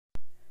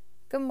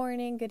Good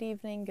morning, good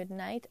evening, good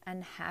night,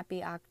 and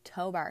happy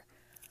October.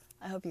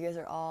 I hope you guys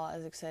are all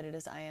as excited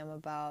as I am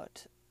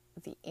about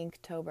the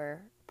Inktober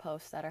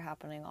posts that are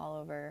happening all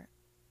over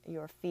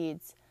your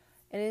feeds.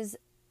 It is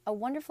a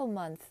wonderful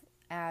month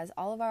as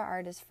all of our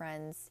artist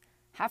friends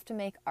have to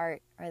make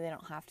art, or they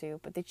don't have to,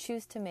 but they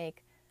choose to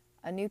make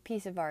a new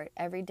piece of art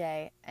every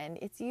day, and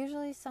it's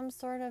usually some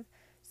sort of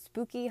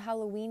spooky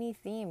Halloween-y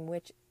theme,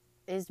 which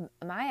is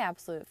my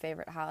absolute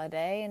favorite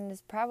holiday and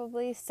is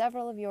probably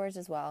several of yours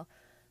as well.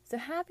 So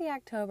happy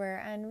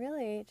October, and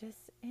really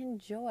just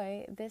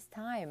enjoy this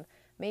time.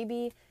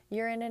 Maybe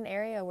you're in an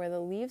area where the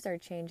leaves are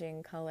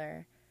changing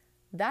color.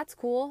 That's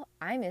cool.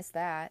 I miss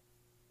that.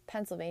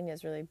 Pennsylvania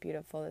is really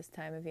beautiful this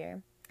time of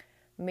year.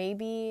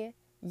 Maybe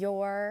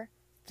you're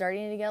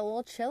starting to get a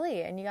little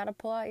chilly and you got to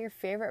pull out your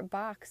favorite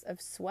box of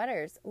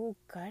sweaters. Oh,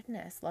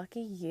 goodness,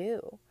 lucky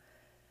you.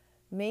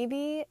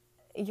 Maybe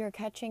you're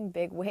catching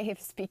big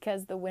waves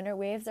because the winter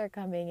waves are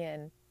coming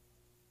in.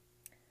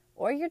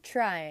 Or you're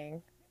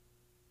trying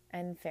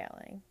and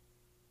failing,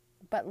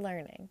 but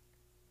learning.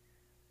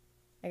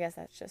 I guess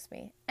that's just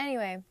me.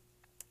 Anyway,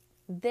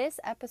 this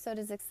episode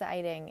is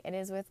exciting. It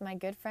is with my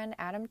good friend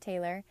Adam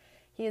Taylor.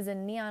 He is a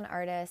neon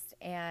artist,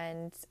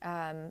 and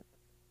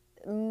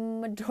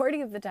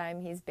majority of the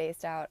time he's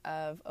based out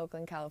of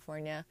Oakland,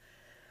 California,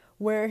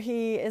 where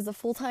he is a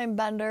full-time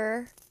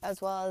bender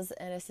as well as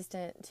an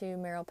assistant to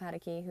Meryl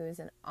Padaky, who is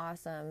an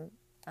awesome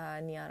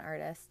neon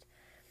artist.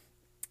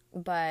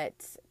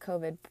 But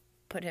COVID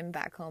put him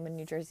back home in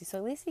New Jersey, so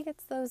at least he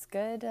gets those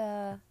good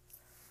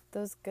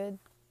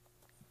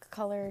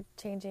color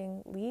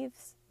changing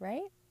leaves,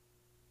 right?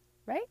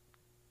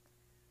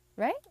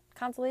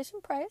 Consolation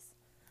prize.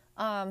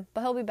 But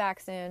he'll be back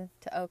soon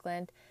to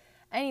Oakland.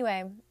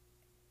 Anyway,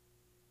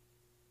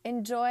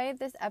 enjoy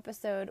this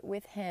episode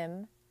with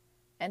him,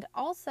 and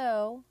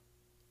also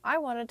I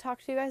want to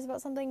talk to you guys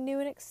about something new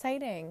and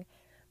exciting.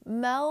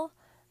 Mel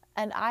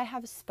and I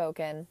have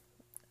spoken,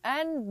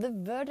 and the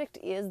verdict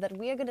is that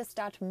we are going to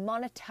start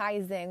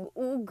monetizing.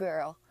 Ooh,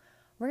 girl.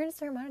 We're going to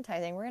start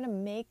monetizing. We're going to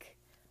make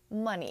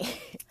money.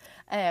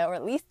 Or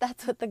at least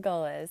that's what the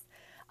goal is.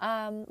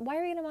 Why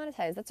are we going to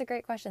monetize? That's a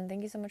great question.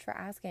 Thank you so much for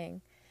asking.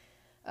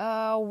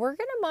 We're going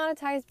to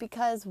monetize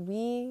because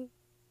we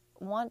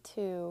want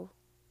to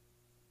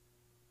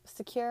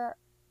secure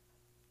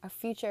a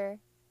future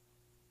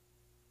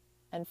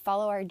and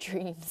follow our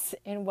dreams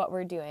in what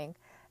we're doing.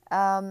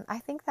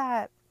 I think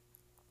that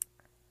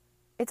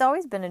it's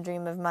always been a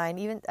dream of mine,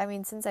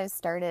 since I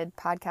started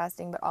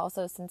podcasting, but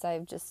also since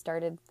I've just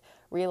started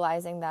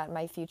realizing that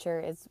my future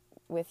is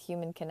with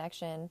human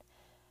connection.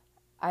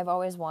 I've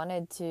always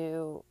wanted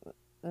to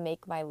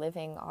make my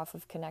living off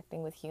of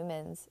connecting with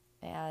humans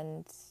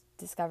and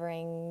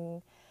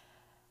discovering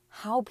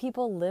how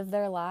people live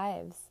their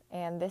lives.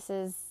 And this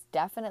is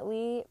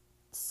definitely,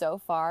 so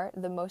far,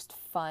 the most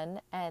fun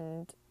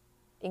and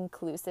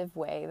inclusive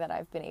way that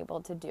I've been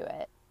able to do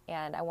it.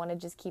 And I want to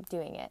just keep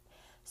doing it.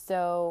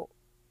 So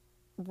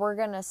we're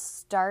going to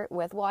start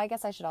with, I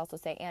guess I should also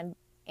say, and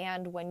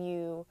when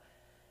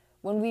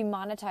we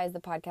monetize the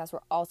podcast,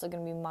 we're also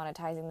going to be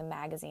monetizing the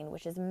magazine,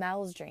 which is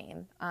Mel's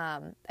dream.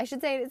 I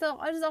should say it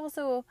is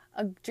also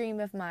a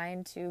dream of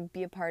mine to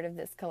be a part of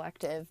this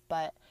collective,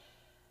 but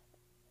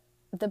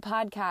the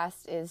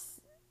podcast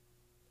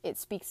it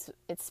speaks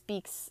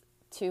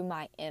to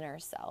my inner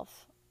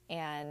self,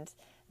 and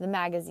the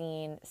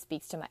magazine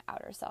speaks to my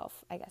outer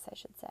self, I guess I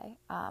should say.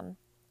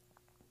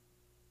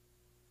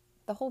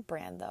 The whole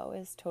brand, though,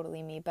 is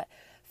totally me. But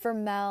for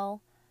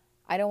Mel,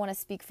 I don't want to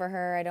speak for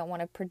her. I don't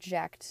want to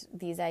project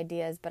these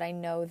ideas, but I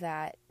know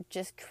that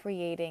just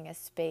creating a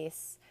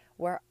space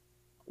where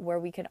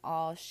we can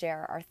all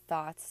share our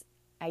thoughts,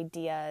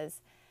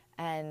 ideas,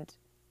 and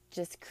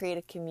just create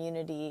a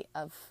community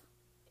of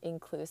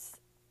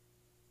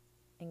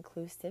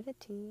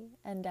inclusivity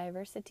and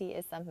diversity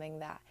is something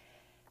that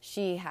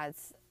she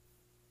has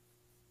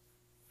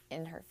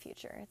in her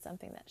future. It's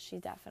something that she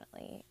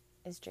definitely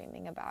is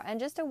dreaming about, and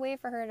just a way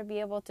for her to be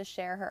able to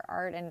share her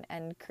art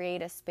and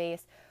create a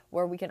space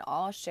where we can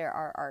all share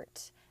our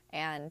art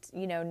and,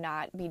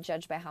 not be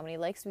judged by how many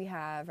likes we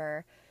have,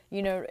 or,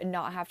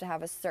 not have to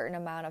have a certain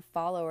amount of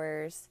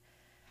followers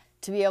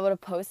to be able to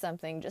post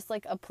something. Just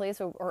like a place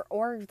where,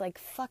 or like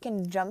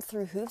fucking jump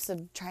through hoops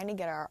of trying to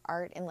get our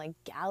art in like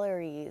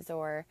galleries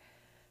or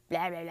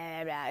blah, blah,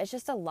 blah, blah. It's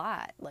just a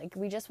lot. Like,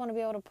 we just want to be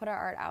able to put our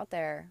art out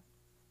there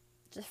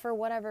just for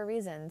whatever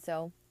reason.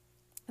 So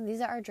these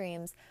are our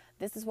dreams.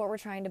 This is what we're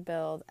trying to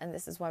build, and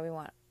this is why we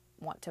want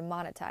to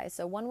monetize.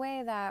 So one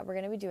way that we're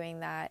going to be doing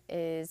that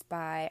is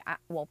by,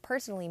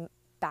 personally,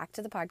 back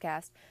to the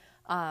podcast,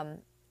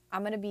 I'm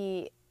going to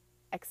be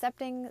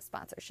accepting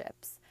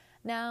sponsorships.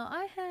 Now,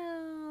 I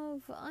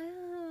have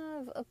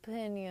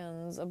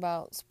opinions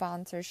about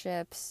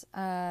sponsorships.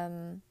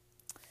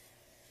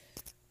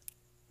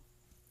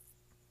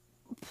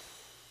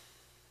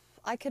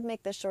 I could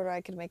make this shorter,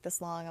 I could make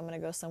this long. I'm going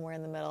to go somewhere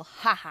in the middle.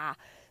 Haha.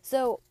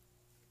 So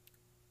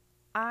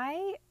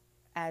I,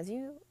 as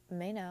you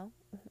may know,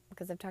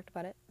 because I've talked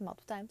about it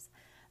multiple times,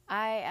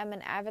 I am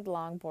an avid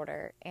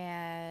longboarder,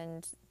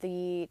 and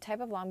the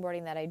type of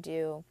longboarding that I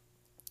do,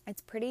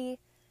 it's pretty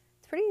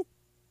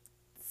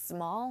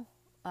small.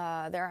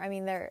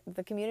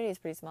 The community is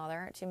pretty small. There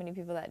aren't too many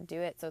people that do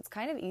it, so it's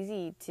kind of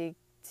easy to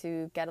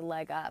get a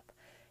leg up.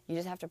 You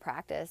just have to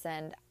practice,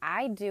 and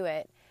I do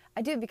it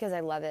because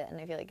I love it,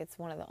 and I feel like it's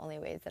one of the only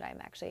ways that I'm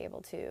actually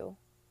able to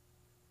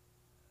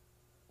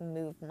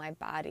move my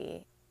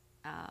body.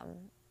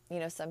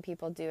 Some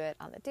people do it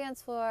on the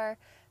dance floor,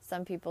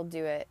 some people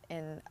do it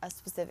in a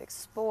specific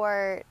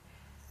sport,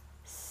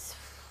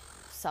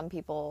 some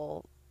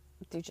people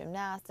do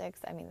gymnastics.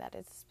 I mean, that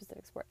is a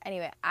specific sport.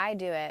 Anyway, I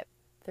do it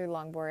through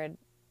longboard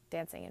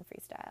dancing and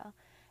freestyle.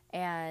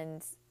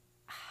 And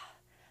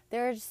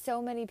there are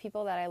so many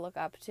people that I look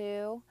up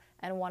to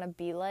and want to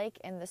be like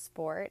in the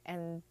sport,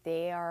 and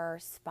they are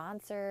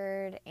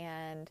sponsored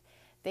and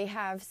they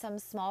have some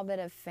small bit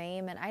of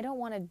fame, and I don't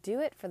want to do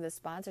it for the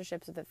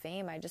sponsorships or the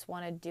fame. I just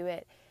want to do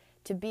it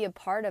to be a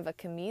part of a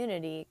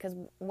community, because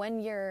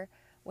when you're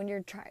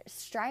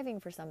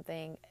striving for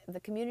something, the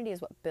community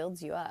is what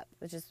builds you up,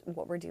 which is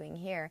what we're doing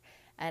here.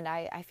 And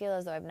I feel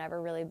as though I've never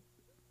really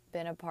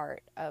been a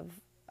part of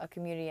a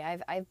community.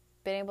 I've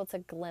been able to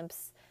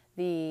glimpse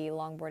the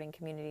longboarding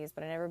communities,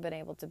 but I've never been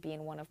able to be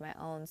in one of my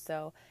own.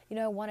 So,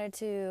 a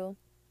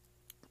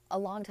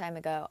long time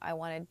ago, I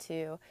wanted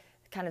to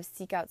kind of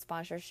seek out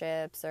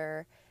sponsorships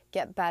or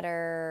get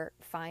better,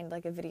 find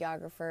like a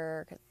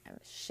videographer, because I'm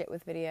shit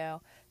with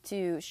video,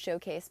 to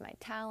showcase my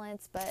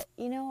talents. But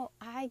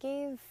I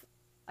gave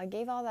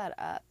all that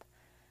up,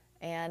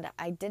 and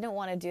I didn't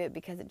want to do it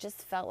because it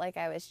just felt like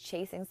I was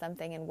chasing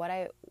something, and what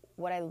I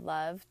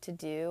love to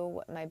do,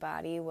 what my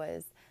body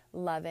was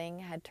loving,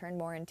 had turned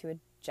more into a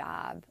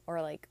job,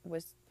 or like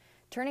was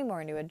turning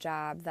more into a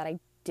job that I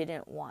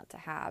didn't want to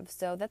have.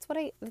 So that's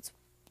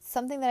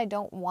something that I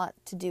don't want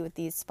to do with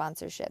these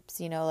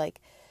sponsorships.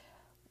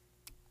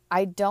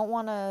 I don't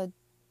want to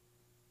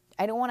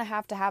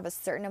have a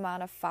certain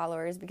amount of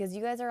followers, because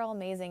you guys are all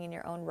amazing in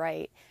your own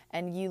right,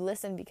 and you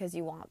listen because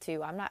you want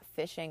to. I'm not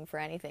fishing for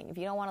anything. If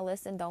you don't want to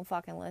listen, don't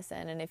fucking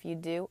listen. And if you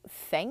do,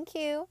 thank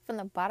you from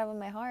the bottom of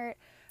my heart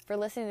for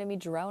listening to me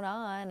drone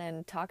on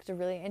and talk to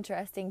really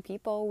interesting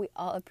people. We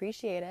all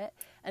appreciate it,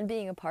 and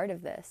being a part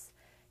of this.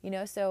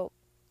 So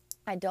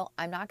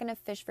I'm not going to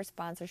fish for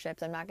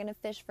sponsorships. I'm not going to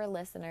fish for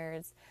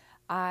listeners.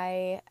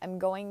 I am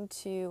going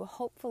to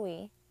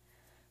hopefully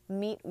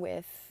meet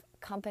with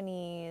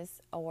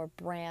companies or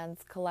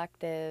brands,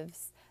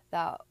 collectives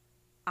that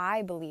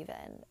I believe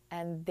in,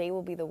 and they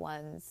will be the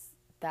ones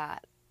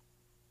that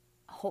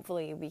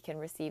hopefully we can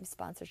receive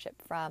sponsorship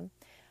from.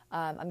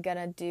 I'm going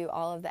to do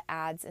all of the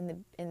ads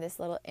in this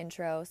little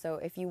intro. So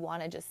if you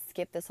want to just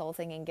skip this whole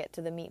thing and get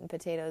to the meat and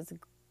potatoes,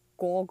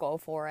 go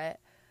for it.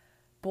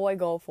 Boy,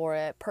 go for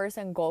it.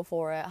 Person, go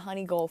for it.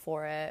 Honey, go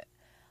for it.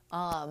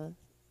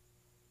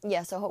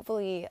 So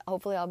hopefully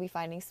I'll be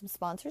finding some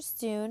sponsors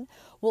soon.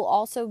 We'll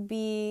also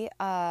be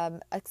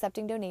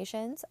accepting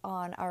donations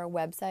on our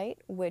website,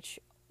 which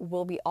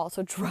will be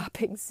also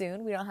dropping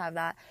soon. We don't have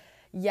that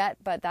yet,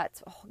 but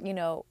that's,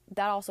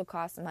 that also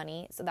costs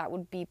money. So that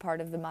would be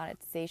part of the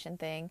monetization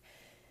thing.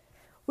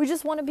 We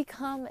just want to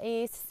become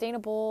a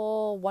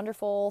sustainable,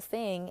 wonderful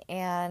thing.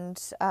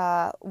 And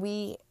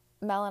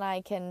Mel and I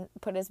can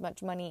put as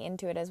much money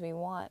into it as we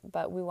want,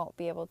 but we won't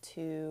be able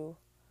to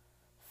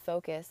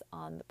focus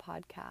on the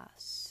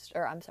podcast.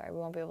 We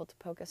won't be able to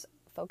hocus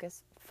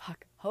pocus,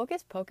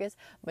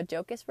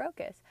 majocus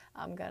rocus.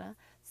 I'm gonna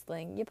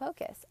sling you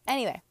pocus.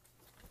 Anyway,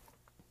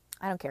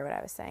 I don't care what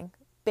I was saying.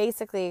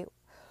 Basically,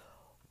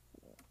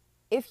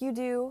 if you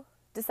do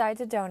decide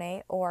to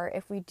donate, or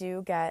if we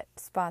do get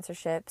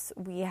sponsorships,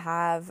 we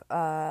have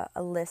a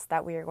list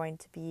that we are going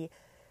to be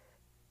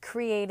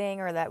creating,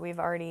 or that we've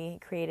already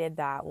created,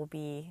 that will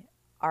be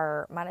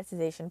our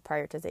monetization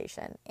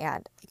prioritization.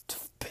 And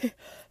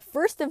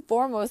first and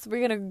foremost,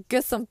 we're going to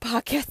get some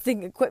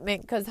podcasting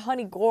equipment, because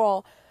honey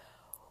girl,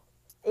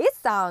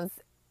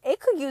 it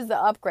could use the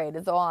upgrade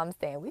is all I'm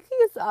saying. We could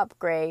use the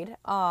upgrade.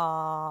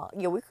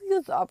 We could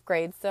use the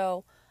upgrade.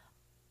 So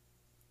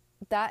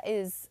that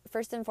is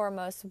first and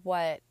foremost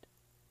what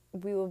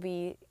we will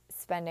be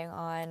spending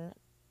on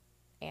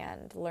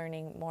and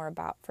learning more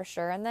about, for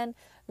sure. And then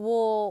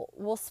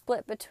we'll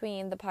split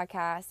between the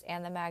podcast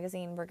and the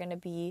magazine. We're going to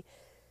be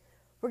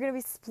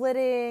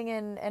splitting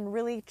and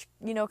really,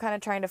 kind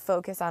of trying to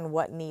focus on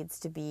what needs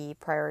to be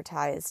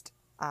prioritized.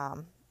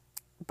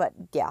 But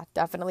yeah,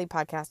 definitely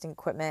podcasting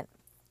equipment.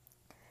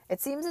 It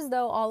seems as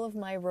though all of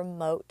my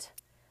remote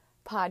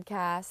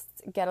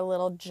podcasts get a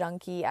little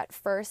junky. At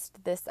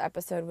first, this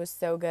episode was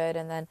so good,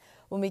 and then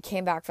when we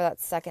came back for that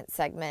second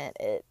segment,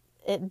 it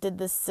did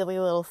this silly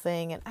little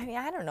thing. And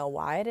I don't know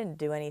why. I didn't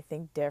do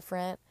anything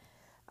different.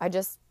 I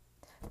just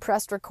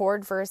pressed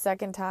record for a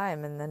second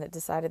time, and then it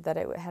decided that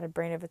it had a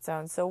brain of its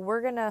own. So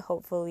we're going to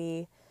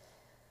hopefully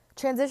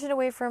transition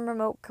away from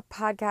remote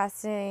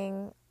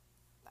podcasting.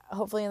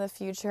 Hopefully in the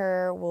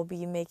future, we'll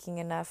be making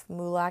enough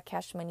moolah,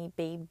 cash money,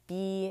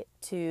 baby,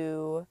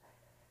 to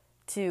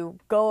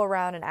go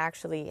around and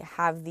actually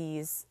have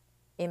these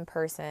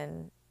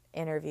in-person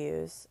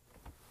interviews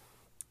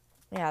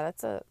yeah,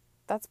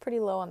 that's pretty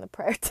low on the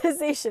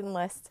prioritization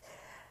list.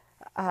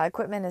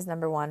 Equipment is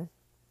number one.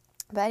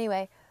 But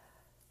anyway,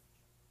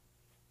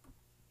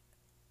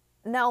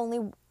 not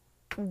only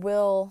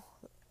will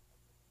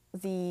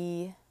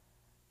the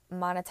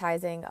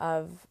monetizing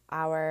of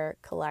our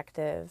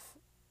collective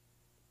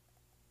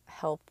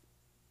help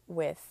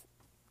with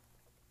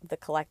the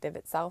collective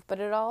itself, but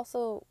it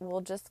also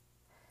will just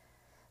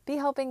be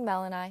helping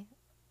Mel and I.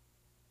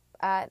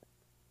 At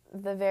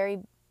the very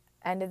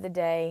end of the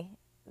day,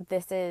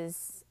 this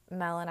is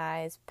Mel and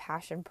I's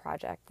passion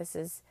project. This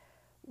is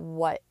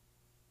what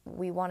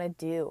we want to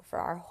do for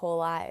our whole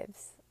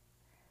lives.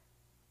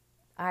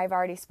 I've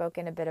already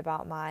spoken a bit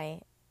about my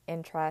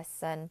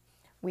interests, and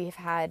we've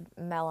had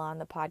Mel on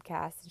the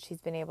podcast, and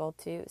she's been able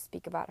to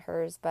speak about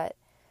hers, but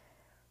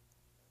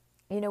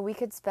we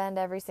could spend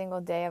every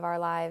single day of our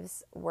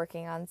lives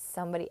working on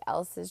somebody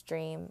else's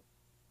dream,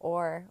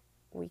 or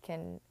we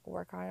can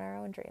work on our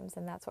own dreams,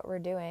 and that's what we're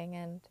doing.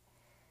 And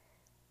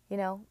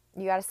you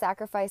got to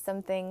sacrifice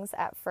some things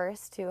at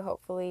first to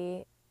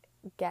hopefully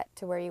get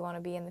to where you want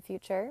to be in the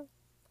future,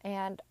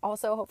 and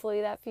also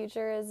hopefully that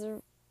future is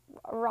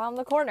around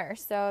the corner.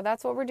 So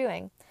that's what we're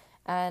doing,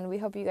 and we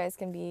hope you guys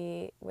can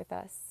be with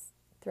us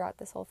throughout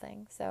this whole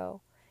thing.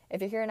 So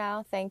if you're here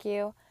now, thank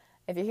you.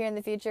 If you're here in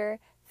the future,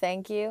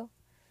 thank you.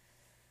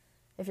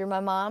 If you're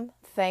my mom,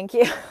 thank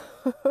you.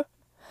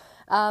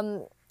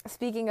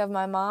 Speaking of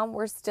my mom,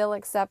 we're still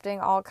accepting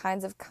all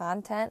kinds of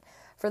content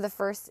for the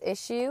first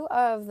issue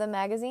of the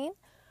magazine.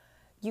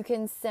 You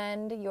can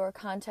send your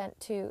content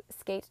to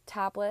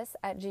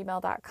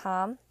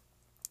skatetapless@gmail.com.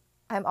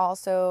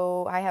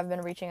 I have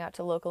been reaching out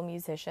to local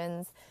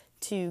musicians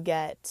to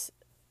get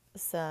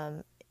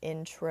some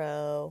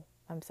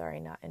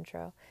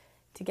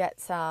to get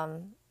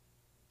some,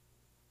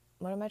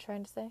 what am I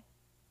trying to say?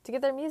 To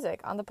get their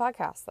music on the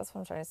podcast. That's what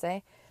I'm trying to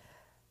say.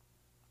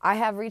 I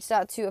have reached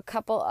out to a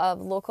couple of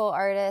local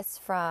artists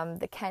from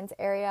the Kent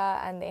area,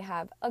 and they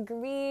have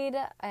agreed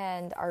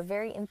and are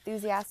very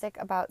enthusiastic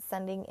about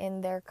sending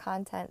in their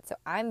content. So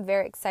I'm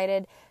very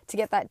excited to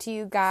get that to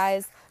you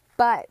guys.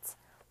 But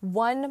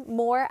one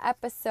more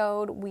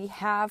episode we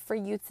have for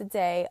you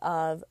today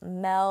of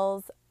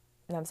Nopathetic,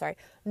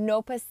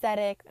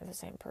 the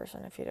same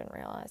person if you didn't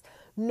realize,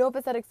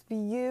 Nopathetic's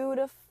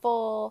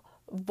beautiful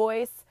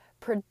voice,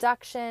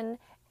 production,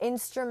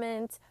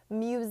 instrument,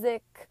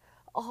 music,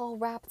 all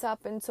wrapped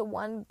up into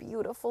one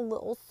beautiful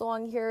little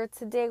song here.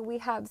 Today we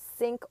have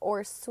Sink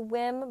or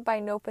Swim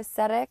by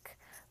Nopathetic,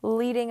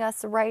 leading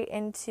us right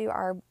into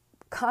our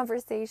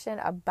conversation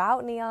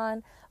about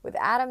neon with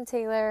Adam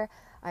Taylor.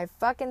 I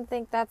fucking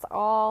think that's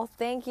all.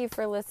 Thank you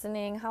for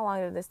listening. How long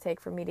did this take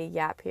for me to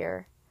yap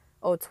here?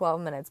 12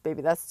 minutes,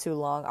 baby. That's too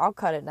long. I'll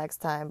cut it next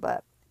time,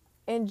 but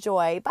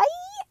enjoy. Bye!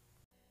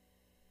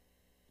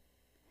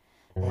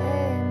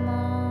 Hey,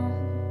 Mom.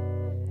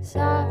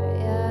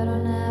 Sorry, I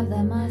don't have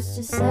that much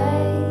to say.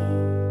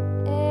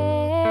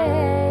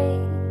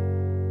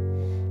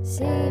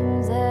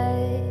 Seems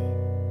that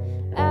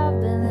I've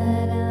been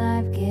letting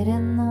life get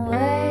in the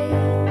way.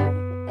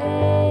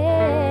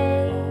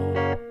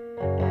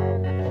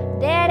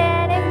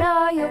 Didn't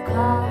ignore your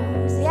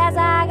calls. Yes,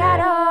 I got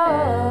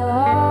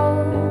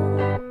all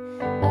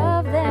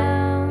of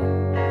them.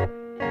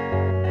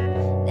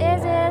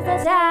 This is the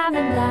time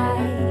in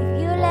life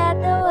you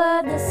let the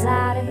world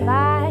decide if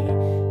I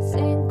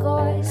sink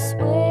or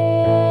swim.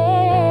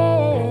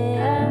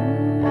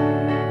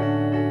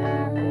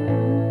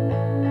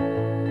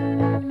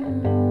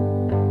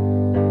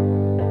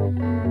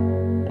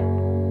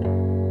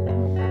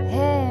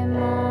 Hey,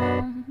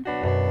 Mom,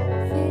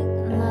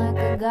 feeling like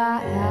I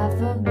got half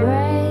a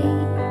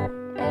brain,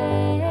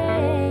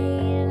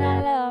 and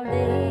I love to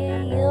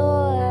hear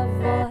your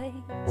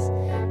voice.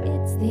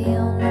 It's the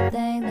only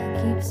thing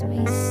that keeps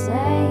me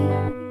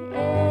sane.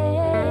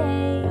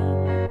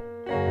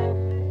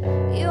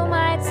 You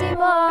might see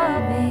more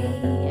of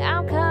me.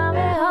 I'm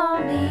coming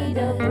home, need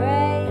a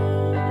break.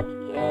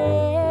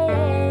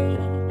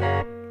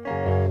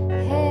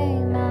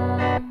 Hey,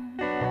 Mom,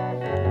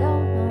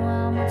 don't know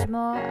how much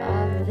more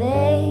of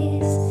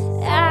this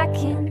I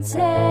can take.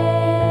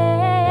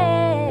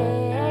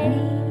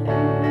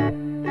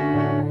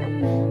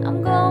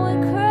 I'm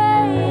going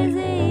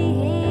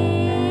crazy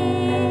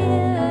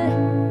here.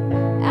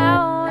 I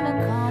wanna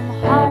come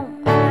home,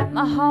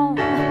 my home,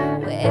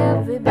 where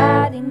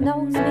everybody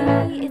knows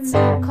me. It's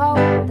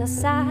cold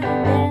outside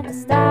and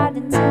it's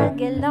starting to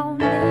get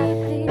lonely.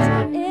 Please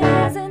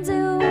listen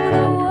to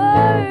the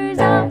words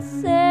I'm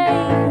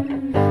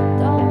saying.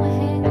 Don't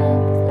hang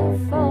up the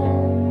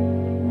phone.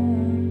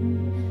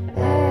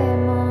 Hey,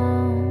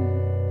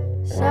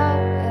 Mom,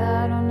 sorry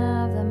I don't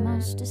have that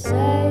much to say.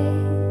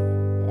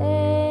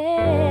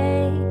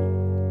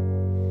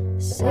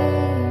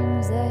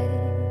 Seems that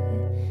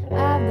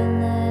I've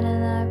been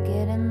letting life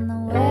get in the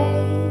way.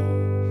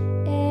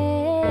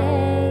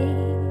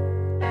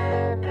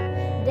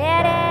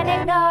 Didn't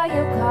ignore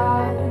your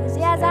calls.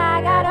 Yes,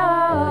 I got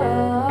all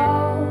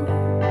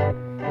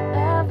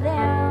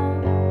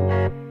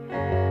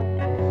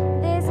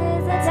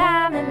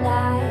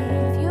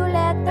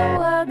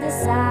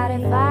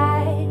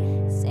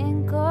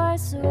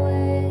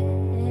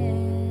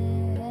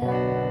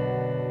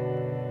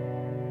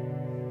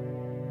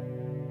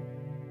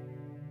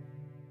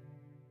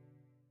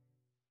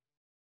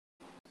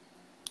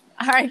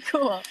right,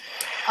 cool.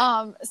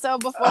 So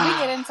before we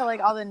get into like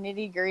all the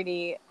nitty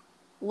gritty,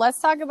 let's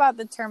talk about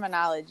the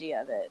terminology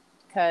of it,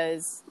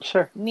 because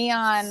Sure.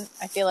 neon,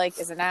 I feel like,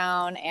 is a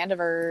noun and a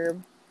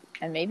verb,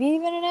 and maybe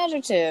even an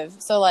adjective.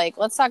 So like,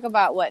 let's talk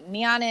about what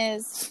neon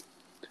is.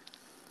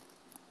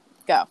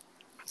 Go.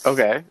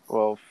 Okay.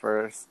 Well,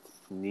 first,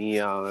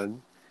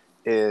 neon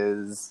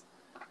is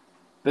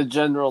the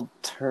general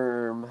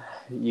term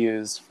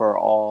used for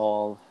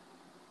all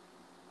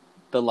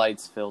the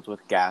lights filled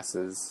with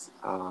gases.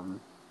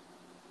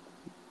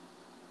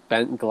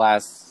 Bent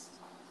glass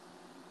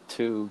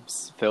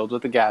tubes filled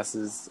with the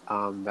gases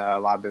that a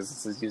lot of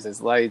businesses use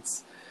as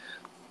lights,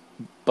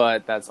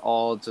 but that's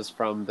all just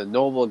from the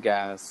noble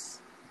gas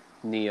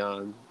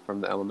neon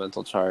from the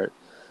elemental chart.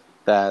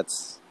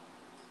 That's,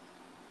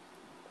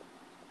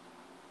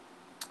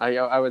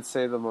 I would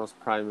say, the most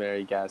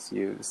primary gas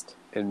used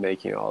in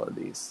making all of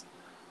these.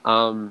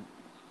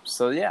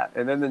 So yeah,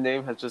 and then the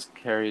name has just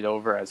carried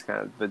over as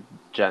kind of the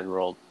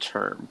general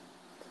term.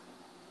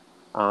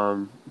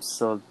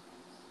 So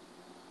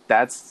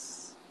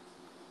that's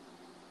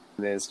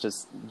is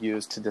just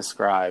used to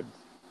describe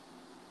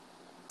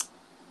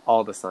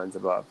all the signs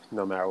above,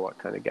 no matter what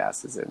kind of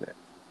gas is in it.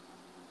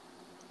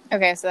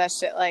 Okay, so that's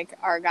shit like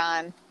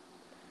argon.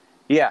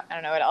 Yeah. I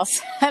don't know what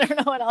else. I don't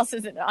know what else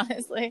is in it,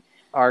 honestly.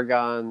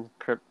 Argon,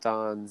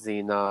 krypton,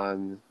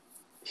 xenon,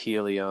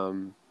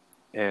 helium,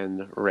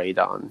 and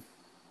radon.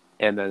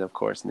 And then, of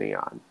course,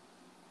 neon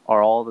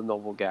are all the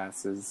noble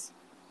gases.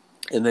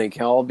 And they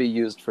can all be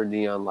used for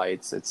neon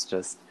lights. It's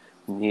just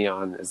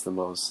neon is the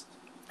most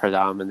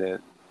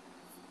predominant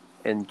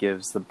and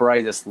gives the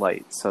brightest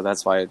light. So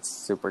that's why it's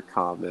super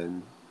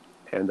common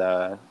and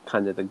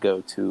kind of the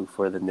go-to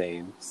for the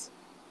names.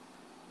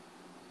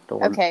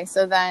 Okay,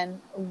 so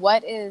then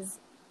what is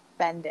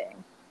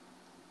bending?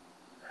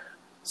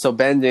 So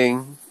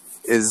bending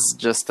is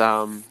just,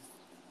 so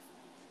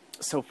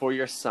for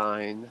your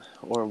sign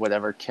or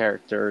whatever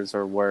characters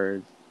or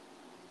word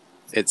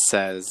it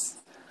says,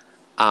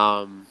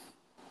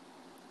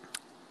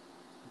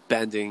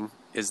 bending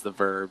is the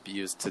verb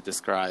used to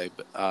describe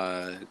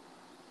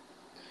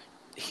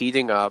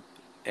heating up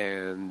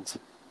and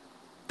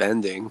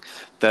bending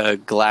the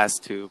glass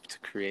tube to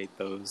create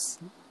those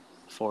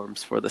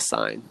forms for the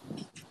sign.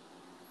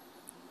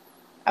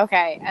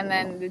 Okay, and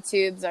then the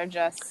tubes are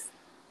just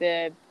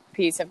the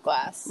piece of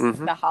glass,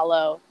 Mhm. the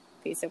hollow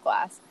piece of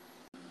glass.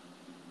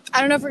 I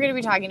don't know if we're going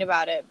to be talking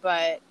about it,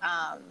 but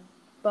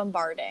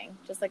bombarding,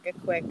 just like a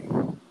quick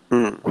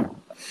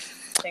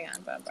thing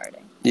on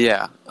bombarding.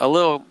 Yeah, a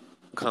little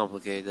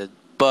complicated,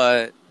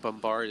 but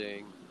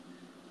bombarding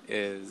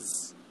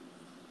is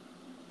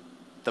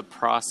the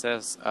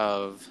process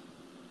of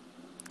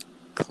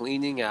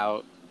cleaning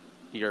out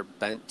your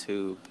bent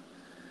tube,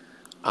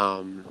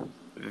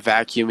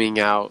 vacuuming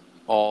out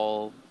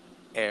all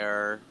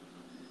air,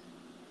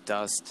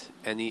 dust,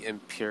 any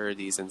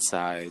impurities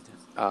inside,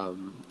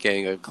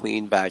 getting a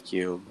clean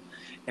vacuum,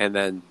 and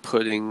then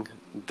putting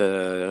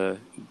the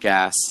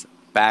gas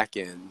back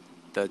in,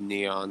 the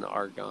neon,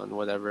 argon,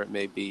 whatever it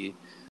may be,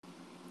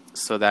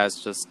 so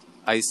that's just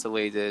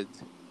isolated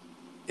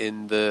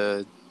in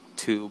the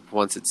tube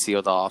once it's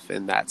sealed off,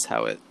 and that's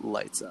how it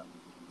lights up.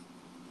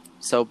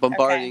 So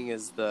bombarding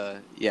is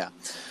the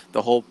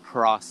whole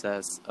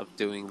process of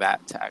doing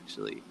that to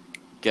actually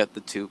get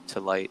the tube to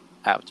light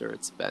after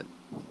it's bent.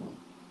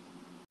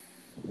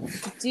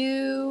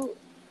 Do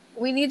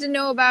we need to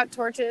know about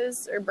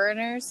torches or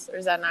burners, or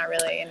is that not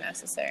really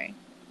necessary?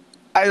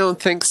 I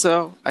don't think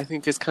so. I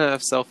think it's kind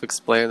of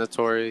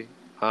self-explanatory.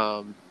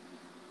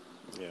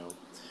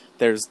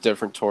 There's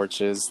different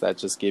torches that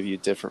just give you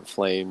different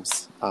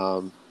flames.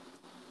 But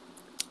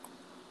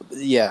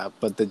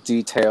the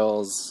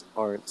details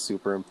aren't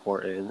super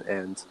important,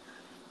 and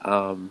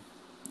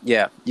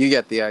you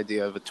get the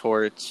idea of a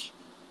torch.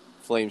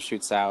 Flame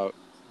shoots out,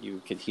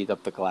 you can heat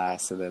up the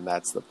glass, and then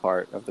that's the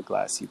part of the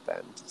glass you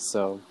bend.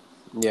 So,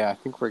 I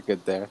think we're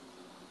good there.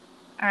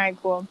 All right,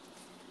 cool.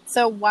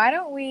 So why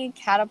don't we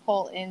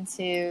catapult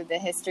into the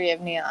history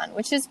of neon,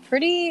 which is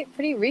pretty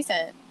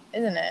recent,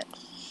 isn't it?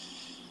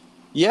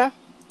 Yeah.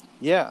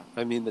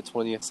 I mean, the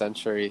 20th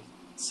century.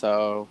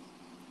 So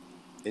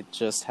it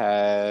just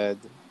had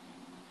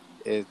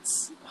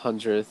its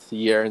 100th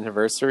year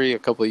anniversary a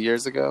couple of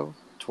years ago,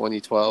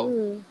 2012.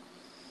 Ooh.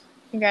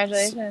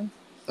 Congratulations.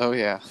 Oh,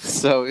 yeah.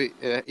 So,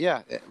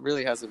 it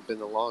really hasn't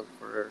been along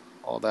for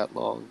all that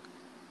long.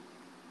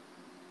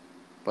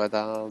 But,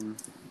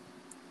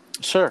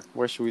 sure.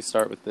 Where should we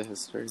start with the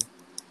history?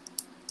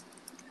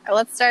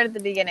 Let's start at the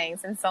beginning,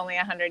 since it's only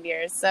 100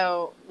 years.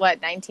 So,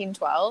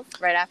 1912,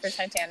 right after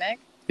Titanic?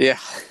 Yeah.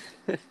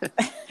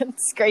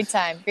 It's a great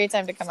time. Great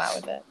time to come out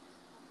with it.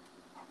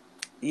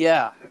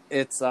 Yeah,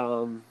 it's,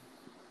 I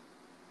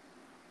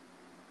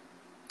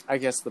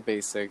guess the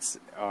basics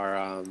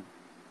are,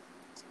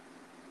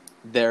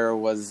 there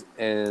was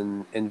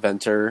an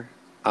inventor.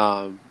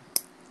 A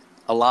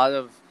lot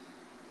of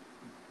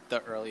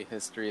the early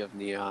history of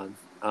neon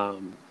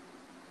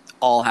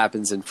all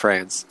happens in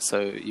France,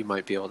 so you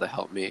might be able to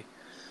help me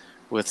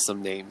with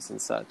some names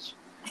and such.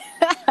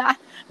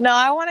 No,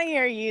 I want to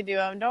hear you do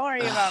them. Don't worry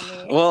about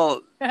me.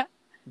 Well,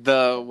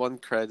 the one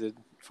credit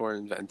for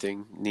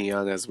inventing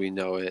neon as we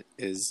know it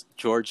is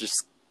Georges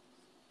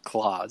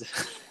Claude.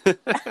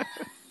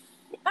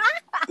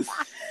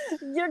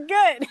 You're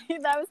good.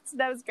 That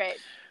was great.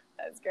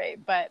 That was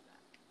great. But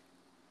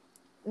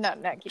no,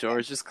 keep going.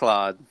 Georges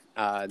Claude,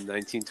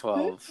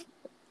 1912.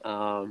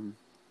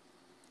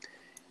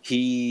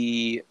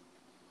 He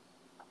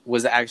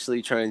was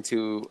actually trying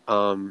to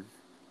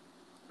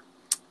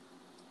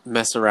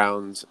mess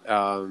around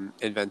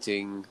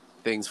inventing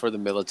things for the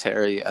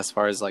military as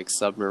far as like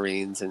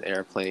submarines and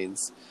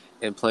airplanes,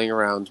 and playing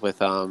around with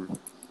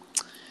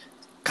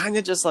kind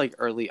of just like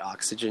early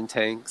oxygen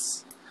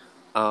tanks.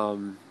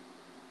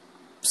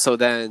 So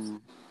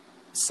then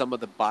some of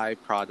the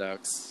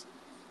byproducts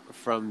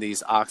from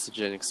these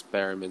oxygen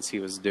experiments he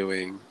was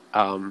doing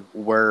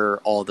were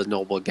all the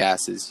noble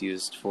gases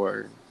used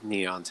for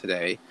neon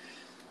today,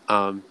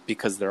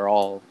 because they're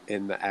all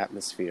in the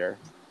atmosphere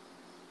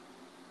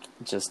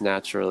just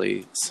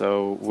naturally.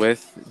 So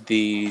with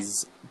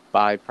these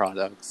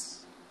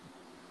byproducts,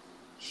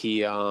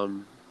 he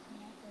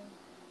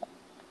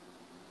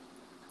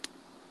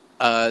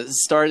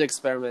started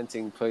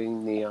experimenting,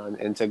 putting neon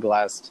into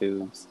glass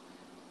tubes,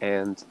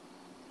 and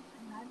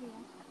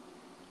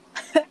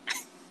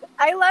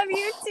I love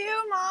you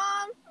too,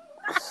 Mom.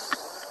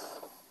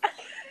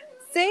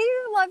 Say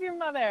you love your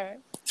mother.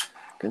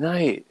 good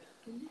night.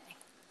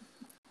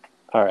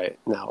 All right,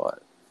 now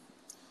what?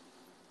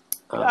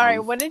 All right,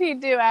 what did he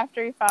do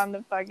after he found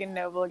the fucking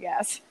noble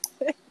gas?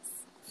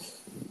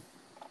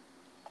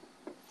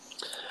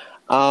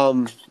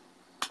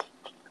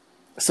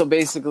 So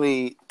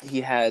basically, he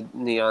had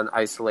neon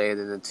isolated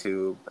in a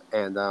tube,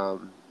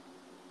 and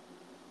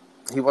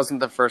he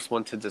wasn't the first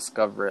one to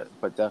discover it,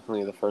 but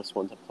definitely the first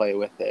one to play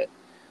with it.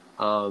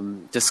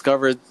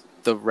 Discovered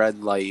the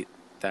red light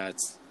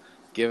that's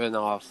given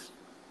off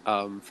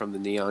from the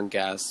neon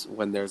gas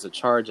when there's a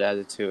charge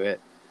added to it,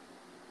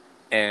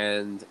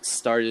 and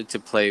started to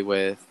play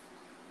with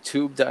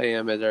tube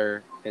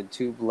diameter and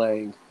tube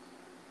length,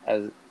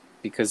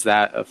 because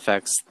that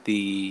affects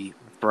the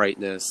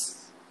brightness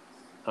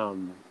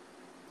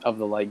of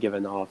the light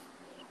given off,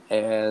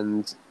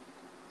 and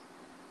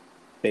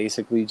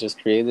basically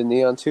just created a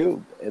neon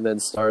tube, and then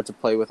started to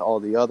play with all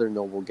the other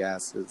noble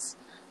gases,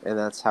 and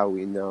that's how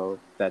we know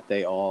that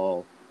they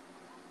all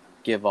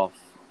give off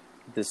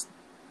this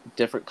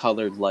different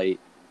colored light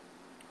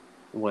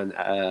when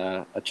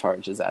a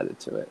charge is added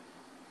to it.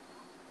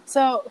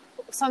 So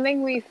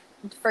something we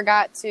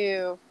forgot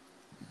to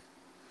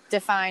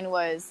define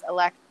was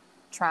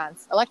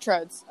electrodes.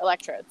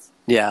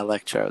 Yeah,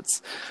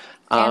 electrodes.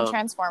 And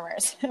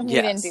transformers. We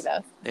didn't do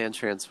those. And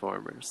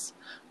transformers.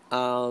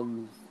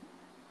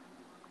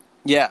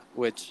 Yeah,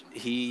 which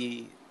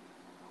he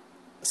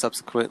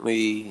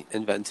subsequently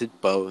invented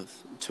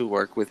both to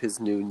work with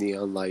his new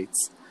neon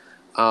lights.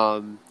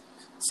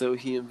 So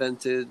he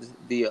invented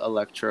the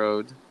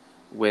electrode,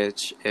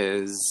 which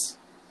is,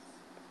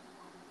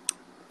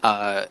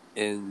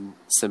 in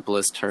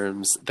simplest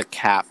terms, the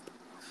cap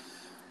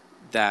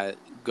that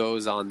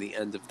goes on the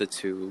end of the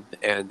tube,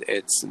 and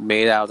it's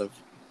made out of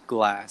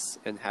glass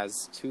and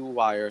has two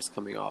wires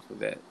coming off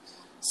of it.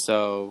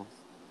 So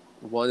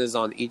one is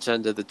on each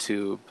end of the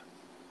tube,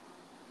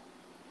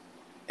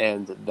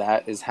 and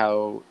that is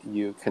how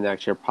you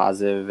connect your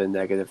positive and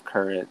negative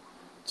current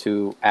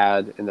to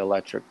add an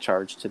electric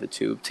charge to the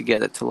tube to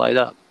get it to light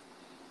up.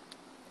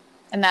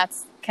 And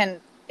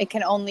it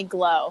can only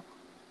glow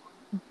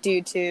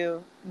due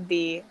to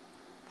the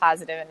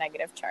positive and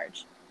negative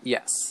charge.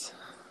 Yes.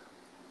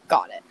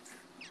 Got it.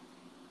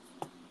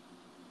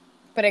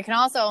 But it can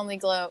also only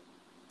glow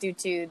due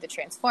to the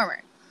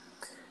transformer.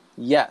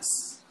 Yes.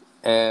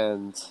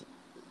 And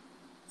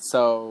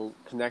so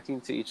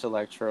connecting to each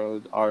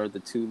electrode are the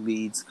two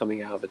leads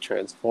coming out of a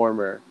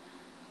transformer.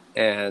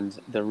 And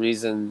the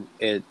reason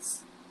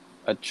it's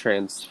a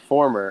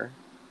transformer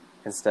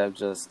instead of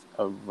just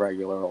a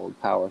regular old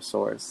power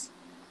source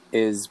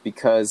is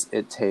because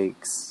it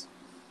takes...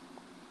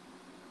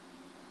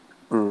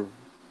 I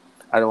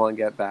don't want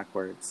to get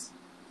backwards.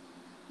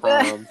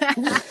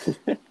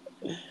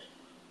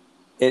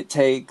 It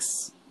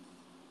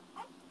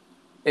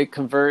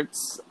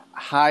converts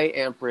high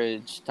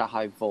amperage to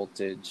high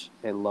voltage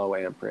and low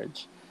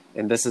amperage.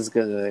 And this is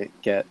going to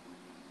get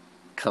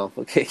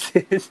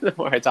complicated the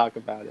more I talk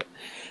about it.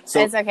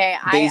 So it's okay.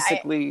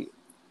 Basically,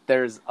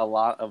 there's a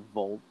lot of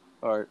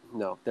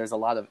there's a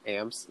lot of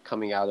amps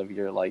coming out of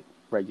your like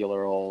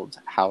regular old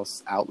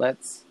house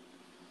outlets.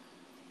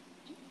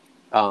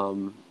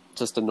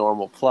 Just a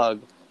normal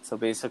plug. So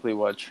basically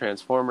what a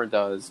transformer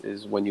does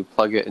is when you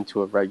plug it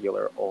into a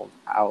regular old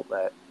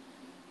outlet,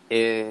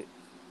 it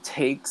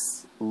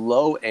takes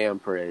low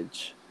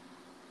amperage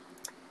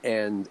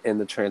and in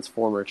the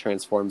transformer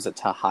transforms it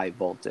to high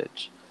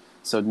voltage.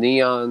 So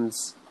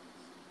neon's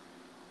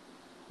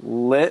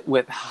lit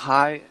with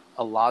a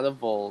lot of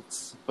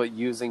volts, but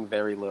using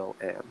very little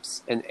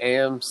amps. And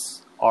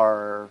amps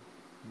are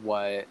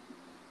what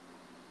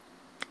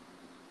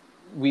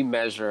we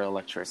measure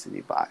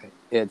electricity by.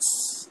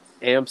 It's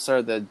amps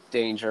are the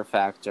danger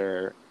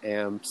factor.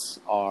 Amps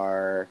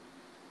are,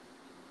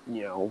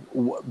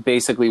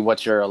 basically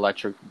what your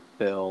electric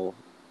bill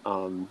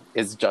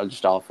is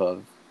judged off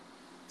of.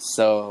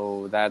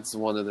 So that's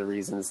one of the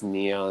reasons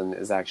neon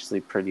is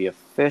actually pretty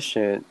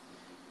efficient,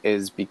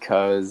 is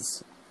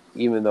because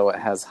even though it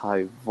has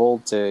high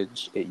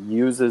voltage, it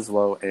uses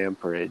low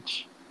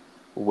amperage,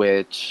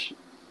 which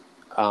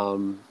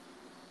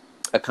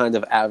a kind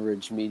of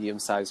average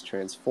medium-sized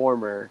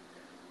transformer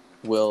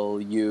will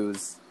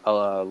use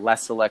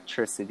less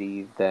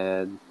electricity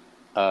than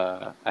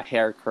a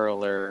hair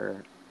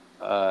curler,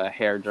 a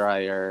hair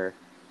dryer,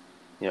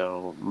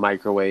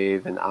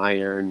 microwave and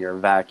iron, your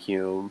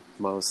vacuum,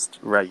 most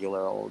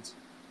regular old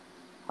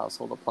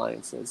household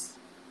appliances.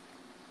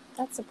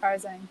 That's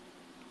surprising.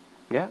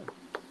 Yeah.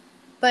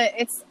 But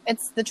it's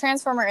the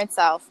transformer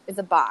itself is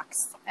a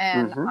box,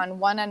 and Mhm. on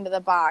one end of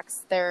the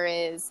box there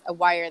is a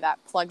wire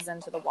that plugs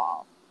into the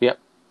wall. Yep.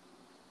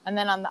 And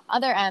then on the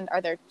other end,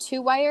 are there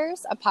two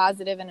wires, a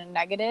positive and a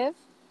negative,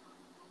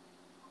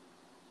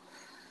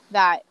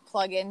 that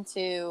plug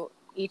into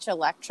each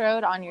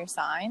electrode on your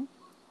sign?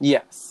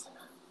 Yes.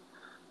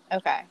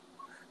 Okay.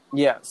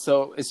 Yeah,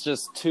 so it's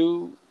just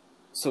two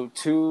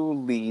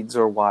leads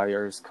or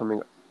wires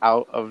coming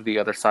out of the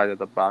other side of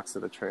the box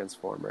of the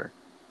transformer.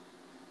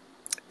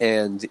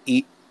 And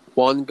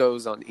one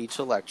goes on each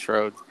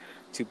electrode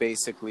to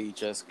basically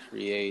just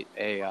create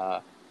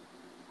a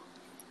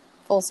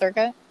Full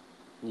circuit?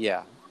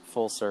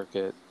 full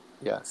circuit,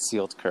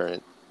 sealed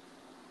current.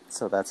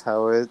 So that's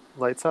how it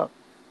lights up.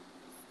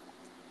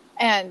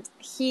 And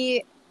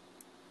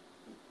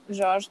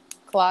Georges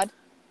Claude,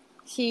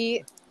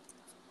 he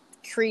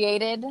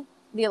created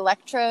the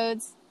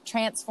electrodes,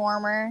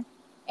 transformer,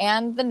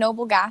 and the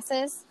noble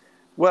gases?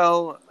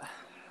 Well,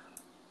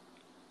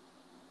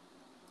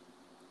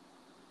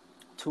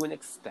 to an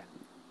extent.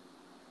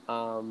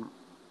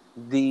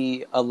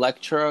 The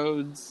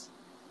electrodes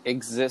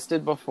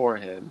existed before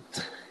him,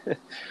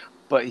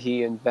 but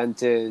he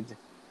invented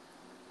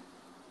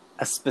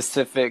a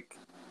specific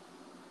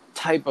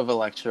type of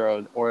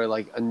electrode, or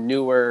like a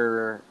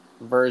newer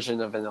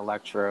version of an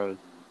electrode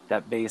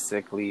that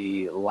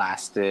basically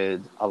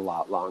lasted a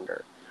lot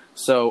longer.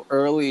 So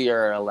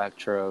earlier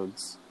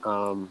electrodes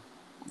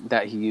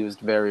that he used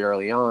very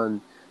early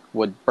on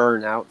would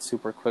burn out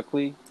super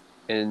quickly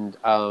and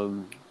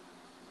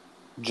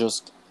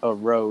just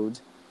erode.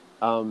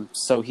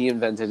 So he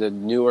invented a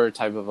newer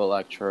type of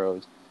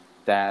electrode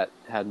that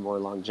had more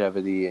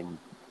longevity and,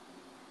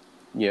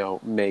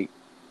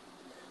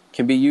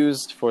 can be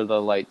used for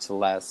the light to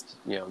last,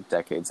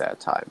 decades at a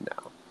time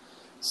now.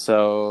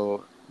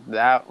 So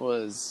that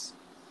was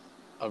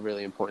a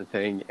really important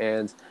thing.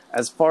 And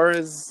as far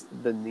as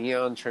the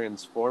neon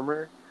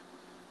transformer,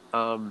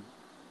 I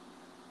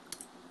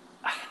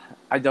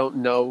don't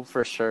know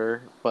for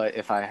sure, but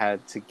if I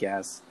had to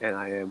guess, and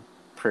I am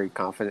pretty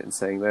confident in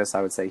saying this,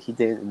 I would say he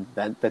didn't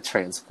invent the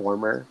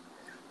transformer.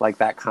 Like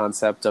that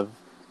concept of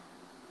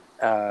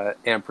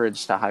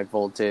amperage to high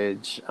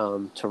voltage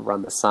to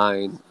run the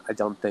sign. I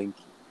don't think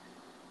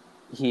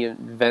he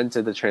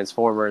invented the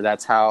transformer.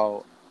 That's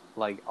how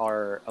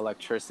our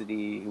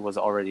electricity was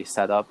already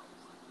set up.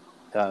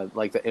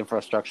 The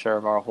infrastructure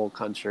of our whole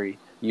country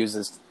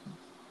uses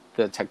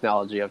the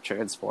technology of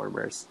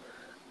transformers.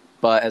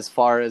 But as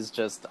far as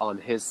just on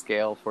his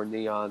scale for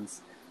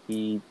neons,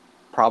 he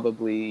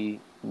probably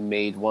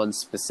made one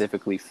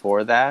specifically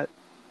for that,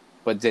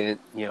 but didn't,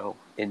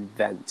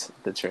 invent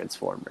the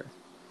transformer.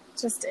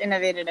 Just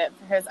innovated it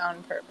for his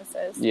own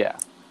purposes. Yeah.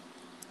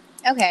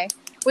 Okay.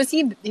 Was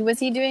he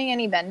doing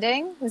any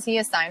bending? Was he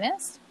a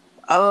signist?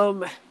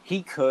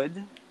 He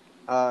could.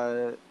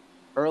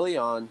 Early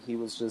on, he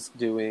was just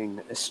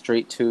doing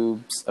straight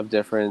tubes of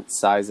different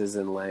sizes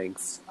and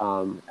lengths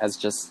as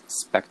just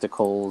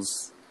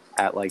spectacles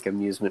at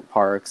amusement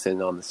parks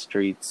and on the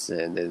streets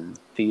and in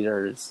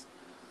theaters.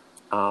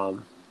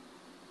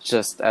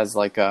 Just as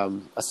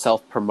a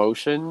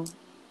self-promotion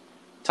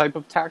type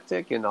of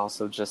tactic, and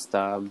also just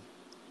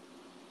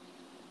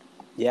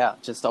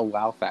just a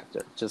wow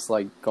factor. Just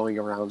going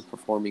around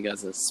performing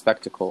as a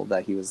spectacle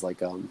that he was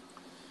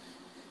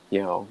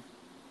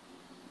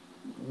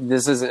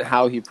this isn't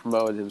how he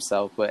promoted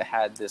himself, but it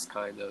had this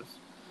kind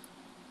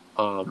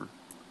of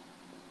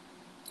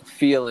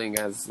feeling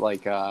as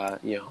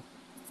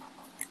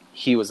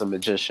he was a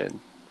magician.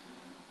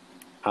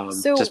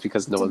 So just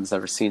because no one's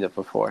ever seen it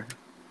before.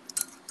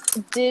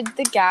 Did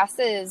the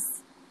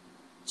gases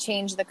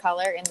change the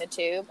color in the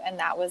tube, and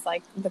that was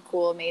the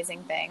cool,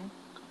 amazing thing?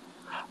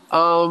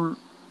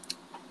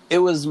 It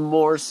was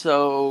more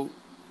so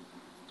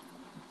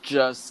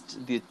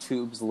just the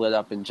tubes lit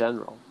up in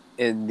general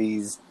in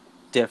these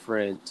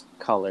different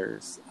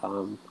colors,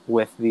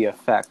 with the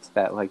effect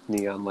that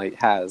neon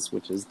light has,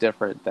 which is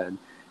different than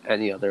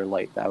any other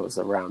light that was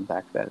around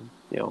back then.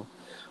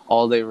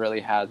 All they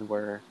really had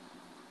were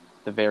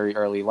the very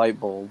early light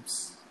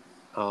bulbs,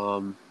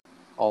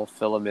 all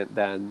filament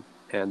then,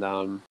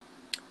 and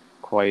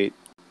quite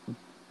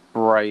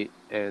bright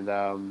and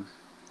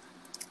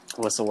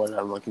what's the word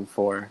I'm looking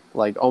for?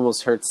 Like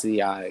almost hurts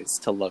the eyes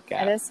to look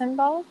at. Edison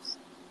bulbs?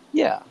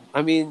 Yeah,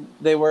 I mean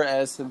they were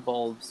Edison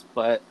bulbs,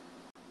 but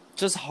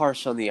just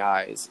harsh on the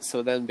eyes.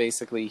 So then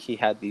basically he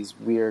had these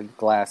weird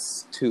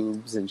glass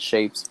tubes and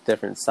shapes,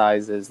 different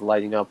sizes,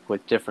 lighting up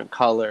with different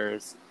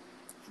colors,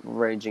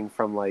 ranging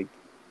from like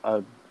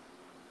a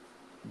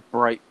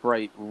bright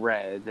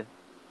red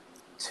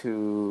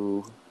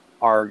to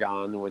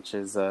argon, which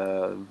is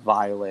a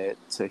violet,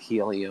 to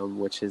helium,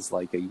 which is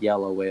like a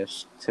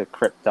yellowish, to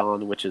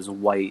krypton, which is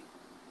white.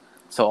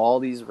 So all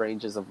these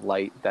ranges of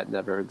light that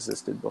never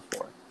existed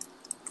before.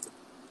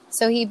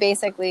 So he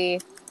basically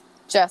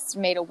just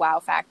made a wow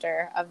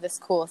factor of this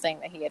cool thing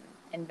that he had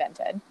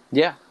invented.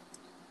 Yeah.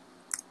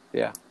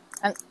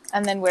 And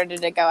then where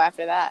did it go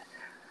after that?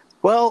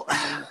 Well,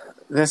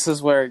 this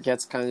is where it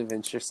gets kind of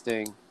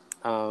interesting.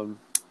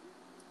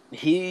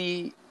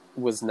 He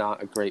was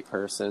not a great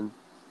person.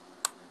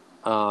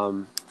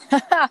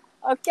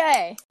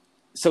 Okay.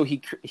 So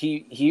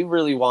he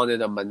really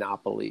wanted a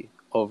monopoly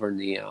over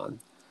neon.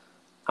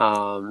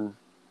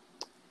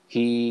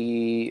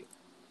 He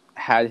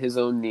had his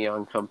own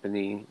neon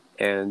company,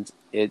 and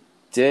it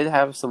did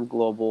have some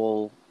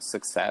global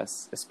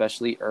success,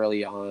 especially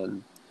early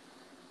on,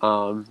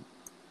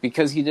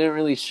 because he didn't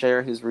really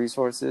share his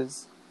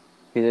resources.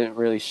 He didn't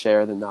really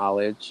share the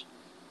knowledge.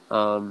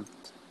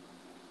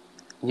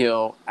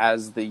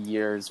 As the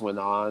years went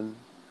on,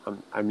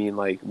 I mean,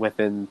 like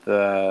within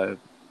the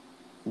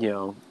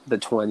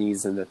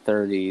 20s and the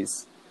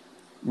 30s,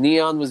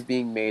 neon was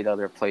being made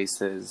other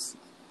places,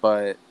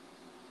 but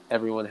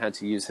everyone had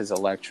to use his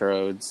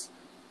electrodes.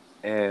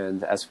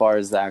 And as far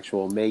as the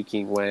actual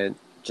making went,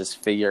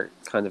 just figure it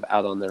kind of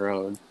out on their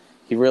own.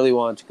 He really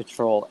wanted to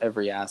control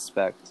every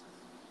aspect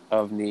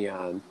of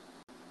neon.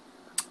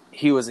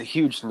 He was a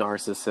huge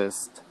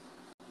narcissist,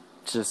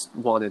 just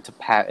wanted to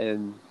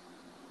patent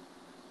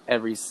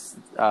every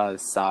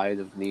side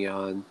of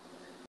neon.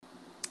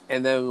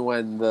 And then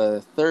when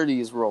the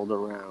 30s rolled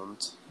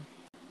around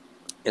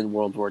and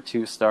World War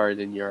II started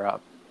in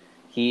Europe,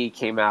 he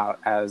came out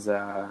as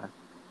a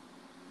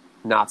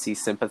Nazi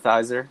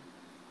sympathizer.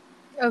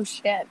 Oh,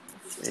 shit.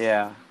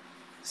 Yeah.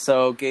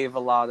 So gave a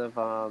lot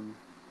of,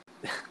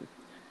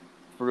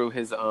 through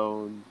his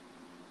own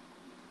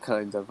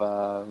kind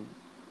of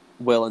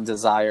will and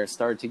desire,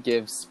 started to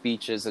give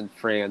speeches in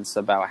France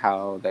about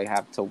how they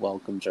have to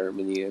welcome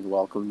Germany and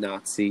welcome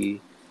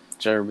Nazi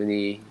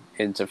Germany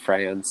into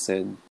France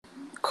and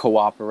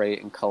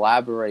cooperate and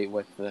collaborate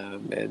with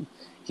them. And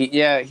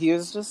he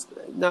was just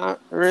not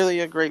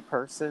really a great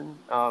person.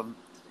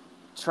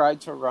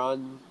 Tried to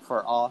run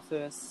for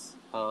office,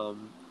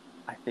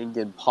 I think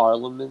in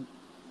Parliament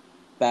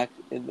back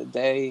in the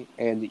day,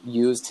 and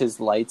used his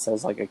lights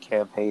as like a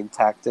campaign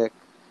tactic.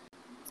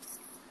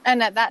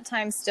 And at that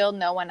time, still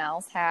no one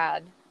else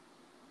had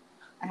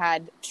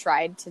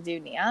tried to do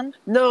neon?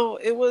 No,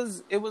 it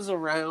was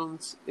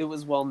around. It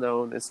was well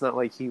known. It's not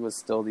like he was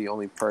still the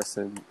only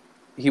person.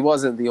 He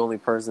wasn't the only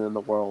person in the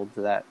world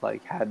that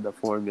like had the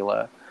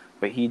formula,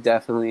 but he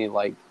definitely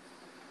like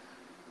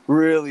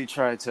really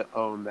tried to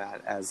own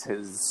that as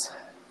his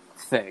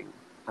thing,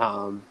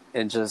 and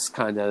just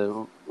kind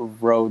of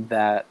rode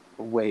that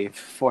wave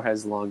for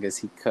as long as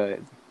he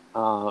could.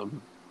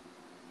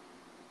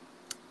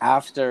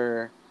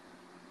 After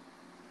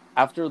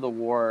the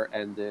war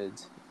ended,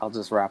 I'll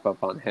just wrap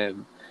up on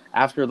him.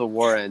 After the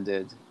war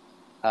ended,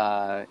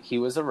 he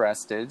was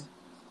arrested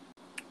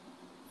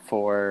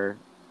for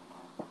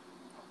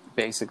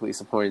basically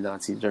supporting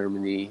Nazi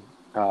Germany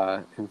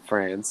in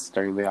France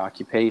during the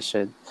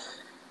occupation.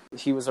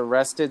 He was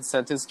arrested,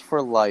 sentenced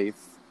for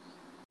life,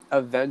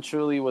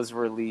 eventually was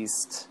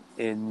released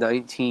in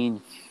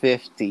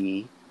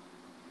 1950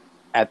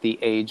 at the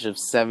age of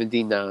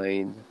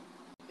 79.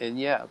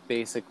 And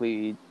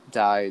basically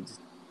died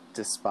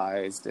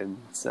despised and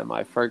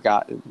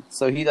semi-forgotten.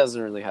 So he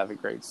doesn't really have a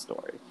great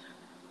story.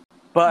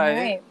 But,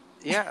 Right.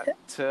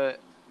 To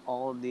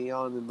all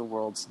neon in the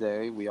world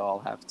today, we all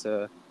have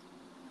to...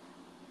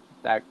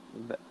 That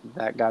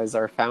guy's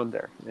our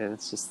founder, and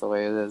it's just the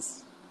way it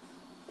is.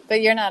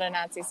 But you're not a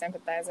Nazi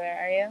sympathizer,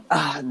 are you?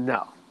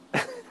 No.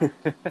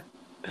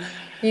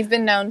 You've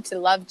been known to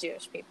love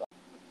Jewish people.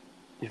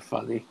 You're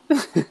funny.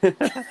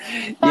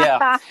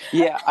 Yeah,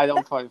 I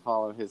don't quite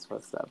follow his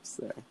footsteps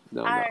there.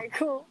 No. All right,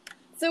 cool.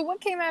 So what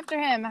came after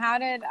him? How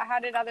did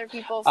other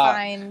people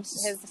find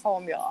his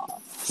formula?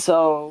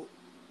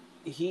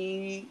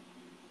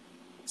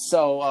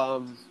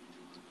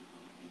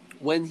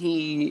 When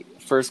he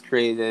first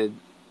created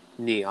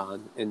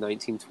neon in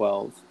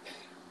 1912,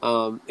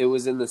 it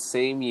was in the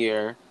same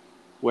year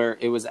where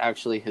it was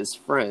actually his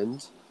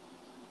friend.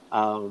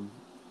 Oh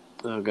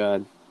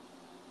God!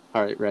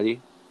 All right,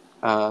 ready?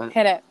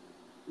 Hit it.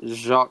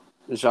 Jacques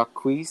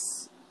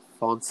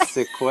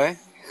Fonseca.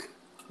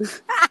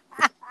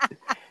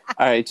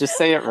 All right, just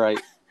say it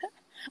right.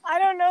 I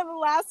don't know the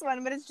last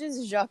one, but it's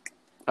just Jacques.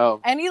 Oh,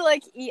 Any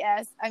like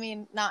ES? I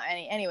mean, not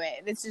any.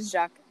 Anyway, it's just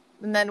Jacques.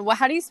 And then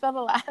how do you spell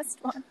the last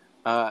one?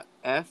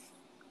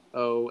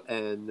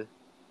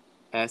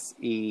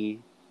 Fonseque.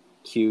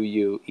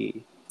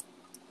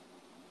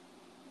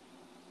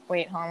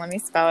 Wait, hold on. Let me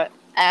spell it.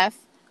 Fonseque.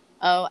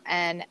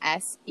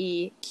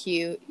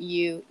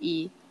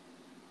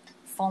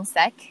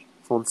 Fonsec.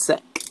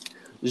 Fonsec.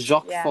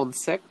 Jacques Yeah.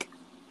 Fonsec.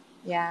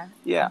 Yeah.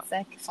 Yeah.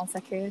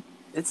 Fonsec.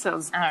 It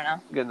sounds I don't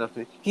know. good enough to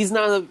me. He's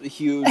not a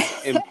huge,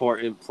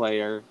 important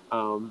player,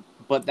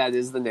 but that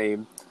is the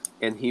name.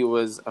 And he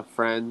was a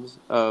friend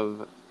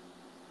of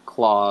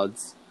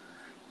Claude's.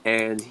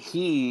 And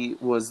he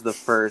was the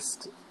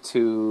first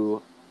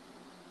to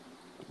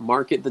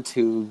market the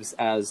tubes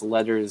as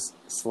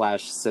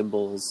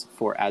letters/symbols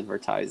for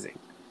advertising.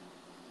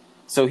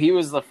 So he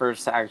was the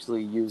first to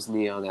actually use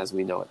neon as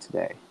we know it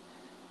today.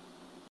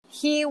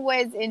 He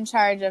was in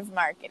charge of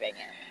marketing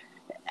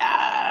it.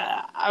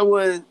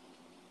 I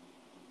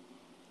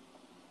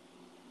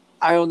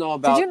don't know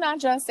about... Did you not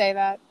just say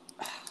that?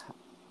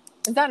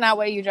 Is that not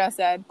what you just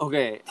said?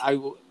 Okay, I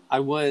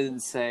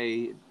wouldn't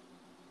say...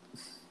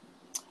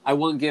 I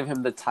wouldn't give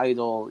him the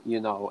title,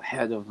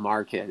 head of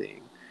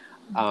marketing.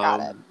 Got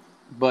it.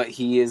 But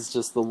he is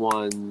just the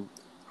one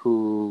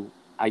who,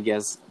 I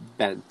guess,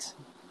 bent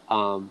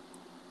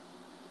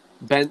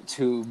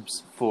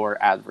tubes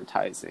for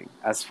advertising,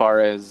 as far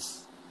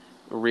as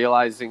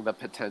realizing the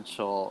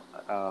potential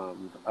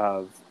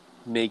of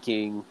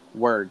making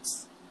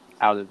words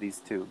out of these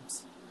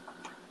tubes.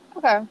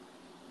 Okay.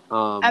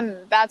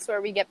 And that's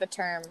where we get the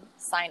term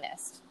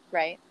signist,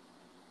 right?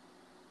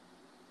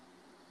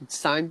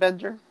 Sign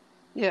bender?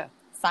 Yeah.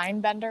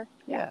 Sign bender?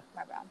 Yeah.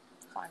 My bad.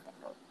 Sign bender.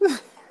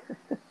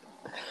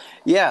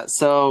 Yeah,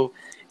 so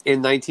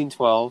in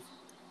 1912,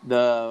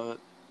 the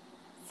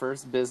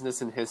first business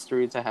in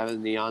history to have a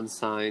neon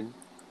sign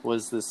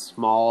was this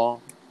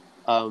small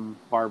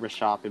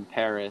barbershop in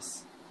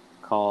Paris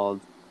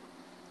called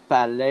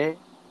Palais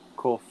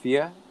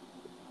Coiffure.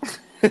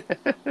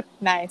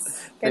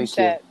 Nice. Good Thank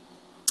shit.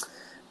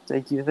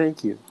 Thank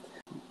you.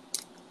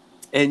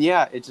 And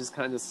yeah, it just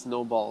kind of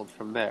snowballed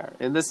from there.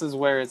 And this is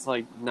where it's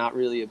like not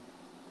really a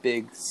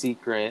big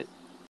secret.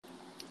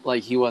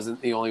 Like, he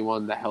wasn't the only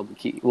one that held the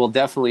key. Well,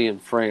 definitely in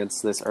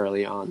France this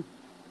early on,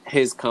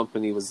 his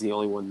company was the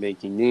only one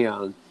making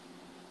neon.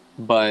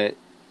 But,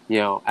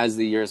 as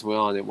the years went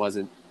on, it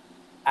wasn't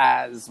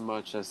as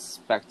much a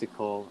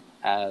spectacle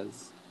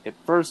as it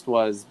first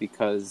was,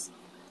 because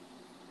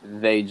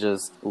they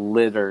just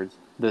littered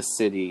the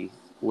city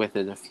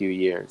within a few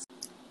years.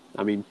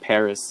 I mean,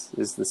 Paris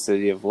is the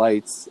city of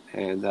lights,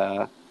 and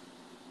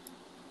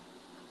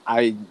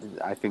I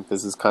think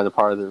this is kind of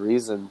part of the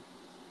reason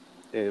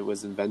it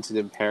was invented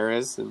in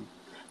Paris. And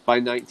by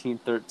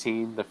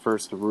 1913, the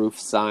first roof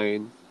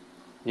sign,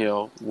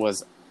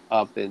 was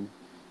up in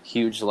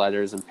huge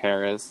letters in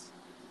Paris.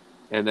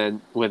 And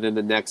then within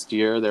the next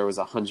year, there was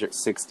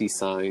 160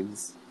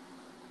 signs.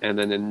 And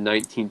then in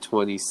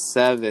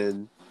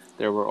 1927,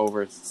 there were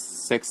over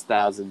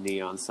 6,000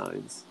 neon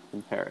signs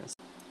in Paris.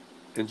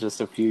 In just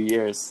a few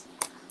years,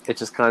 it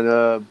just kind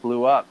of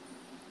blew up.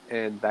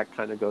 And that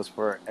kind of goes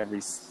for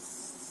every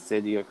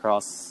city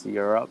across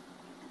Europe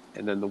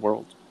and then the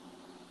world.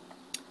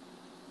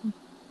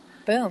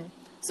 Boom.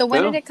 So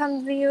when did it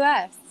come to the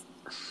U.S.?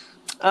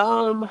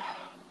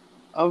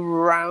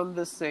 Around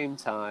the same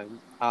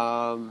time.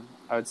 I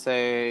would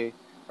say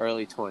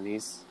early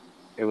 20s.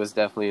 It was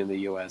definitely in the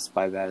U.S.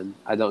 by then.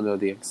 I don't know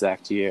the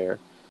exact year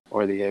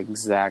or the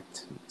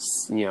exact,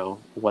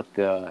 what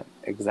the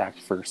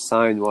exact first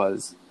sign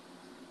was.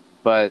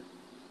 But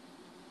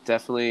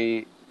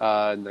definitely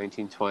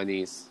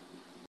 1920s.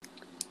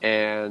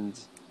 And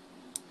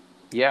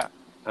yeah,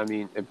 I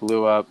mean, it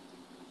blew up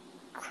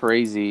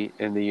crazy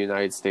in the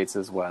United States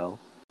as well.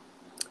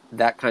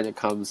 That kind of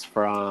comes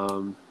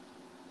from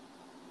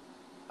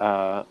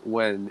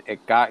when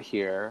it got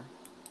here,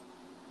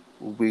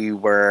 we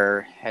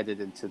were headed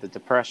into the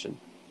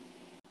Depression.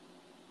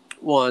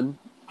 One,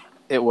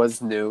 it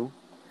was new,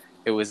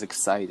 it was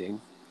exciting,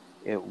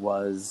 it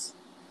was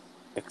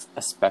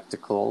a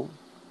spectacle,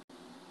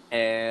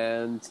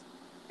 and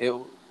it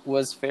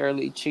was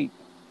fairly cheap.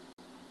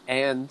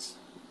 And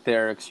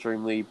they're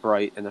extremely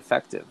bright and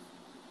effective.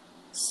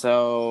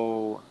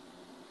 So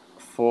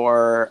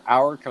for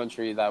our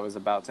country that was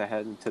about to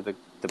head into the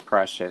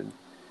Depression,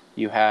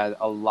 you had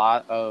a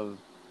lot of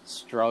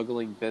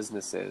struggling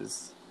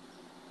businesses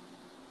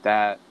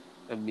that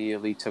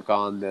immediately took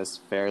on this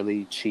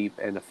fairly cheap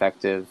and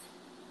effective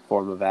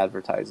form of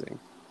advertising.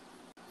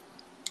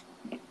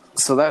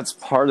 So that's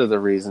part of the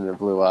reason it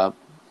blew up.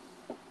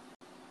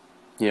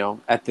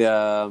 At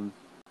the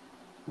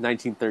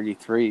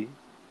 1933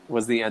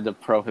 was the end of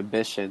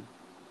Prohibition.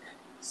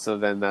 So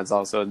then that's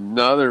also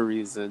another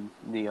reason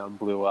neon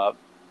blew up.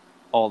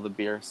 All the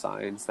beer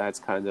signs that's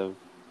kind of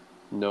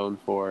known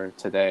for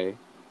today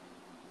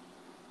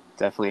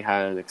definitely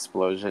had an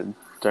explosion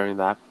during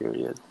that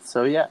period.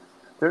 So yeah,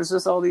 there's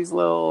just all these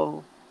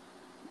little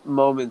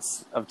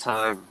moments of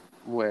time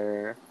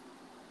where,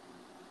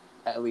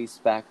 at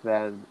least back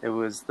then, it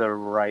was the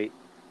right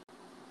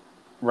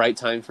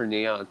time for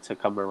neon to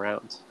come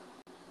around.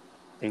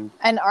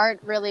 And art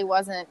really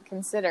wasn't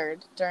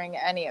considered during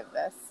any of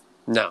this.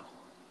 No,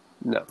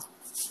 not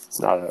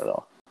at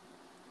all.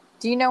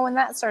 Do you know when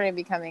that started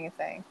becoming a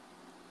thing?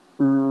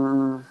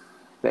 The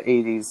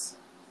 80s,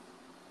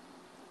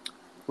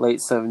 late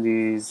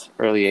 70s,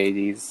 early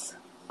 80s.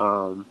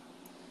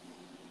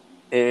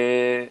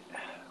 It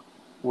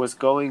was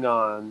going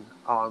on.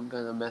 Oh, I'm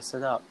gonna mess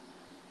it up.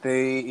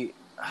 They,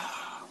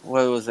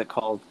 what was it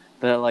called?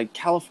 The like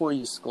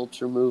California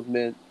sculpture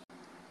movement.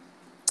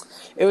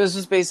 It was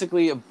just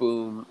basically a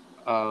boom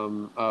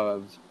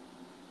of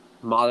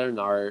modern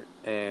art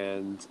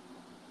and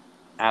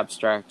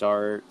abstract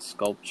art,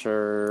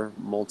 sculpture,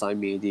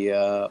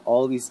 multimedia,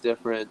 all these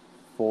different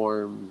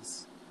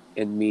forms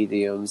and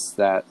mediums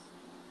that,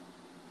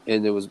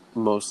 and it was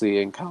mostly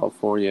in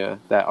California,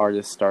 that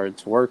artists started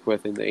to work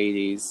with in the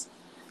 80s.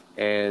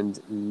 And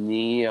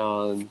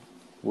neon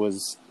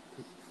was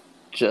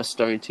just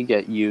starting to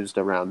get used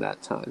around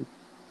that time.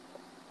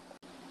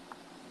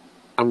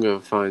 I'm going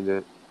to find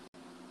it.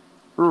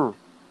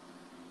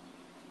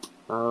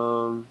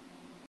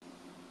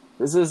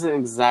 This isn't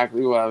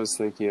exactly what I was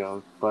thinking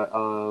of, but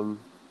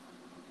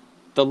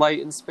the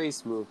light and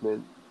space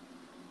movement.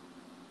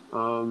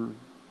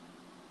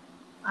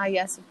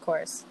 Yes, of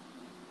course.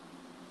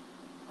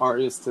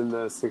 Artists in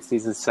the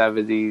 60s and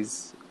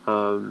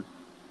 70s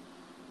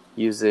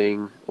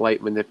using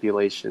light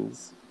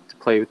manipulations to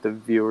play with the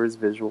viewer's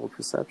visual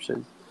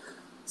perception.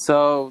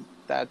 So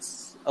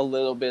that's a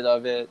little bit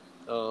of it.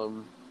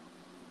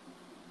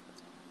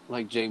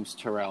 Like James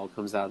Turrell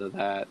comes out of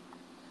that.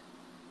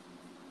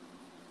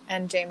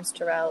 And James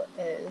Turrell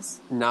is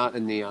not a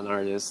neon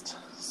artist,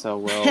 so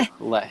we'll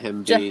let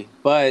him be.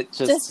 But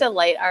just a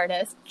light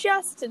artist.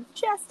 Just a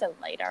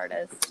light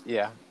artist.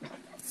 Yeah.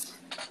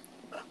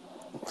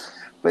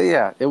 But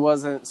yeah, it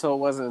wasn't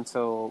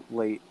until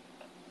late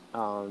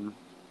in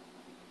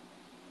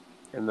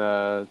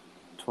the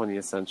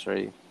 20th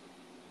century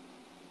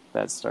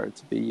that started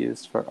to be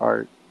used for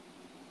art.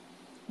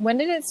 When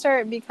did it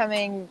start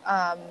becoming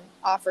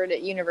offered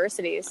at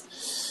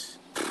universities?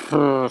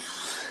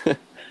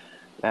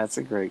 That's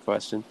a great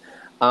question.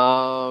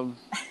 Kind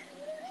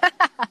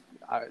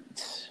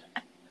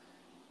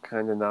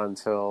of not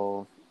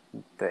until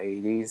the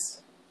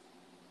 80s.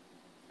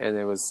 And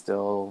it was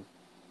still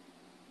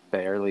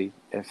barely,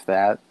 if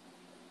that.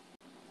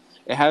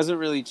 It hasn't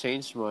really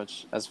changed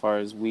much as far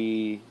as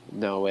we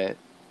know it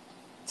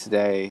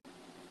today.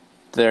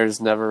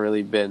 There's never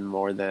really been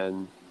more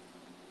than,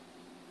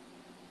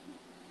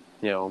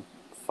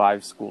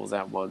 5 schools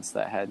at once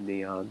that had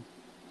neon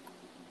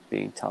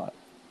being taught.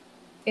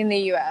 In the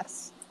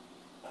U.S.?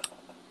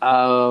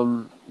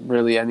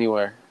 Really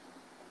anywhere.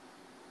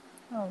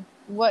 Oh.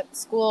 What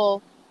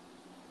school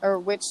or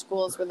which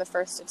schools were the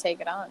first to take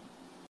it on?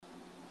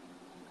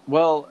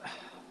 Well,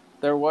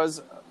 there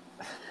was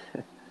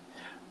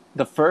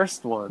the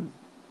first one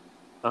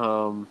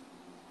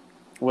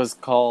was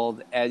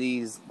called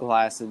Eddie's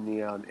Glass and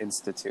Neon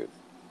Institute,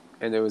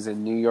 and it was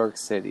in New York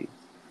City.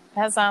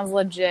 That sounds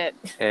legit.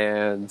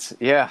 And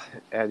yeah,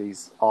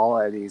 all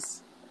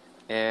Eddie's.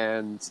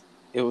 And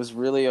it was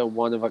really a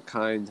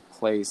one-of-a-kind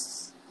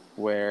place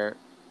where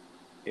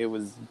it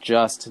was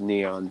just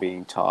neon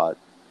being taught.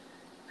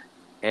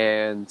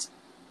 And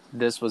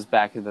this was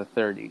back in the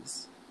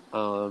 30s.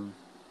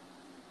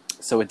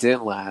 So it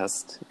didn't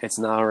last. It's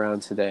not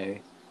around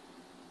today.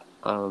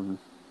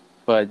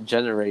 But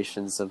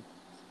generations of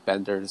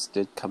benders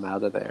did come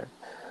out of there.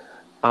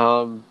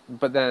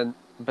 But then,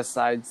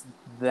 besides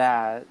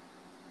that,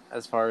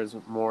 as far as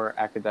more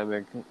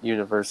academic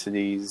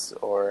universities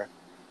or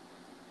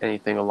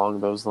anything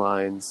along those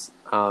lines,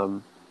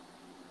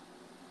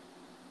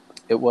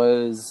 it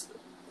was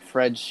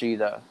Fred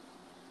Sheeta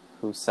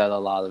who set a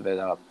lot of it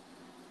up.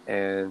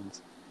 And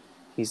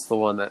he's the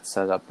one that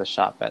set up the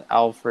shop at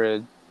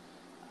Alfred.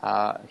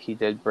 He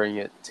did bring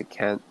it to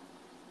Kent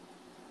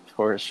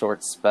for a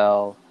short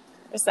spell.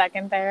 A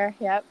second there,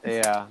 yep.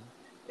 Yeah.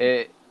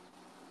 It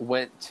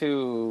went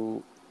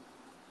to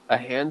a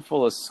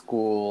handful of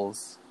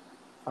schools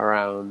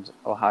around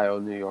Ohio,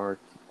 New York,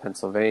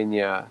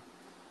 Pennsylvania,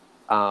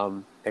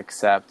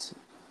 except,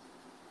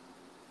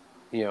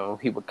 he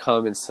would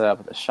come and set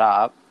up at the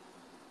shop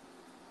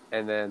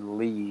and then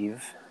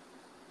leave,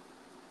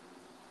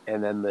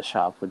 and then the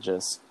shop would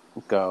just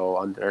go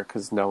under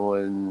because no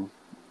one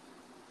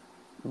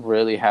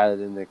really had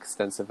an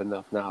extensive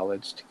enough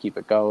knowledge to keep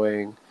it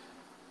going,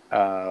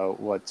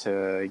 what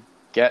to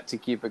get to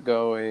keep it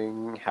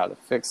going, how to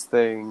fix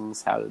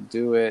things, how to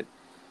do it.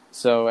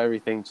 So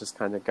everything just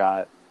kind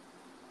of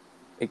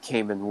it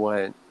came and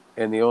went.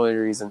 And the only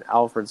reason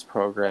Alfred's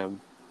program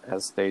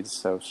has stayed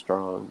so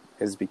strong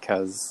is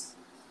because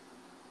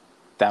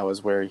that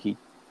was where he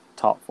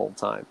taught full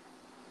time.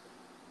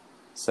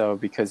 So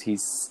because he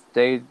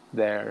stayed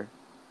there,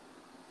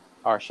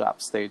 our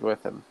shop stayed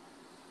with him.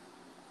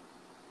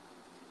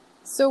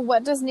 So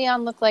what does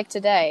neon look like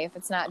today if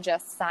it's not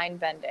just sign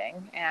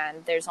bending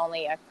and there's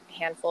only a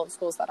handful of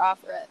schools that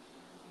offer it?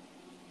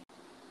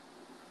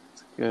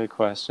 That's a good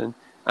question.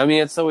 I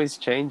mean, it's always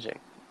changing.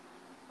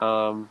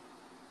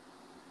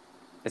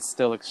 It's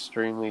still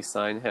extremely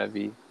sign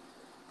heavy,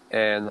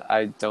 and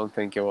I don't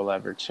think it will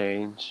ever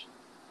change.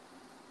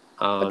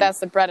 But that's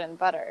the bread and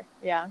butter,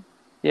 yeah.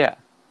 Yeah.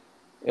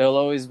 It'll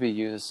always be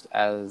used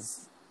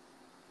as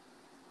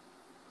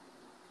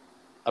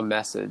a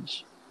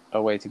message,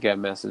 a way to get a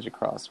message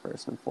across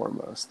first and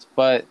foremost.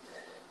 But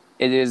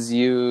it is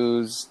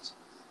used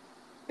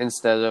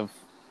instead of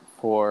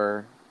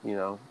for,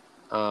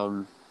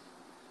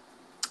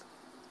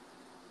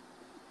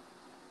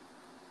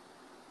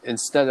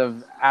 instead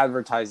of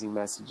advertising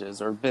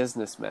messages or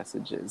business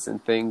messages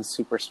and things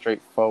super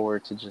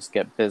straightforward to just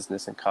get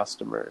business and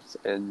customers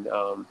and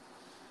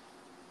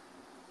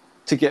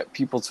to get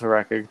people to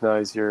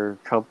recognize your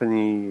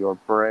company or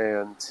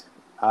brand.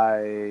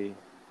 I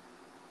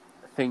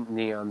think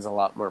neon's a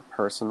lot more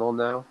personal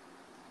now.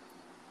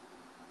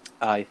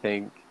 I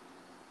think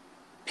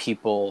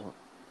people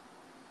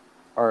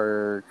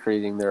are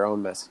creating their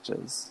own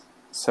messages.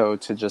 So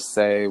to just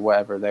say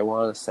whatever they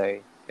want to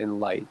say in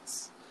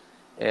lights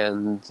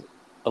and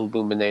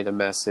illuminate a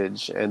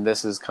message, and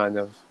this is kind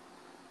of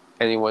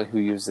anyone who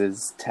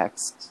uses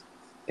text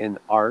in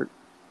art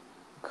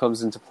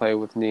comes into play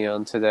with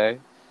neon today.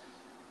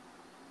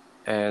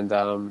 And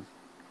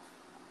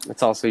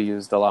it's also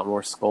used a lot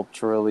more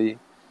sculpturally,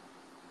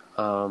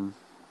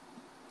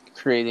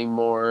 creating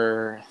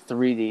more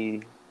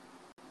 3D,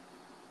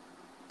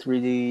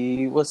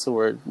 what's the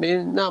word?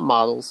 Maybe not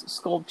models,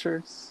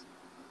 sculptures,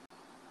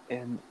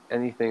 and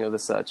anything of the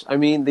such. I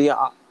mean, the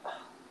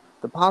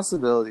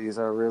possibilities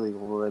are really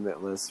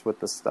limitless with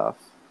the stuff.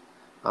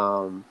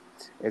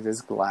 It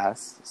is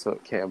glass, so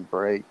it can't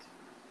break,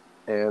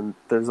 and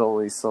there's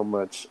only so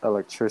much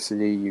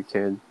electricity you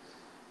can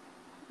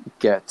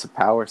get to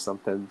power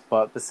something.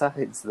 But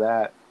besides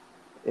that,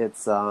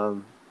 it's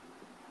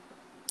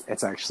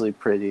actually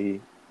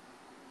pretty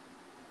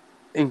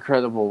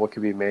incredible what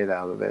could be made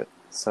out of it.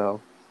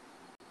 So,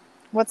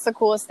 What's the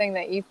coolest thing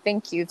that you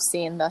think you've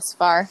seen thus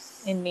far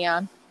in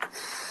neon?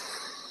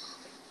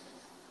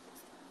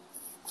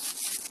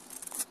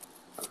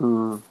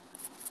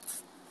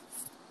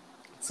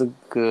 It's a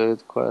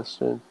good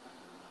question.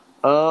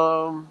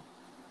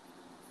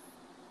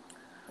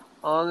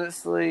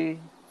 Honestly,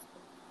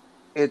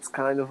 it's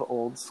kind of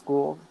old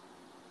school,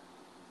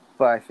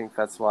 but I think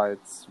that's why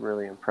it's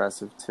really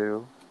impressive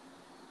too.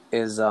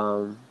 Is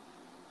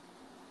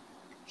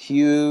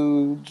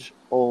huge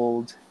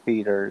old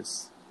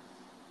theaters,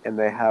 and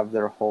they have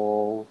their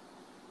whole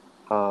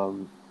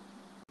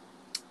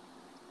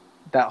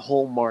that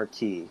whole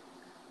marquee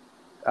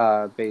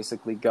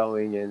basically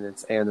going, and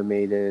it's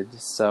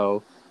animated.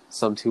 So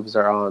some tubes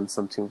are on,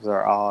 some tubes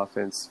are off,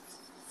 and it's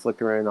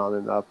flickering on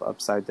and up,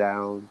 upside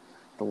down.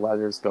 The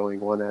letters going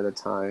one at a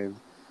time.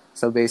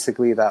 So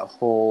basically, that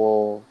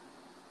whole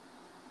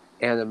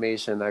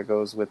animation that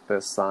goes with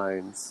the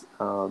signs,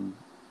 and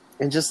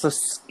just the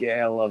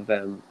scale of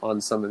them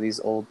on some of these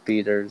old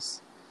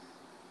theaters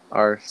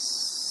are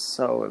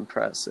so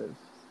impressive.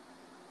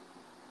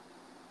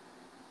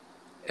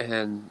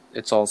 And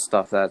it's all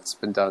stuff that's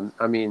been done.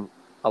 I mean,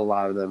 a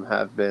lot of them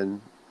have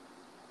been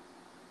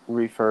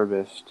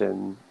refurbished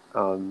and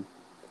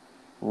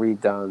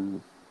redone,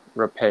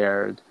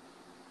 repaired.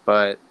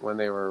 But when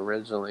they were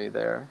originally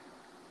there,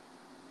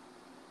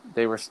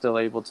 they were still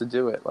able to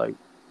do it like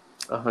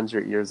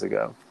 100 years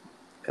ago.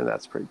 And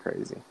that's pretty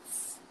crazy.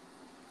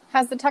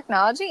 Has the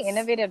technology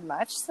innovated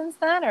much since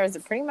then, or is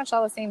it pretty much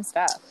all the same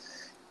stuff?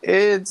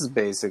 It's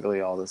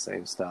basically all the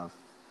same stuff.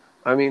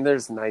 I mean,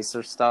 there's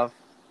nicer stuff,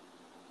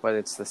 but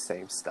it's the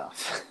same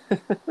stuff.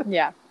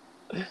 Yeah.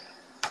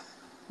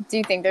 Do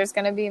you think there's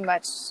going to be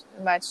much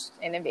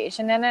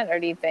innovation in it, or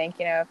do you think,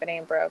 if it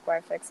ain't broke, why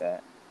fix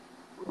it?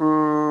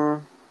 I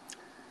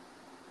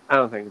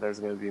don't think there's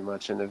going to be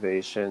much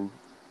innovation.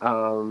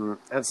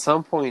 At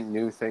some point,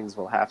 new things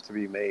will have to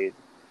be made,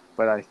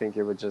 but I think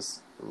it would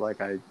just,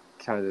 like I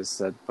kind of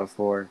said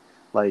before,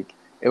 like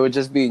it would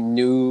just be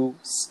new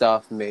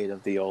stuff made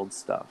of the old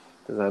stuff.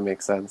 Does that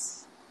make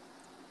sense?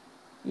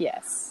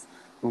 Yes.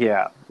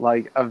 Yeah,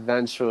 like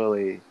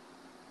eventually,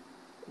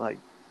 like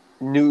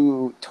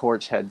new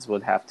torch heads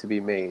would have to be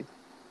made,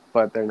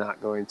 but they're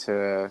not going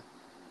to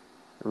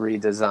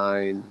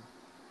redesign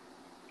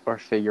or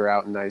figure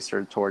out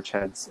nicer torch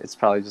heads. It's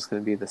probably just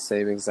going to be the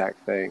same exact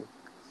thing,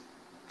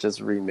 just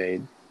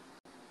remade.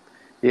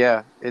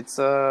 Yeah, it's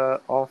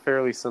all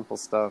fairly simple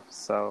stuff.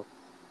 So,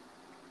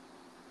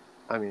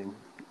 I mean,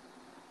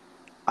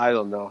 I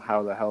don't know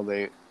how the hell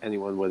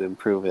anyone would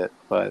improve it,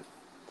 but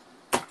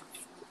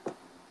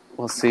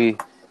we'll see.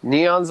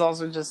 Neon's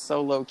also just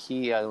so low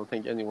key. I don't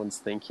think anyone's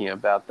thinking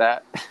about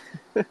that.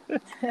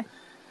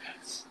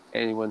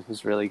 Anyone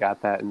who's really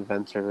got that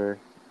inventor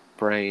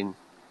brain,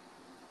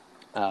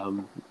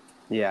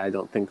 yeah, I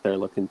don't think they're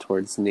looking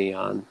towards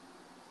neon.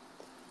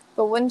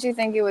 But wouldn't you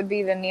think it would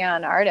be the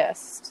neon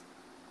artist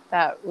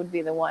that would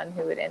be the one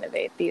who would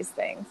innovate these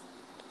things?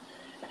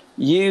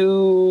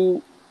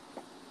 You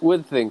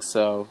would think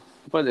so,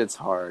 but it's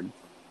hard.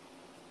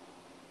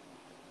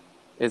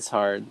 It's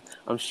hard.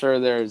 I'm sure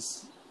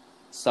there's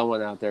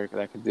someone out there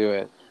that could do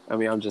it. I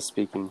mean, I'm just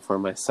speaking for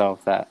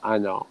myself that I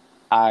know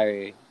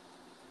I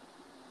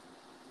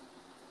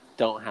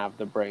don't have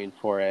the brain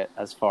for it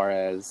as far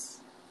as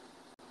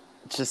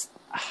just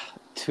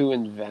to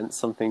invent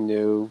something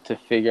new, to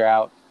figure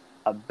out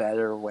a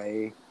better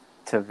way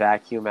to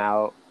vacuum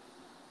out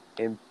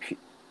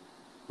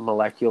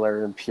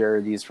molecular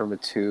impurities from a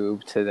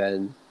tube to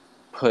then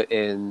put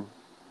in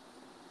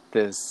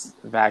this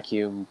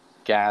vacuum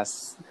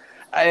gas.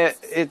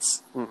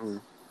 It's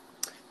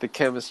the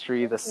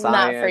chemistry, the science.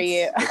 Not for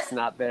you. It's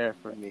not there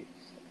for me.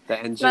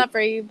 Not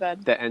for you,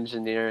 bud. The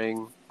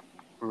engineering.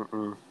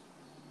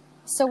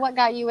 So what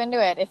got you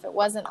into it if it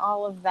wasn't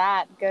all of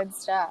that good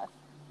stuff?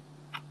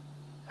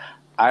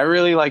 I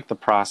really like the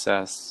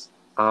process.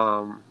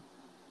 The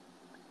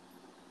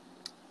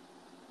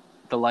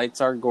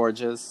lights are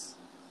gorgeous.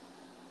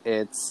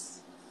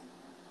 It's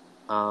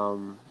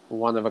one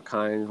of a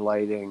kind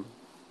lighting.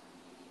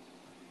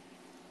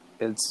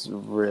 It's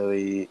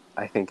really,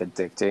 I think,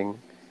 addicting.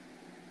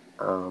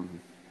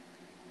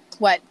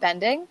 What,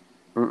 bending?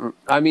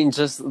 I mean,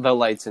 just the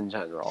lights in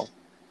general.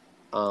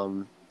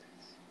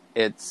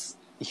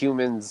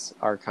 Humans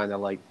are kind of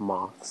like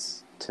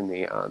moths to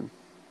neon,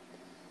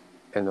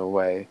 in a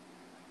way.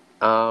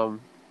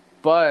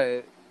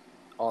 But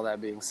all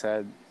that being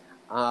said,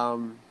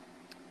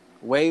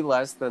 way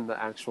less than the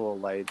actual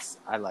lights,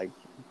 I like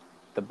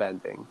the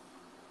bending,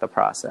 the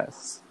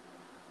process.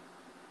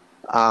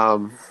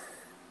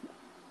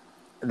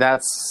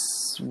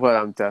 That's what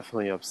I'm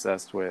definitely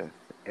obsessed with,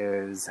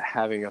 is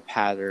having a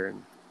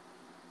pattern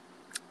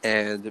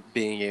and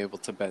being able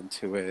to bend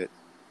to it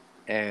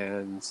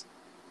and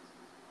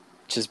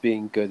just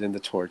being good in the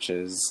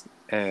torches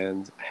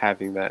and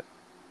having that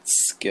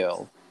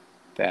skill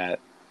that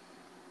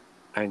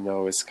I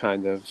know is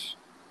kind of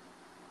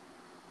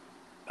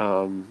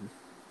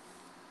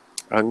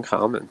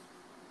uncommon,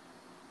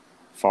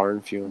 far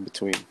and few in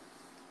between.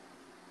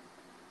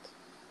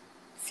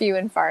 Few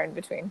and far in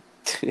between.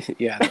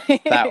 Yeah,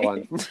 that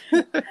one.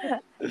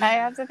 I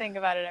have to think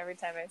about it every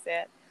time I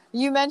say it.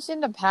 You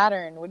mentioned a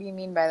pattern. What do you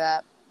mean by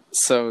that?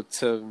 So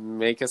to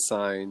make a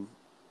sign,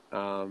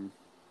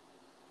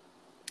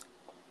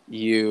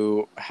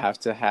 you have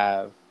to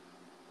have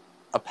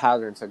a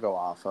pattern to go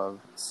off of.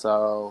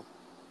 So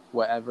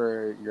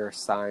whatever your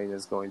sign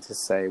is going to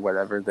say,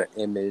 whatever the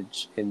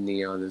image in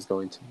neon is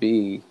going to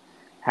be,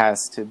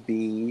 has to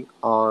be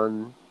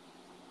on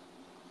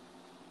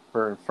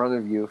or in front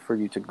of you for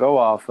you to go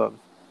off of.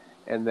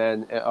 And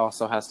then it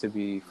also has to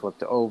be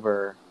flipped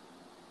over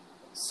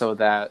so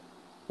that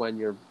when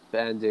you're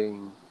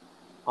bending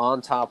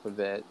on top of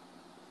it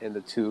and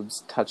the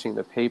tube's touching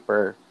the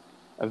paper,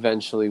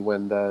 eventually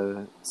when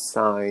the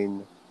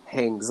sign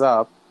hangs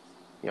up,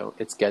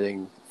 it's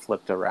getting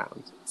flipped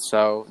around.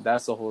 So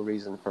that's the whole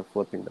reason for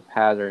flipping the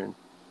pattern,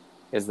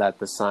 is that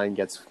the sign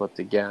gets flipped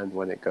again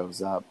when it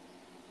goes up.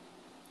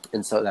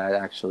 And so that it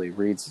actually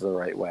reads the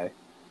right way.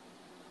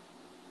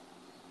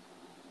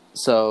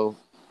 So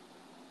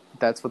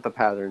that's what the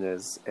pattern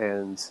is.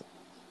 And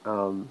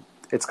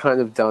it's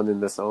kind of done in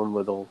this own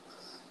little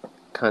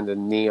kind of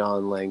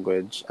neon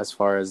language as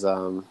far as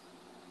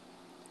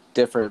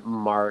different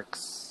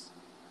marks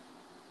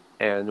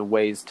and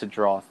ways to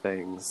draw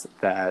things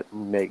that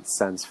make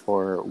sense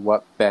for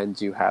what bend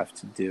you have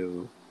to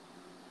do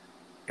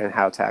and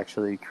how to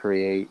actually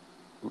create,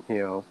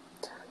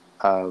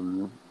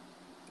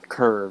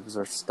 curves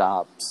or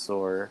stops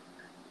or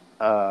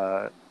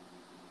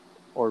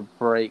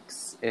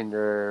breaks in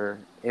your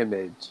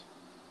image,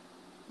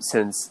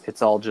 since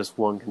it's all just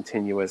one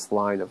continuous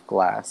line of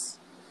glass.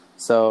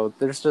 So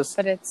there's just...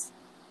 But it's...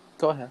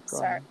 Go ahead.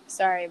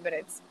 Sorry, but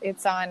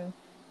it's on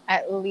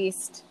at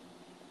least...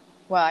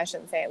 Well, I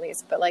shouldn't say at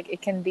least, but like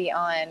it can be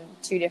on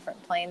two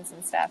different planes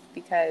and stuff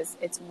because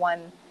it's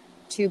one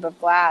tube of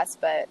glass,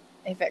 but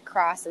if it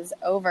crosses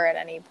over at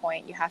any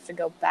point, you have to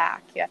go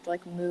back. You have to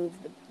like move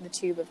the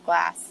tube of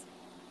glass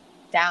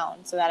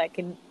down so that it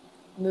can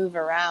move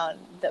around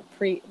the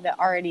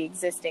already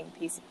existing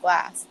piece of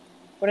glass.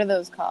 What are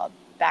those called?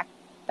 Back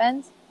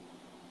bends?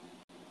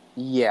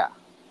 Yeah.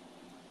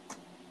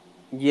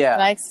 Yeah.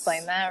 Did I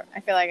explain that?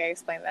 I feel like I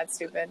explained that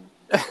stupid.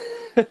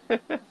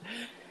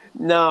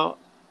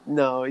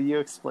 No, you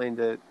explained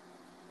it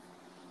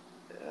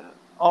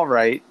all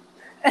right.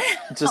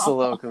 Just a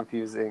little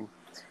confusing.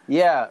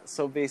 Yeah,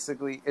 so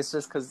basically it's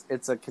just because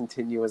it's a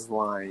continuous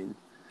line.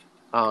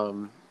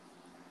 And,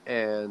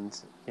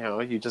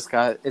 you just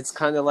got... It's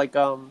kind of like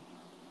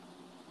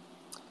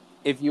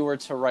if you were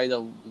to write a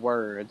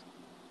word,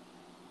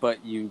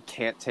 but you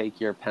can't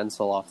take your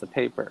pencil off the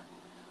paper.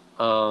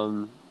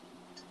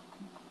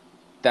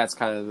 That's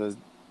kind of the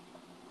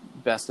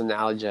best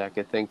analogy I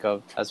could think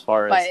of as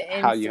far as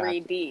how you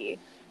 3D.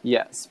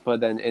 Yes, but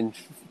then in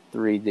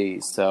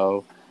 3D.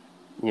 So,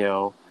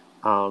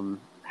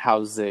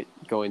 how's it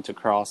going to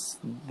cross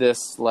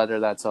this letter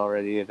that's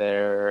already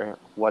there?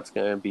 What's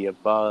going to be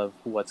above?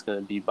 What's going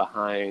to be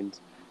behind?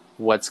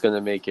 What's going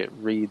to make it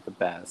read the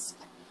best?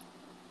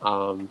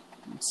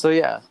 So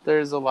yeah,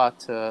 there's a lot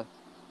to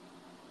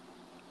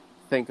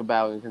think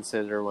about and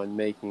consider when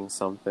making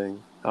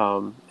something.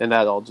 And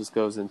that all just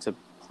goes into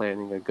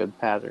planning a good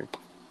pattern.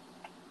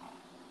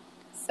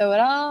 So it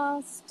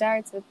all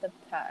starts with the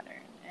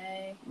pattern,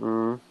 eh?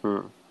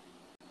 Mm-hmm.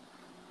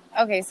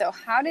 Okay, so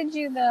how did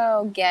you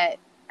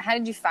how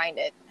did you find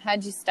it? How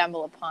did you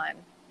stumble upon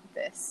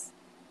this?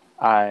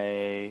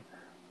 I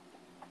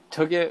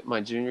took it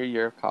my junior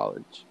year of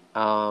college.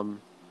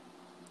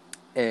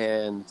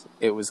 And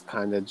it was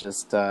kind of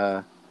just,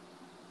 I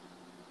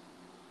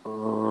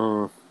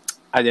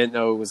didn't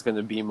know it was going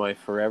to be my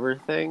forever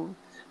thing,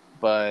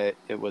 but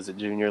it was a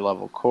junior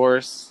level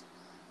course.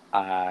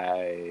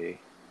 I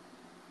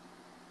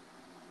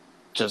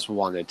just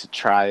wanted to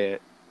try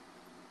it,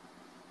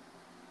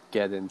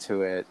 get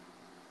into it,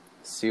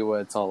 see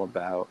what it's all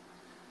about.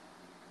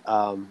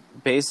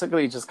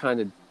 Basically, just kind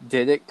of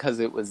did it because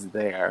it was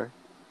there.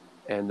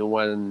 And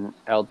when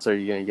else are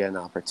you going to get an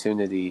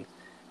opportunity?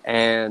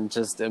 And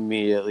just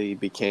immediately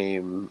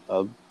became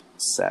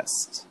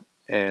obsessed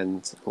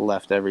and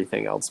left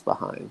everything else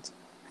behind.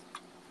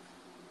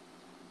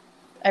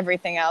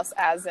 Everything else,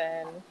 As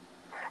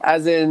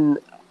in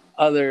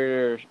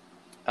other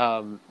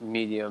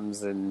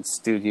mediums and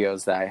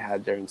studios that I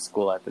had during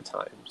school at the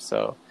time.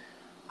 So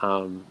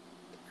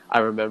I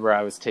remember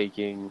I was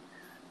taking,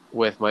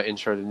 with my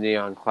Intro to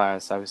Neon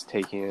class, I was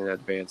taking an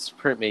advanced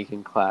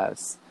printmaking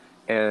class.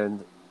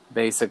 And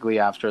basically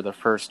after the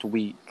first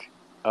week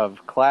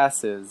of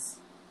classes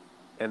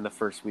and the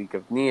first week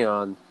of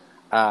Neon,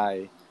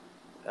 I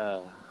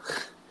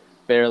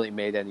barely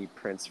made any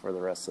prints for the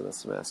rest of the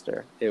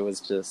semester. It was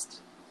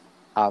just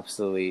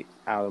absolutely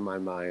out of my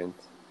mind.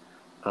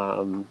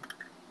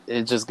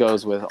 It just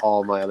goes with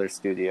all my other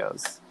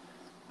studios.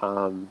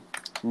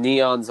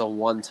 Neon's a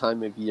one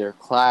time a year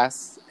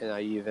class, and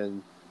I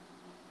even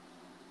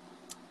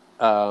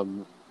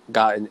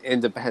got an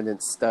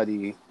independent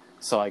study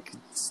so I could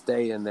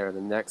stay in there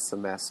the next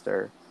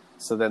semester.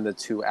 So then the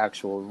two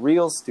actual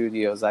real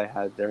studios I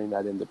had during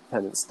that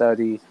independent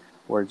study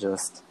were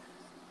just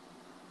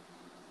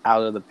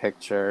out of the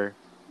picture,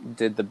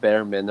 did the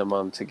bare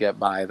minimum to get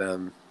by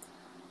them,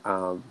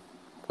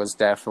 was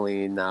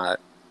definitely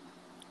not,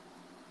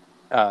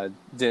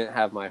 didn't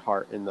have my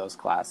heart in those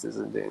classes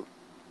and didn't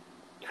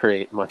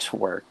create much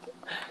work.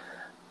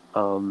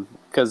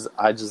 Because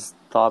I just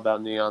thought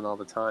about Neon all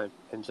the time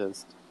and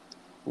just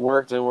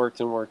worked until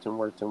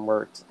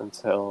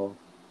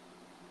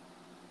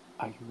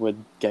I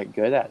would get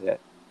good at it.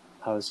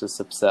 I was just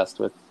obsessed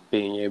with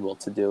being able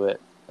to do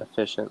it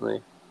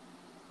efficiently.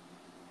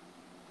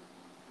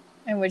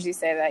 and would you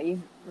say that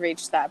you've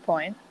reached that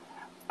point?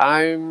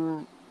 I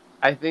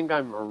think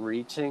I'm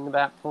reaching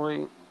that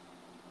point.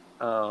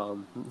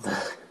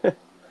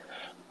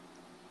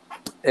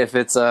 If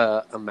it's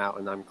a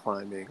mountain I'm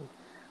climbing,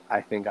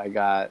 I think I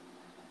got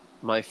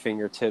my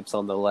fingertips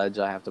on the ledge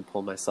I have to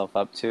pull myself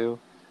up to.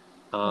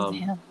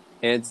 Damn.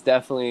 And it's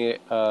definitely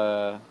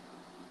a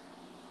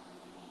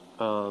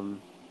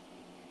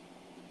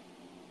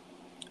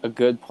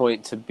good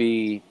point to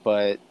be,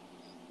 but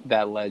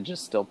that ledge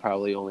is still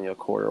probably only a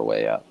quarter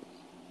way up.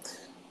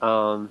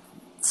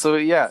 So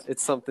yeah,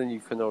 it's something you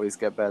can always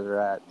get better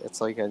at.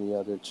 It's like any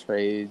other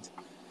trade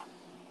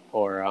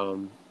or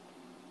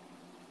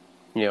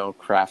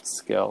craft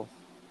skill.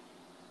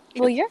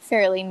 Well, you're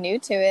fairly new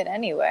to it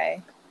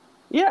anyway.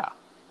 Yeah.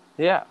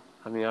 I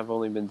mean, I've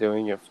only been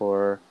doing it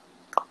for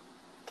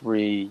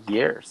 3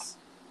 years,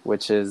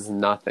 which is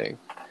nothing.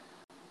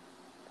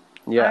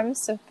 Yeah. I'm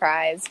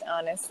surprised,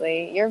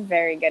 honestly. You're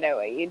very good at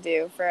what you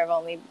do for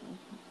only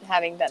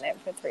having done it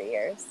for 3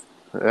 years.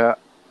 Yeah.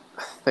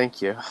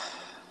 Thank you.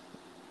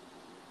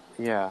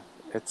 Yeah.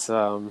 It's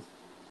I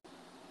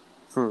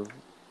don't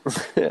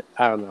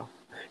know.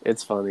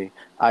 It's funny.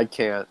 I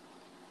can't.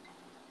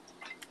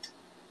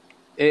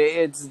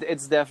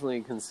 It's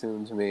definitely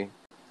consumed me.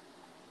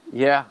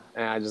 Yeah,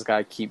 and I just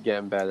gotta keep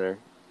getting better.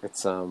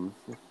 It's So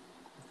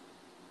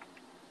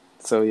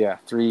yeah,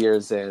 3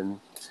 years in,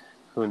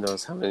 who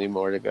knows how many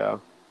more to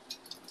go.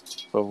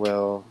 But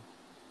we'll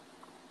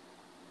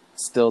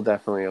still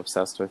definitely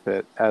obsessed with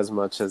it as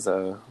much as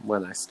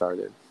when I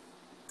started.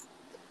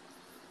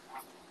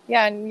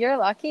 Yeah, and you're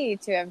lucky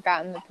to have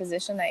gotten the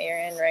position that you're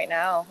in right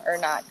now, or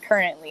not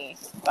currently,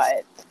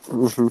 but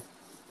Mm-hmm.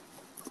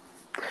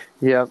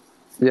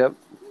 Yep.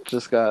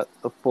 Just got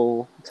a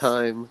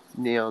full-time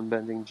neon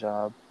bending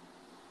job.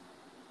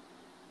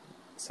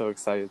 So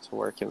excited to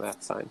work in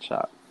that sign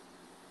shop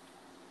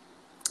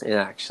and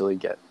actually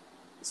get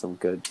some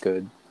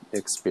good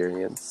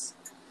experience.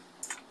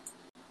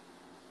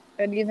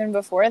 but even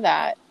before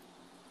that,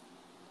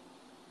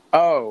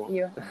 Oh,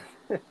 you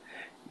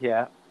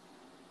yeah.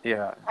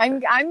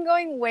 I'm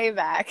going way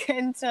back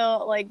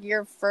until like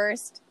your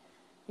first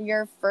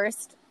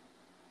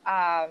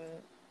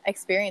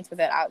experience with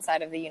it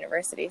outside of the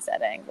university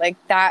setting. Like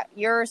that,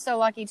 you're so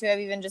lucky to have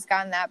even just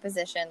gotten that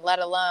position, let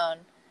alone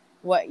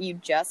what you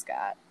just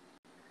got.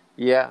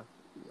 Yeah.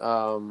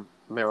 Meryl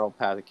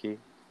Pataky,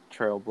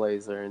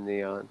 trailblazer in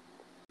neon.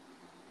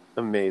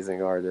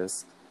 Amazing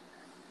artist.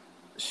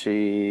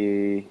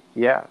 She,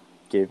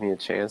 gave me a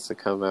chance to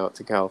come out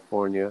to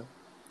California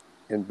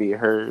and be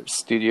her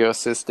studio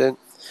assistant.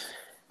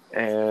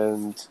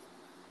 And,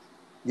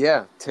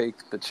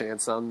 take the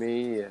chance on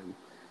me and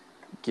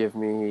give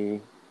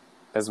me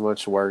as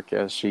much work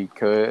as she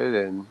could.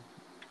 And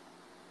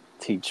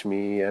teach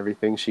me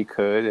everything she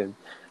could, and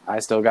I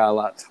still got a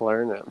lot to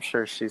learn. I'm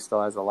sure she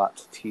still has a lot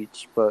to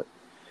teach, but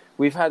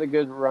we've had a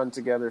good run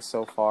together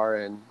so far,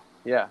 and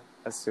yeah,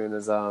 as soon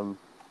as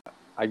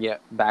I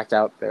get back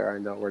out there, I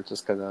know we're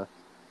just gonna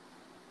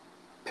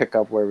pick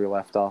up where we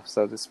left off,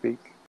 so to speak.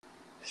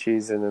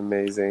 She's an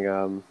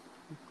amazing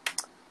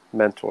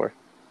mentor.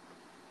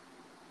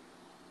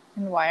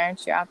 And why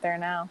aren't you out there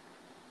now?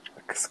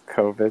 Because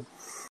COVID.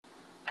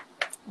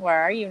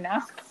 Where are you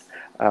now?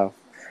 Oh,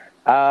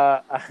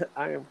 I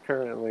am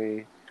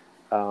currently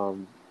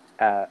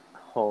at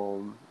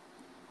home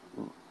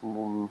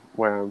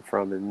where I'm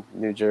from in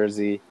New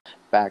Jersey,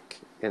 back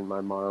in my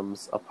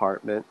mom's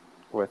apartment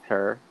with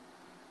her.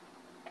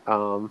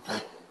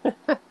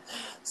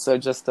 So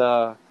just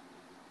a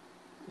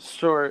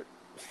short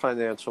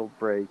financial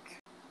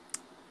break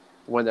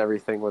when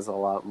everything was a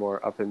lot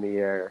more up in the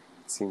air.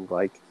 It seemed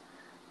like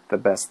the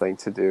best thing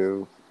to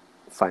do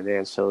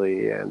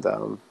financially, and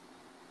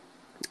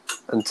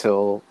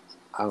until,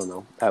 I don't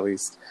know, at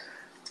least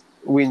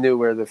we knew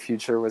where the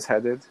future was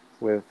headed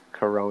with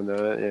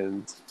Corona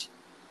and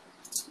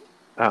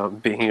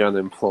being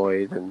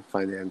unemployed, and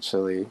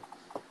financially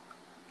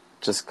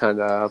just kind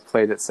of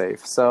played it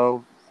safe.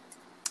 So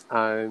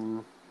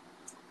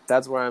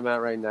that's where I'm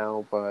at right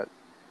now, but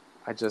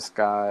I just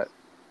got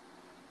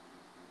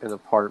an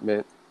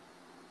apartment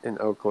in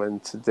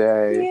Oakland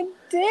today. You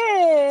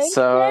did.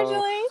 So,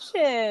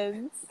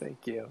 Congratulations.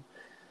 Thank you.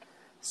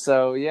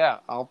 So yeah,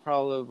 I'll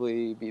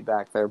probably be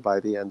back there by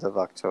the end of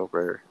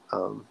October,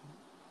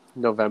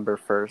 November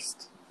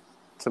 1st,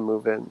 to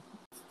move in.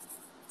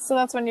 So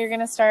that's when you're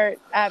going to start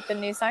at the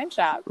new sign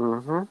shop.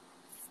 Mm-hmm.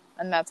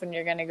 And that's when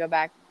you're going to go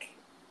back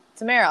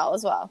to Merrill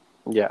as well.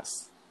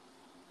 Yes.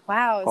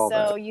 Wow. All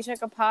So that. you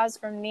took a pause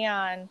from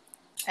Neon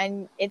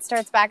and it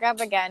starts back up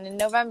again in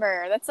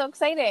November. That's so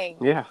exciting.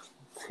 Yeah.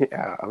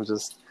 Yeah, I'm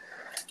just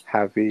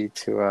happy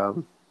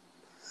to,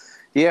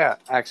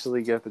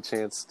 actually get the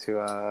chance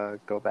to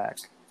go back.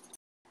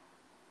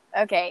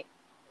 Okay.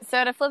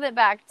 So to flip it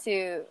back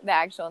to the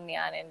actual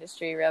neon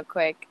industry real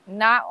quick,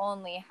 not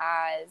only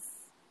has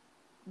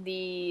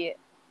the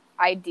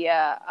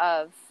idea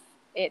of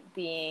it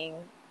being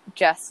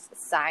just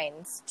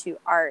signs to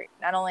art,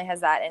 not only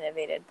has that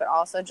innovated, but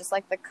also just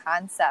like the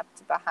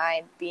concept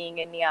behind being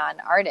a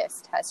neon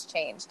artist has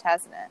changed,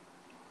 hasn't it?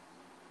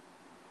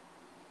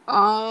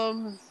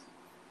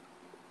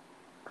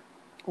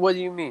 What do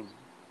you mean?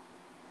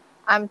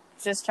 I'm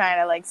just trying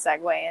to like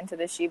segue into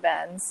the She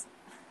Bends.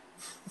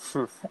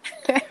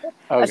 Okay.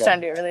 I was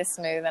trying to do it really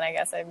smooth, and I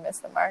guess I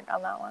missed the mark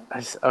on that one.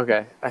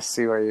 Okay, I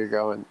see where you're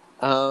going.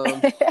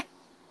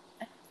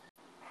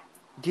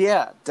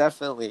 Yeah,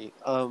 definitely.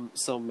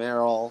 So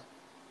Meryl,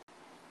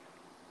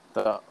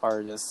 the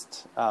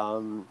artist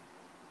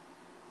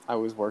I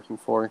was working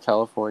for in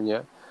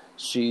California,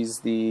 she's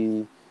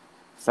the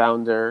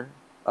founder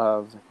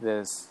of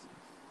this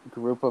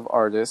group of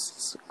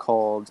artists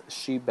called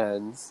She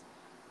Bends,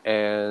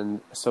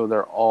 and so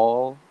they're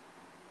all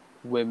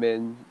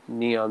women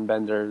neon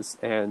benders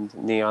and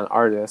neon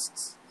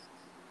artists.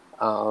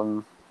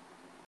 Yeah,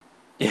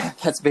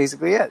 that's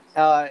basically it.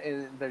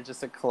 And they're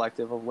just a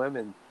collective of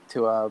women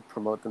to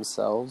promote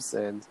themselves,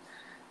 and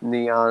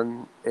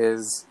neon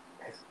is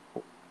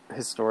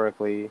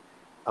historically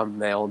a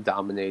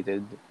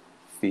male-dominated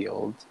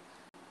field,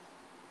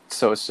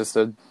 so it's just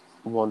a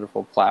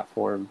wonderful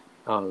platform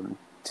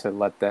to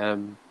let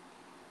them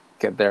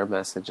get their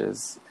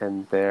messages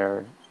and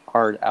their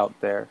art out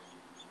there.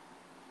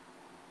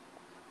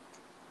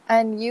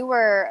 And you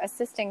were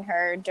assisting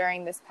her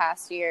during this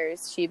past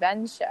year's She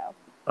Bends show.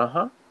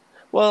 Uh-huh.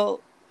 Well,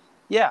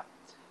 yeah.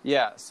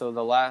 Yeah, so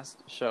the last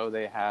show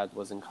they had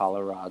was in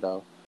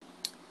Colorado.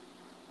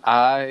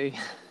 I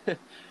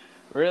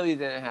really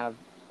didn't have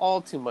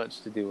all too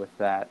much to do with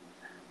that.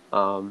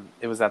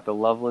 It was at the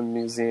Loveland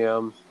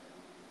Museum,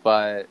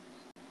 but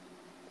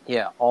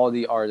yeah, all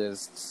the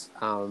artists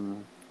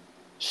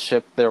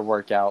shipped their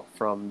work out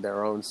from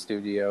their own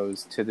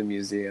studios to the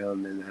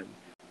museum, and then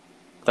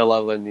the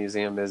Loveland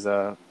Museum is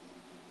a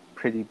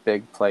pretty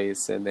big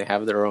place, and they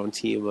have their own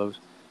team of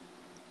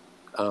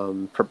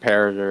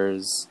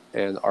preparators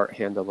and art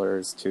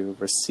handlers to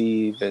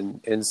receive and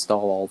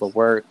install all the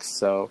work,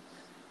 so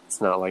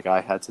it's not like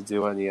I had to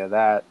do any of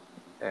that.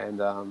 And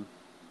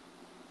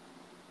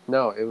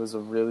no, it was a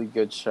really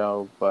good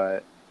show,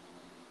 but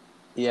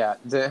yeah,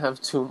 didn't have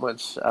too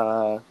much,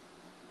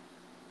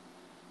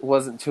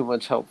 wasn't too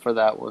much help for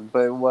that one,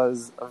 but it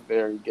was a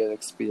very good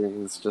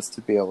experience just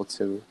to be able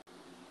to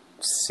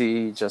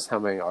see just how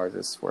many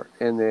artists were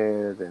in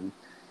it and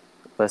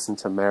listen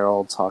to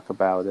Meryl talk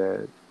about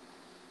it.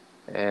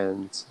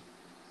 And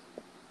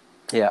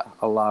yeah,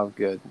 a lot of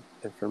good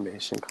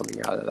information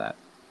coming out of that.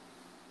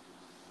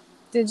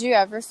 Did you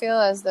ever feel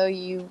as though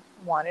you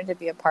wanted to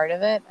be a part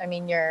of it? I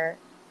mean, your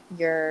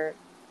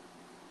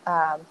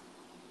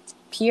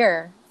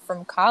peer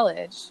from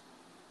college,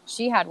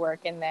 she had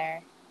work in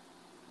there.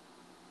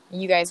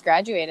 You guys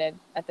graduated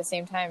at the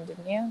same time,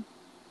 didn't you?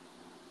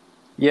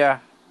 Yeah,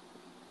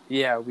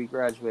 we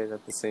graduated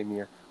at the same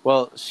year.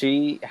 Well,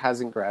 she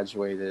hasn't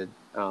graduated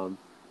Um,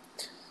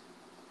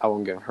 I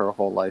won't give her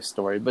whole life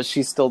story, but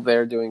she's still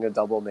there doing a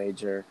double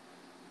major.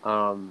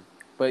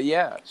 But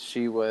yeah,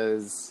 she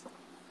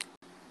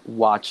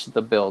watched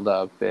the build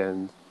up,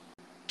 and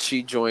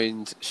she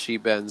joined She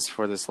Bends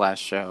for this last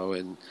show,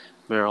 and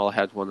Meryl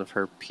had one of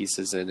her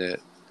pieces in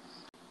it.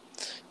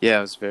 Yeah,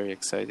 it was very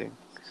exciting.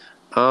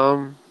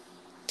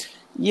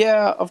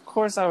 Yeah, of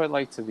course I would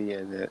like to be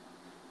in it,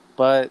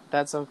 but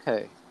that's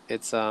okay.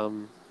 It's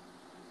not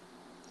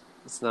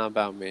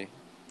about me.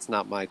 It's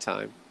not my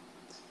time.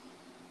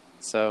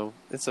 So,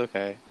 it's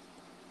okay.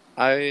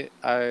 I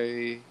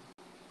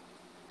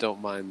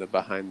don't mind the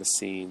behind the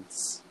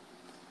scenes,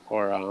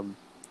 or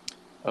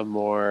a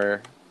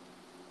more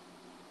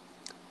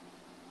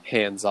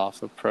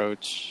hands-off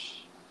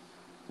approach.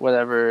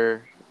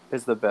 Whatever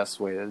is the best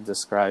way to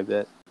describe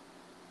it.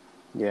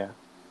 Yeah,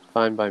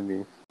 fine by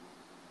me.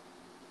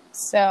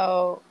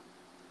 So,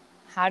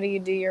 how do you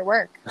do your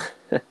work?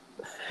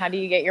 How do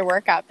you get your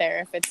work out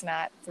there if it's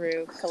not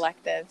through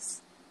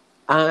collectives?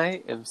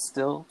 I am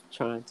still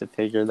trying to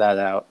figure that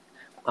out.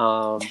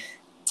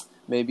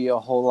 Maybe a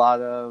whole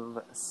lot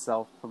of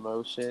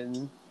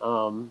self-promotion,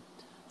 some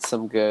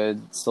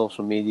good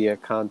social media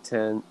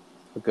content,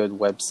 a good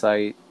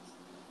website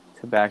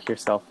to back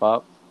yourself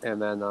up, and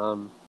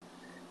then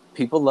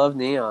people love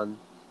neon,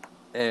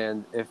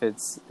 and if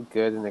it's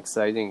good and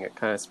exciting, it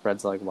kind of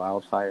spreads like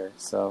wildfire.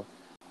 So,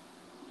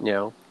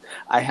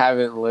 I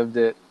haven't lived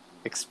it,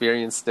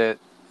 experienced it,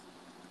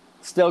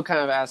 still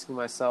kind of asking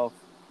myself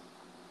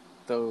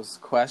those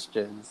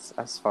questions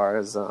as far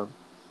as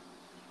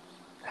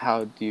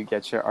how do you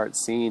get your art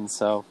seen.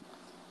 So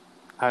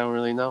I don't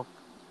really know.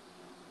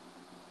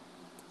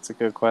 It's a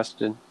good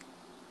question.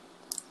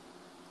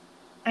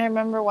 I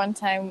remember one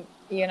time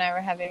you and I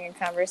were having a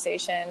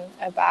conversation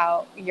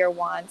about your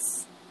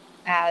wants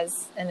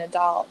as an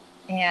adult,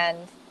 and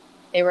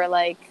they were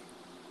like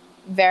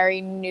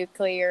very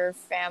nuclear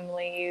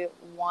family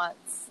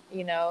wants.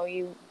 You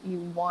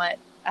want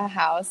a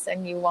house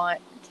and you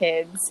want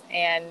kids,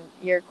 and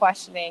you're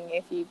questioning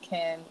if you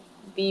can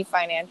be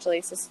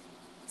financially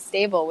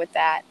stable with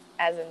that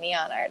as a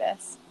neon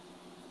artist.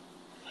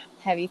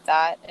 Have you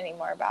thought any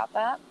more about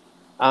that?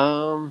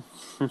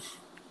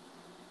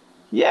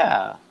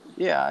 Yeah,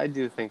 I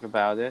do think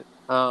about it.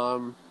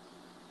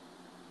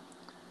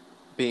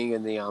 Being a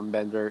neon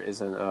bender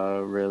isn't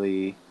a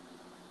really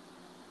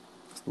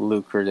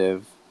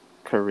lucrative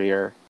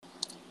career.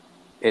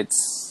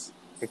 It's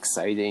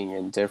exciting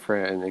and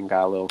different and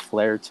got a little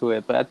flair to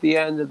it, but at the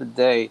end of the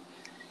day,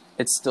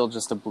 it's still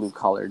just a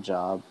blue-collar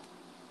job.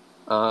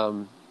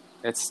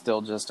 It's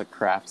still just a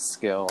craft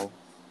skill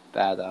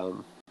that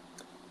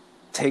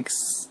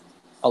takes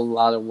a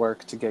lot of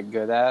work to get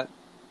good at,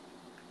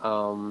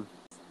 a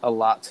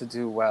lot to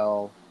do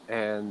well,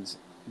 and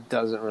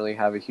doesn't really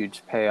have a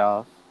huge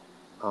payoff.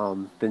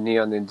 The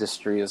neon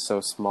industry is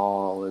so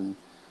small and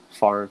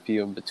far and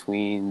few in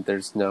between.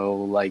 There's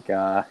no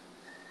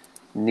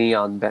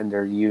neon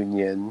bender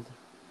union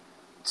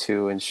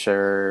to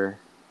ensure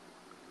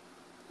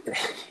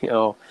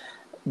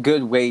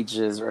good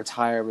wages,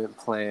 retirement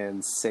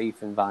plans,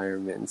 safe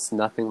environments,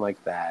 nothing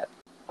like that.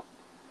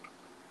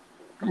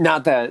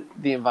 Not that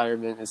the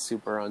environment is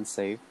super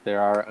unsafe.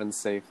 There are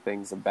unsafe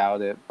things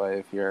about it, but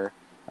if you're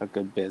a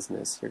good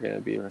business, you're going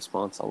to be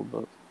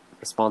responsible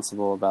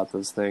about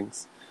those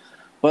things.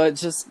 But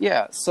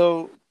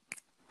so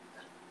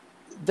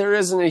there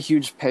isn't a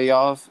huge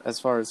payoff as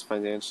far as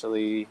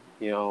financially,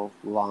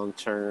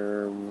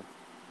 long-term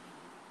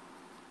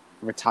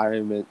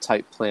retirement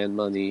type plan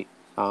money,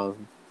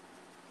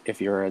 if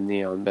you're a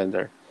neon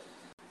bender.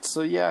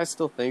 So yeah, I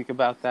still think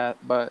about that,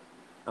 but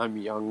I'm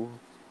young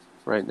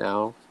right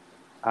now.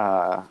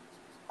 I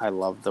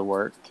love the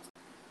work.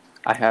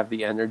 I have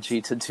the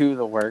energy to do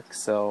the work,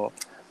 so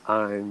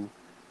I'm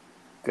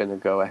gonna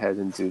go ahead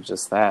and do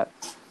just that.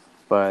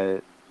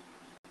 But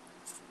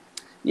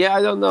yeah,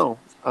 I don't know.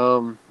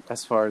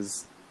 As far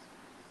as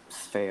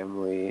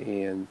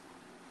family and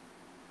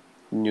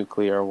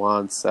nuclear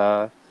wants,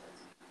 I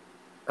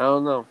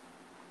don't know.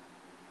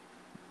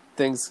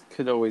 Things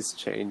could always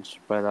change,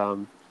 but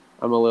I'm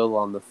a little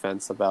on the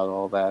fence about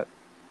all that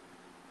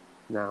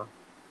now.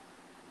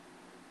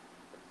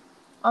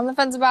 On the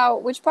fence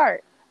about which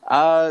part?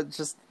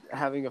 Just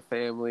having a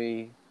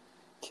family,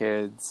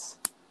 kids.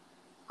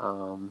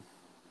 Yeah,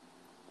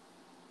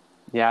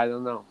 I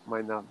don't know.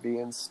 Might not be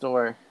in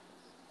store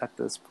at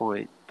this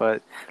point,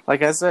 but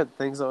like I said,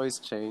 things always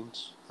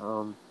change.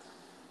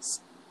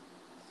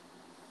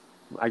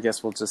 I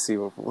guess we'll just see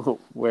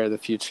where the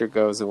future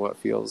goes and what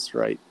feels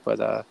right.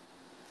 But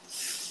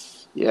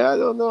yeah, I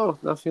don't know.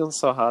 Not feeling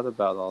so hot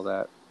about all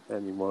that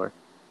anymore.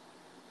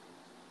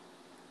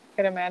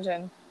 Could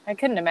imagine. I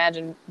couldn't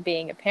imagine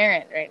being a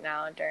parent right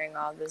now during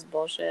all this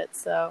bullshit.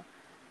 So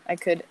I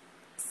could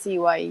see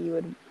why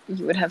you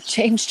would have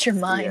changed your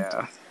mind.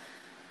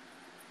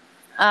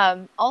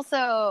 Yeah.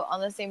 Also,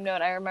 on the same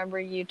note, I remember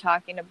you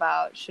talking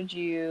about should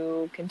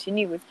you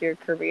continue with your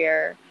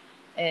career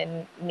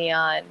in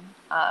neon,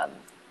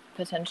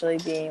 potentially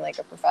being like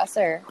a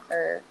professor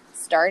or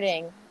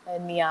starting a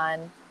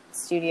neon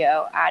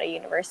studio at a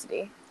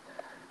university?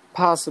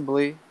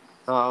 Possibly.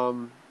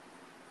 I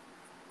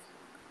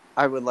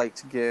would like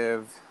to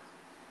give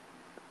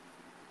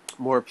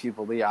more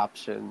people the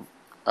option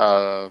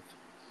of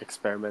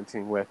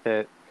experimenting with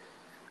it.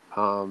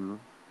 I'm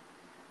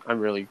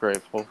really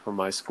grateful for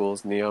my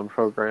school's neon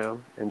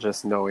program, and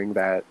just knowing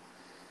that,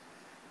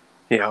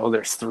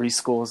 there's 3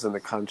 schools in the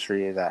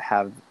country that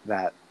have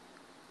that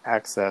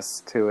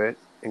access to it,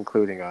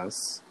 including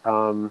us.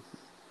 And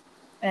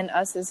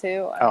us is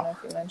who? I don't know if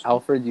you mentioned.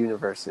 Alfred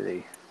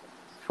University,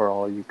 for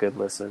all you good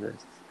listeners.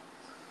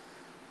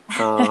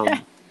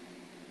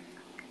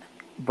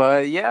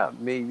 But yeah,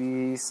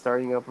 maybe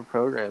starting up a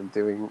program,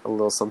 doing a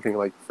little something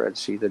like Fred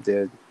Sheeta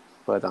did,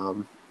 but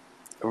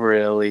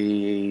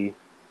really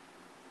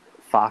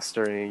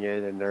fostering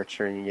it and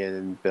nurturing it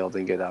and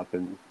building it up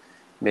and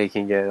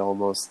making it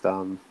almost,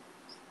 I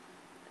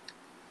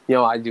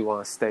do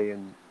want to stay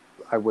in,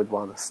 I would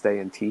want to stay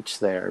and teach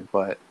there,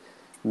 but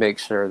make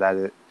sure that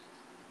it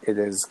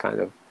is kind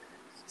of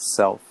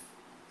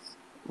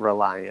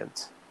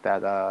self-reliant,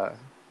 that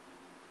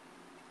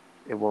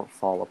it won't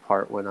fall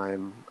apart when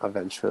I'm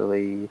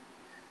eventually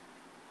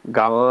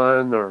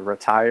gone or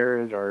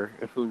retired, or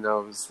who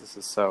knows, this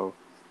is so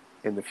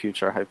in the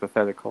future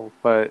hypothetical.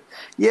 But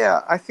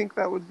yeah, I think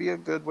that would be a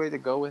good way to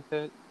go with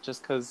it,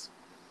 just because,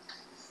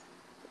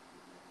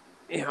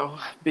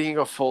 being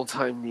a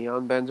full-time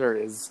neon bender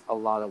is a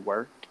lot of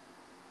work,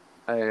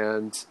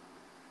 and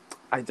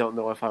I don't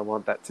know if I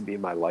want that to be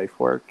my life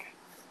work.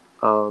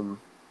 I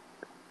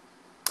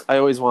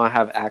always want to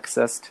have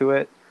access to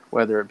it,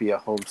 whether it be a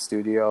home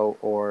studio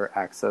or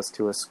access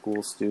to a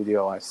school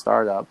studio I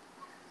start up.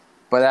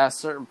 But at a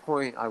certain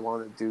point, I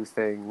want to do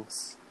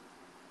things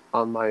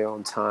on my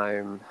own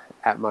time,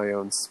 at my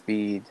own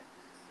speed.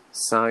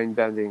 Sign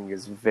bending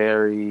is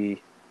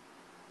very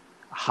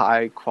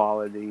high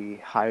quality,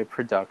 high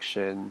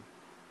production,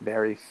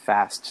 very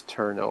fast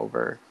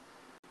turnover.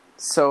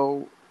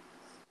 So,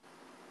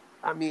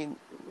 I mean,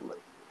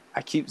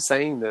 I keep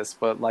saying this,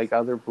 but like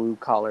other blue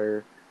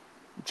collar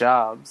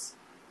jobs,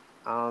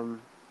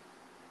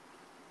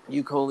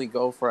 you can only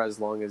go for as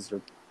long as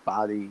your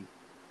body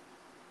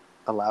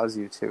allows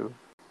you to.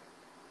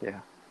 Yeah.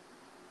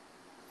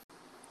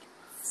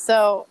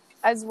 So,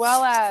 as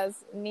well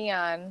as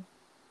neon,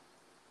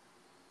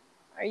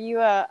 are you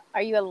a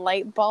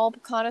light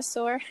bulb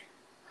connoisseur?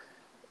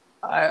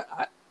 I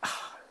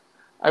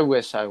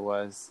wish I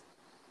was.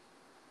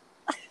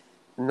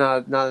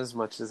 Not as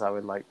much as I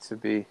would like to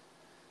be.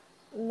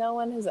 No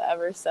one has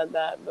ever said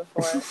that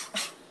before.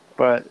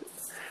 But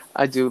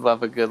I do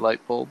love a good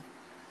light bulb.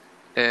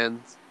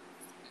 And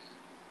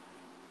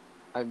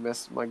I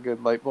miss my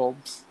good light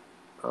bulbs.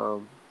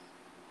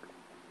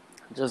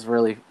 Just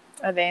really...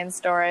 Are they in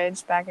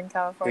storage back in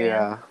California?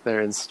 Yeah,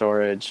 they're in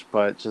storage,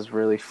 but just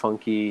really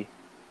funky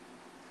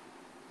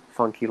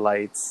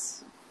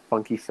lights,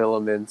 funky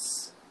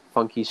filaments,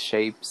 funky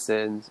shapes,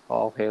 and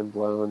all hand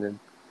blown, and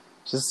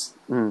just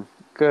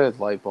good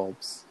light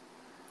bulbs.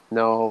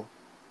 No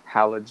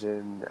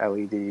halogen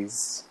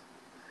LEDs.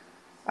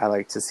 I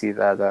like to see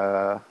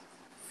that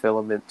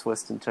filament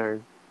twist and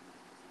turn.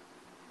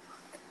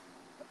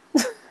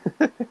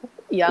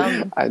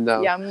 Yum. I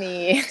know.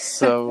 Yummy.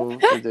 So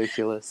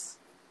ridiculous.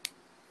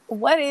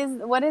 What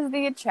is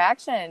the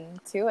attraction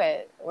to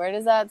it? Where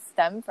does that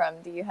stem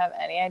from? Do you have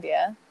any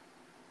idea?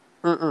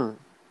 No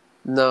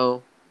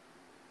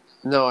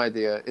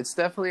idea. It's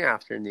definitely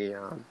after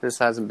neon. This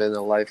hasn't been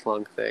a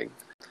lifelong thing.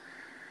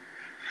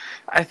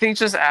 I think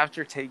just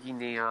after taking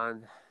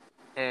neon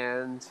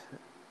and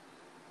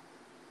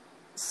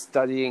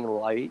studying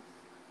light,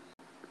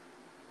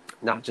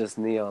 not just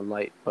neon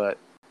light, but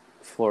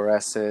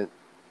fluorescent,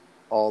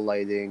 all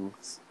lighting,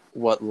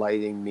 what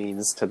lighting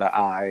means to the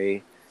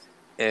eye,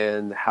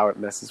 and how it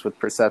messes with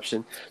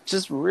perception.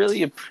 Just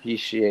really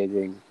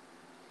appreciating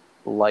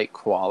light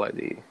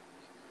quality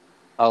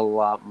a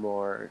lot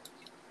more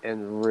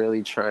and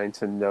really trying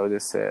to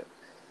notice it.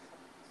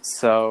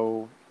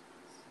 So,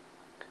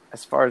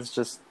 as far as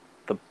just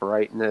the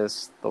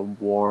brightness, the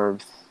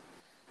warmth,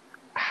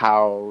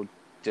 how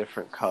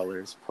different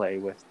colors play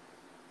with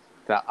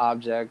the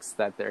objects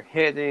that they're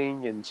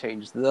hitting and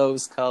change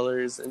those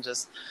colors, and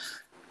just,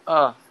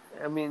 I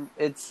mean,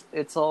 it's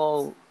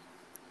all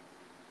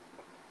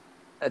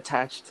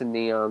attached to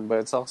neon, but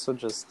it's also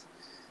just,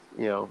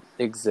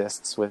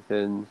 exists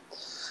within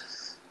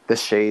the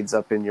shades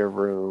up in your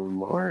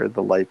room or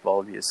the light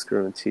bulb you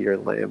screw into your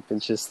lamp,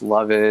 and just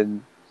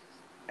loving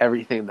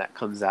everything that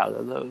comes out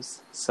of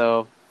those.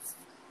 So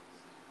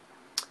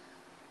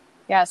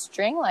yeah,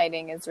 string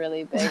lighting is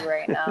really big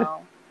right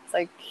now. It's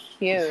like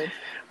huge.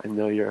 I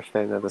know you're a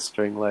fan of the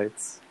string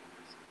lights.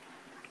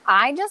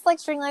 I just like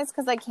string lights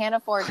because I can't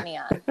afford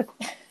neon.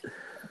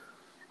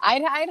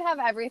 I'd have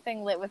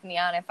everything lit with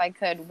neon if I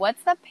could.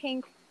 What's the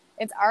pink?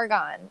 It's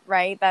argon,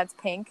 right? That's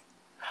pink.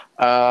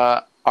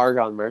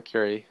 Argon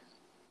mercury.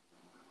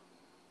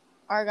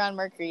 Argon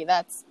mercury.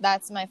 That's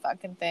my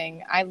fucking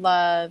thing. I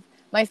love.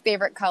 My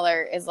favorite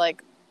color is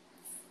like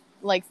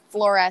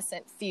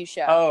fluorescent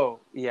fuchsia. Oh,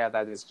 yeah,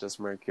 that is just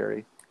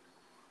mercury.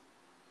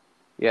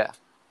 Yeah,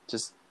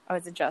 just Oh,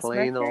 is it just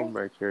plain Mercury? old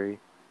Mercury.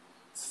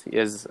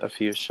 Is a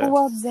fuchsia.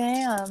 Well,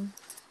 damn.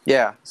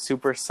 Yeah,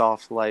 super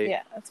soft light.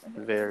 Yeah, that's my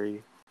favorite.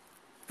 Very,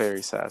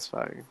 very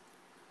satisfying.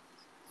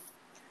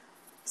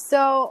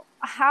 So,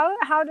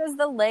 how does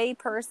the lay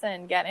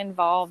person get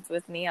involved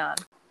with neon?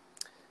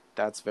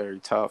 That's very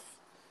tough.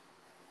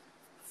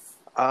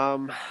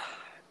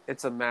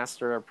 It's a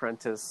master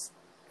apprentice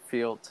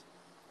field.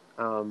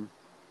 You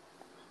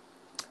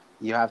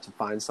have to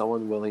find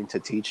someone willing to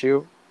teach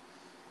you,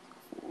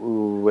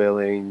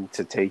 willing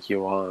to take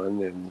you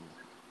on, and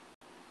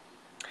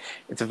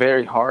it's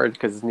very hard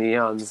because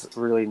neon's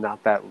really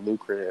not that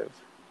lucrative.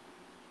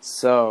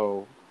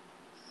 So,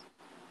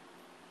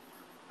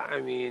 I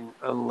mean,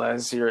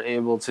 unless you're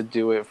able to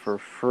do it for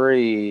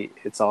free,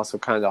 it's also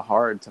kind of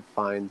hard to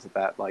find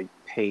that like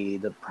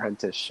paid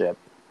apprenticeship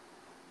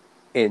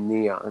in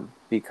neon,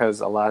 because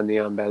a lot of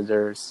neon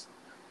benders,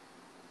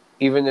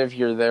 even if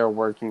you're there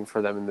working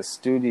for them in the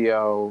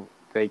studio,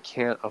 they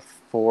can't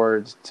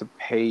afford to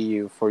pay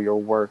you for your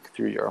work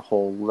through your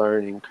whole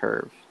learning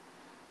curve.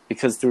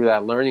 Because through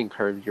that learning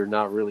curve, you're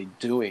not really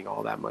doing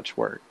all that much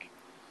work.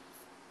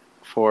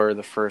 For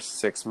the first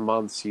 6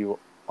 months, you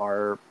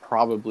are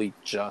probably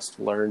just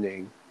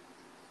learning,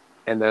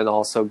 and then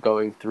also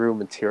going through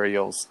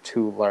materials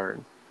to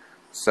learn.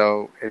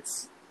 So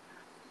it's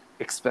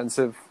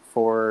expensive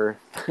for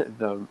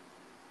the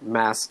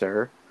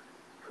master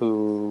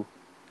who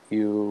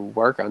you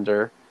work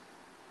under,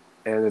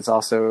 and it's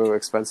also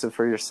expensive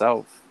for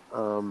yourself.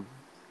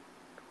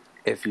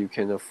 If you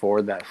can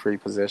afford that free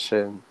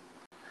position,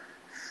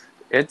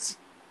 it's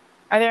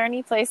Are there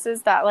any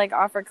places that like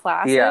offer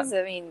classes? Yeah.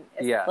 I mean,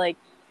 it's Yeah. like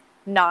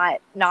not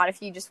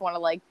if you just want to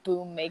like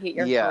boom make it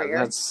your career.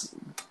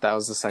 That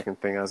was the second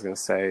thing I was going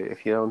to say.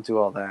 If you don't do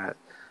all that,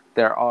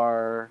 there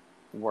are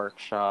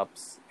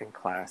workshops and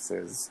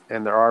classes,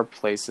 and there are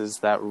places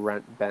that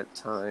rent bent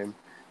time,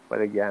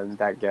 but again,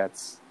 that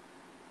gets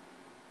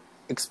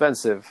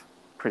expensive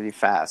pretty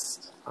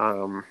fast.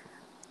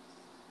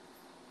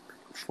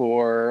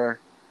 For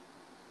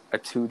a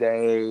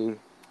 2-day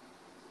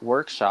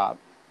workshop,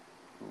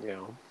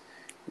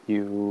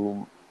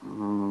 you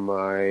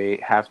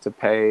might have to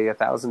pay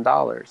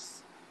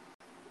 $1,000.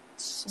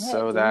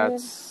 So dude.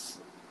 that's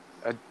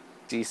a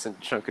decent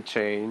chunk of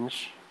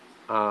change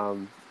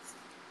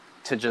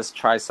to just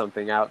try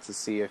something out to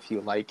see if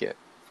you like it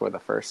for the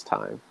first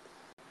time.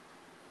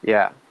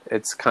 Yeah,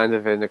 it's kind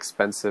of an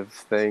expensive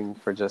thing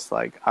for just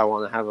like, I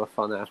want to have a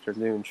fun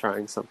afternoon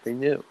trying something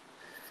new.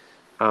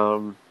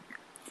 Well,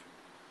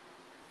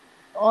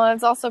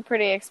 it's also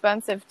pretty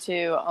expensive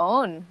to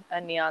own a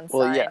neon sign,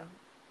 Well, yeah.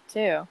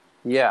 too.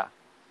 Yeah.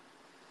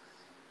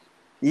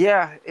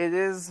 Yeah, it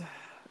is.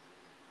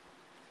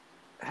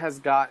 Has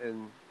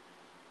gotten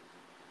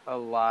a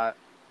lot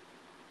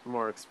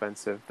more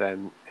expensive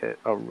than it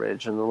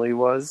originally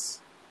was.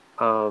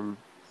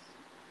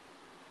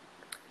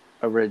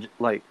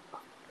 Like,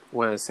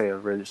 when I say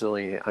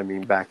originally, I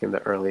mean back in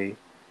the early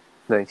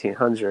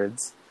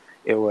 1900s,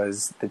 it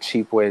was the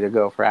cheap way to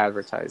go for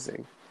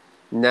advertising.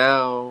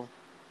 Now,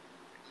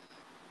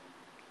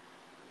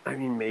 I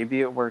mean,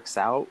 maybe it works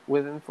out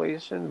with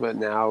inflation, but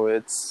now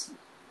it's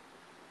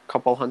a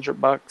couple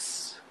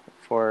 $100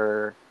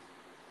 for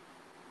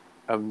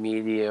a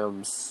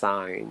medium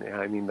sign.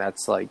 I mean,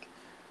 that's like,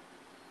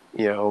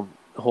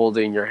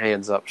 holding your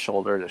hands up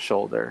shoulder to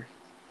shoulder.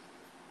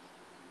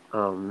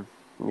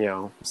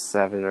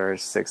 7 or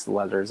 6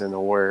 letters in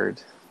a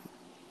word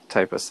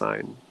type of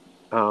sign.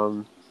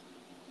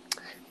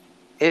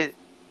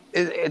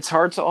 It's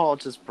hard to all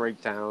just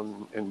break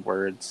down in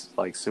words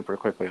like super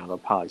quickly on a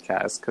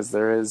podcast, because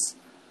there is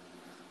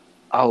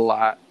a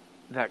lot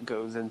that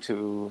goes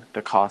into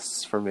the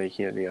costs for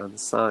making a neon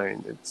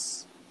sign.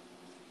 It's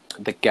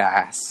the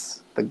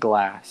gas, the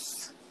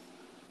glass,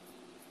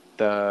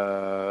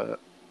 the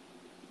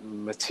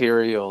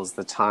materials,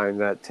 the time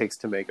that it takes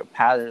to make a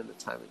pattern, the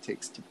time it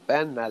takes to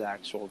bend that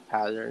actual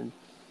pattern,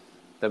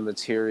 the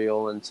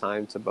material and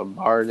time to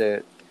bombard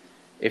it,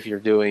 if you're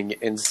doing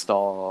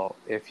install,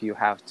 if you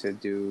have to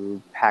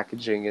do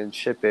packaging and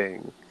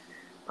shipping.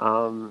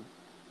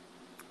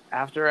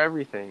 After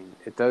everything,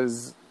 it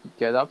does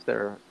get up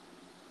there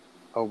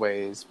a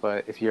ways,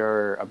 but if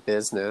you're a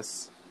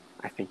business,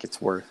 I think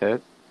it's worth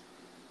it.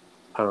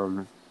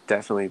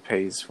 Definitely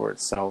pays for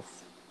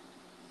itself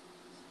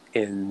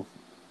in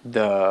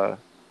the,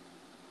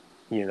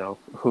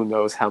 who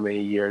knows how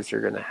many years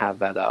you're going to have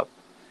that up.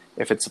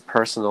 If it's a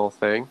personal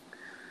thing,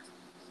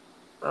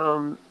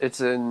 it's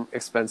an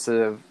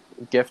expensive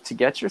gift to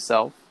get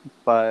yourself,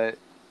 but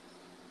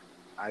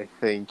I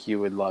think you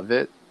would love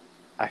it.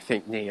 I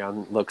think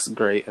neon looks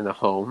great in a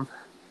home.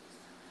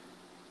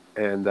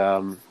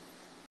 And,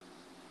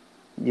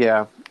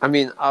 yeah, I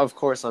mean, of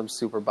course I'm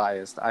super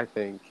biased. I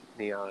think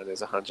neon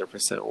is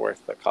 100%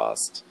 worth the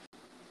cost.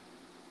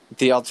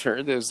 The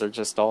alternatives are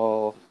just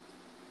all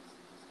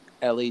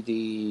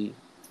LED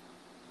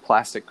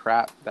plastic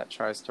crap that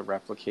tries to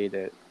replicate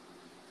it,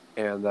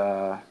 and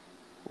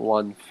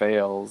one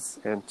fails,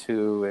 and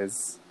two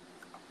is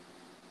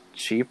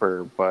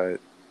cheaper, but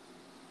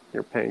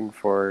You're paying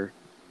for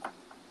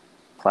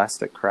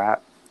plastic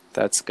crap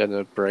that's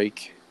gonna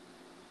break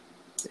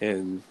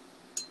in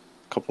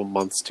a couple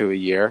months to a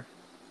year.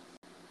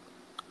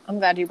 I'm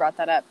glad you brought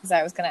that up because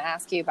I was going to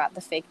ask you about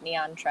the fake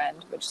neon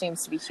trend, which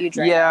seems to be huge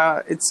right now.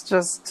 Yeah, it's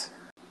just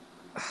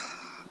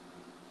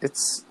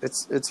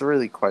it's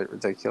really quite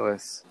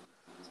ridiculous.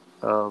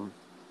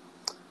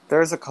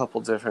 There's a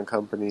couple different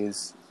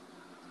companies.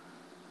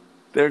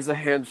 There's a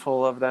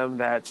handful of them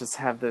that just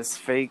have this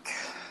fake.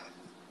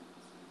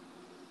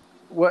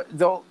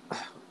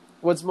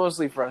 What's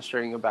mostly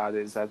frustrating about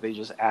it is that they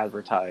just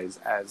advertise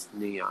as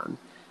neon,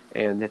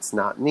 and it's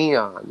not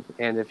neon.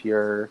 And if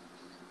you're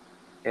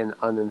an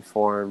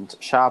uninformed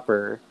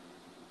shopper,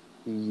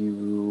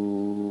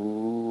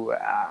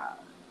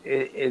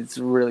 it's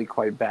really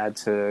quite bad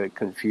to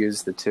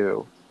confuse the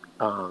two,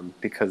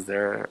 because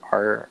there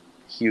are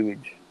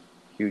huge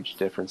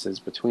differences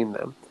between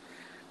them.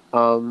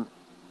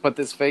 But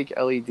this fake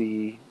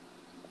LED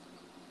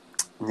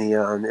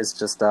neon is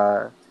just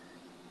so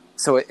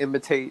it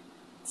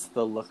imitates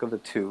the look of a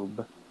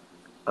tube.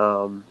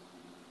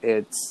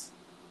 It's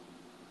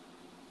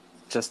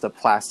just a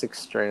plastic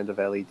strand of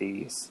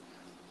LEDs,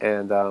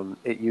 and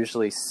it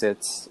usually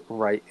sits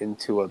right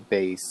into a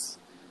base,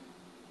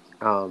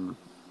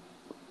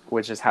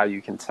 which is how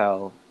you can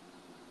tell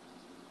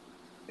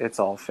it's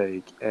all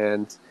fake.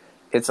 And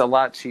it's a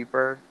lot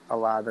cheaper. A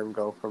lot of them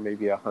go for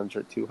maybe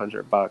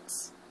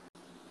 $100-$200.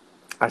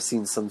 I've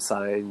seen some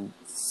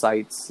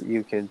sites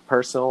you can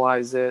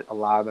personalize it. A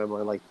lot of them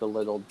are like the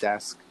little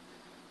desk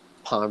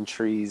palm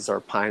trees or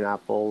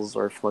pineapples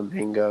or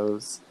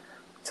flamingos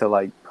to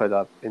like put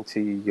up into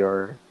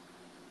your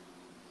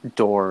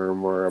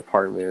dorm or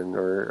apartment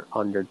or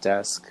on your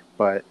desk.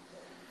 But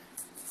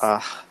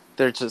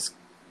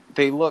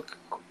they look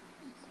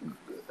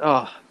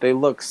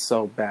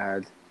so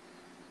bad,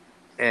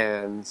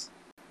 and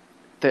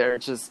they're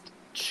just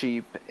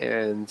cheap,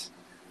 and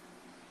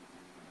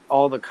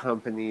all the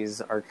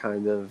companies are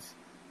kind of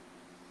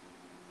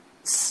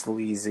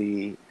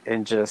sleazy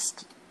and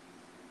just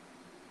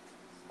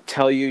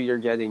tell you you're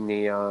getting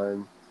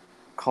neon,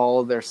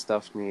 call their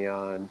stuff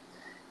neon,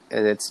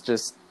 and it's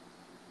just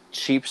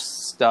cheap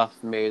stuff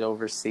made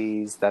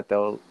overseas that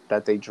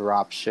they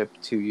drop ship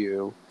to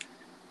you,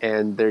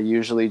 and they're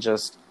usually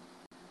just,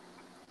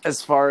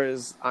 as far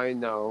as I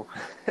know,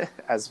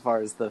 as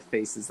far as the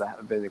faces that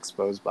have been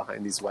exposed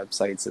behind these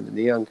websites in the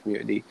neon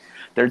community,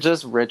 they're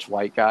just rich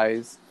white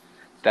guys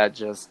that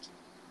just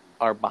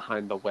are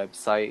behind the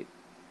website,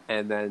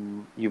 and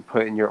then you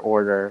put in your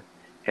order,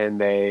 and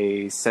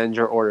they send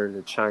your order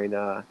to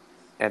China,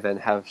 and then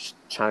have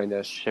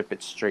China ship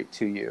it straight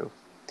to you.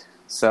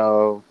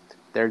 So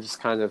they're just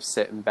kind of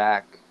sitting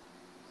back,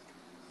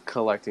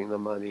 collecting the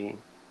money,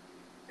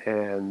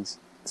 and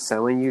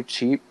selling you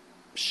cheap,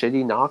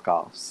 shitty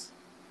knockoffs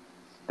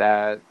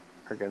that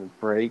are going to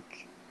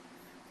break,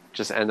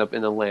 just end up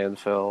in a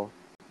landfill,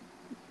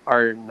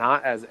 are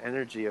not as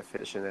energy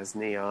efficient as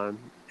neon,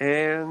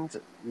 and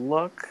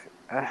look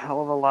a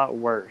hell of a lot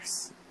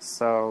worse.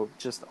 So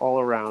just all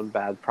around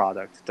bad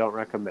product. Don't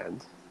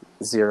recommend.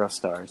 0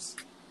 stars.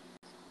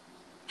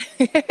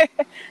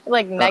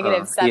 Like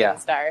 -7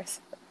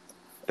 stars.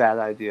 Bad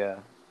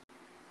idea.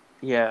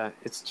 Yeah,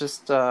 it's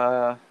just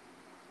I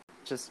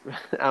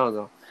don't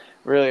know,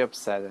 really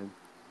upsetting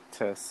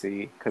to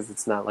see, because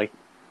it's not like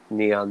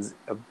neon's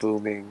a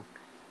booming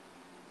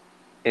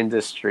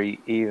industry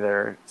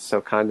either.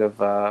 So kind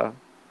of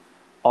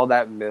all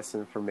that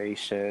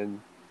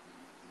misinformation,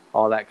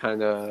 all that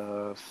kind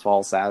of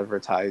false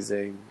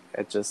advertising,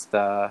 it just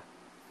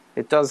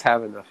it does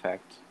have an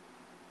effect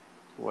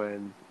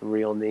when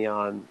real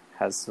neon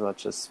has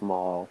such a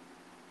small,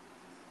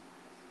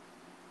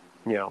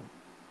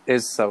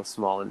 is so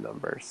small in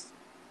numbers.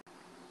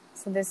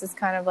 So this is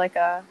kind of like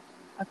a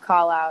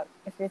call out.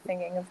 If you're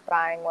thinking of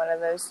buying one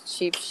of those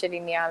cheap,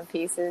 shitty neon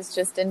pieces,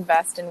 just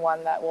invest in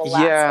one that will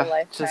last a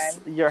lifetime.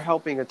 Just, you're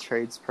helping a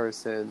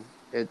tradesperson.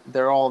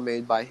 They're all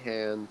made by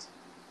hand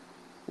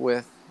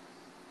with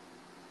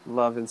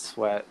love and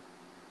sweat.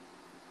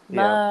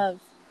 Love.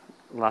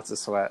 Yep. Lots of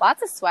sweat.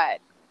 Lots of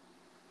sweat.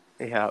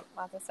 Yeah.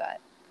 Lots of sweat.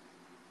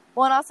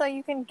 Well, and also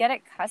you can get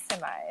it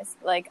customized,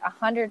 like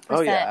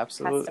 100%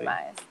 absolutely.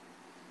 customized.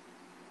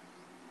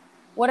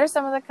 What are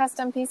some of the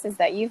custom pieces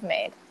that you've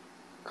made?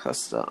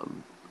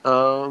 Custom.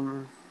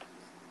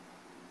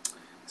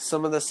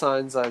 Some of the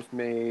signs I've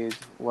made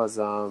was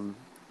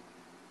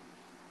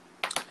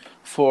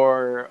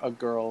for a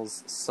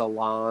girl's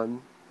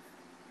salon.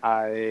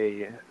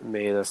 I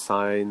made a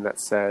sign that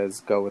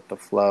says "Go with the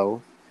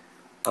flow,"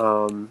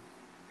 and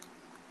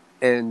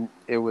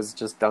it was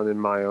just done in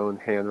my own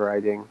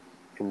handwriting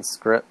in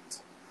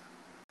script.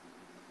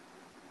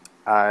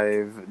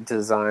 I've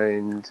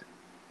designed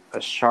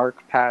a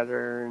shark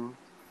pattern.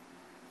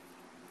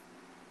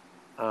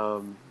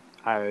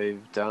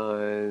 I've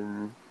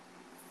done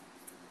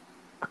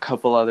a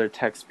couple other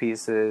text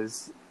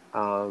pieces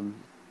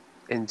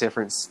in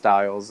different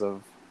styles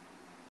of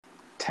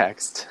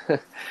text.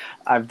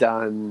 I've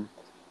done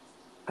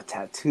a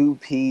tattoo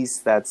piece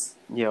that's,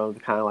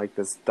 kind of like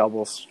this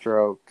double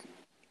stroke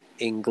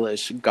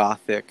English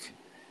Gothic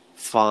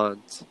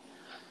font.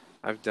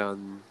 I've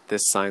done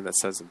this sign that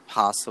says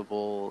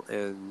impossible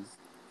in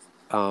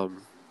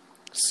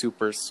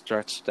super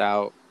stretched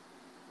out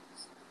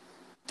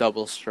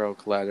double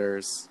stroke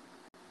letters.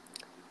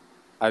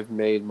 I've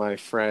made my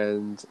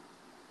friend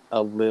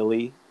a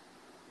lily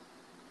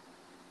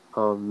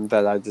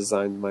that I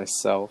designed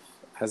myself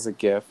as a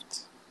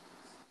gift.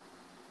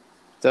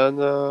 Done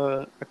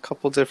a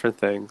couple different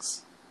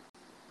things.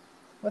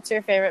 What's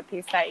your favorite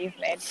piece that you've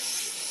made?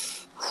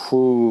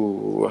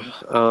 Ooh,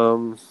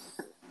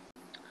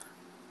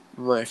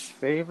 my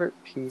favorite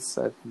piece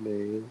I've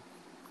made.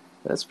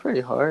 That's pretty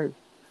hard.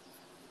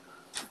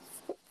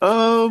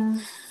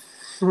 I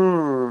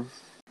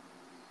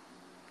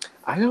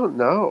don't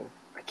know.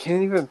 I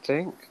can't even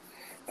think.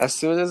 As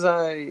soon as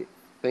I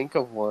think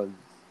of one,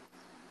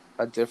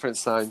 a different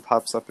sign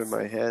pops up in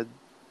my head,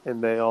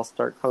 and they all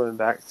start coming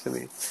back to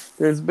me.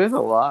 There's been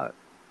a lot.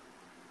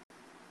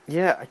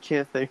 Yeah, I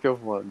can't think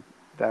of one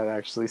that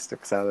actually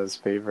sticks out as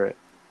favorite.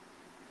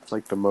 It's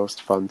like the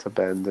most fun to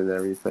bend and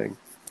everything.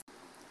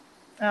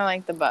 I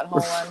like the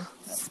butthole one.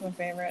 That's my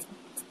favorite.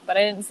 But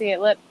I didn't see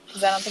it lit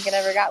because I don't think it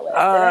ever got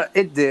lit.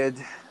 It did.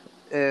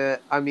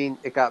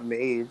 It got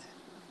made,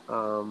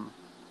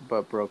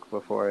 but broke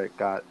before it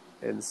got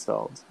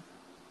installed.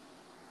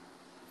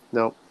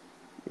 Nope.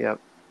 Yep.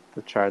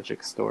 The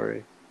tragic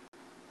story.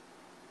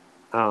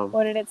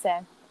 What did it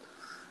say?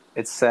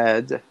 It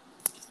said,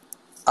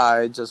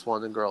 "I just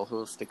want a girl who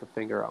will stick a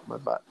finger up my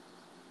butt."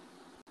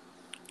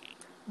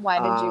 Why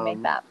did you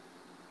make that?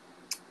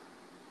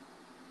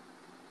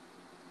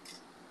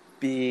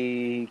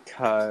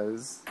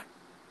 Because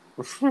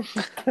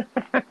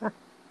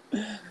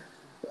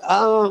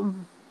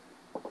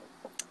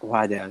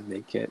why did I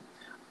make it?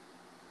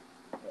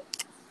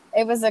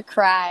 It was a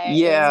cry.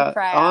 Yeah. It was a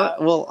cry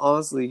out. Well,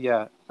 honestly,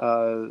 yeah.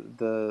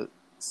 The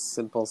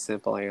simple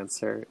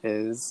answer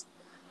is,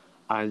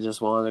 I just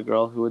wanted a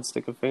girl who would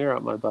stick a finger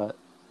up my butt.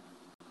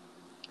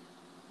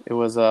 It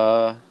was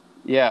a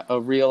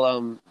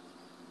real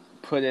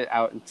put it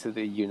out into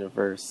the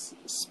universe,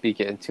 speak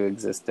it into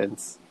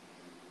existence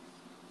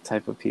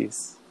type of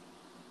piece.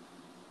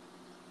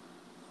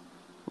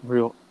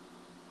 Real.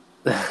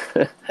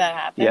 That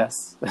happened.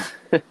 Yes.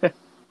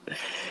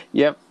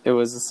 Yep, it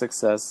was a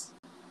success.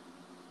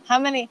 How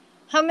many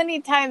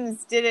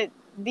times did it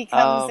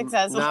become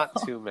successful? Not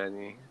too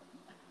many.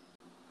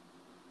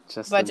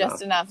 Just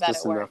enough that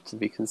just it enough worked. to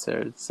be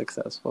considered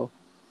successful.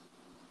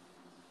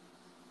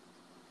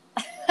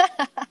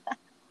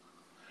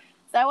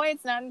 Is that why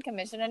it's not in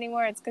commission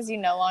anymore? It's because you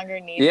no longer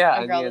need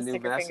Yeah, a girl I to need a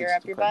stick new her message finger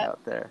up to your put butt?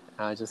 out there.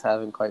 I just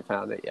haven't quite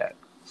found it yet.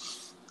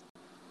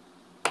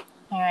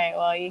 All right,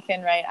 well, you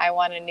can write, "I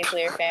want a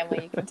nuclear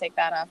family." You can take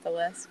that off the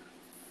list.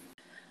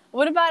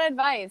 What about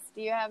advice?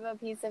 Do you have a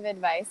piece of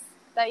advice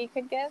that you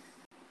could give?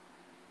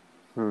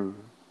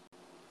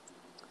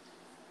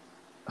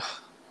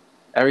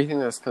 Everything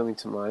that's coming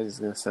to mind is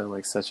going to sound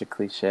like such a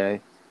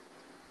cliche.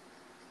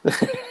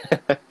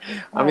 Fuck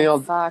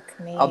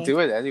me. I'll do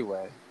it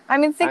anyway. I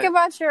mean, think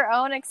about your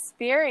own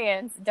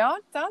experience.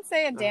 Don't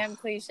say a damn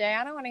cliche.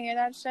 I don't want to hear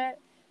that shit.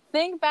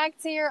 Think back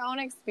to your own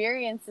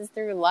experiences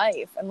through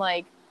life and,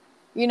 like,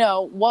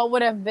 what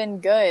would have been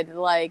good?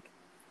 Like,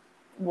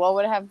 what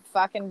would have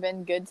fucking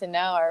been good to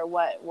know? Or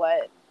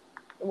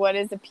what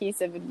is a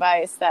piece of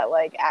advice that,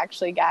 like,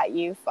 actually got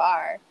you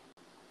far?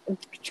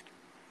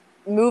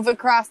 Move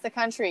across the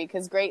country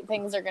because great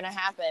things are going to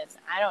happen.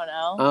 I don't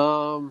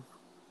know.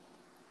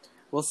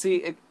 We'll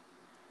see.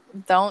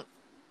 Don't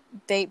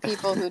date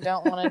people who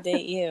don't want to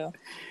date you.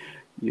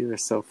 You are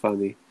so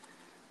funny.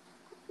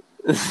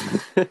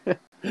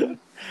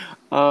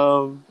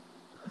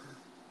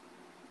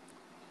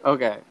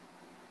 Okay.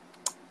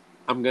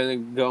 I'm gonna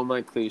go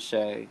my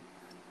cliche,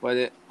 but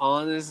it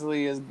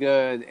honestly is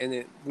good, and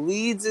it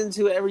leads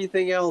into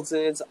everything else,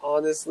 and it's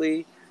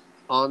honestly,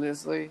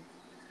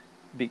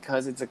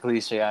 because it's a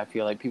cliche, I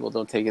feel like people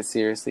don't take it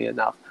seriously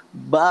enough.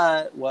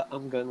 But what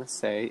I'm gonna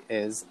say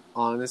is,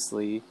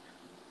 honestly,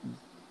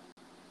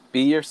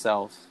 be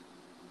yourself.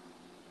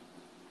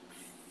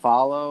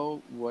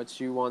 Follow what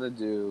you want to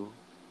do.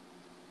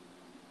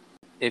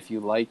 If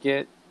you like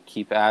it,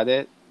 keep at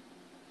it.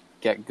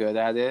 Get good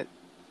at it.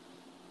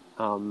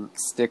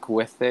 Stick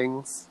with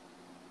things.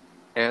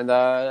 And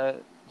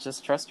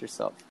just trust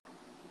yourself.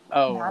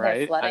 Oh, Not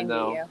right? if letting I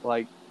know.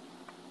 be you.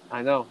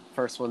 I know.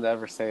 First one to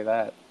ever say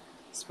that.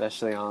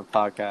 Especially on a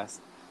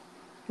podcast.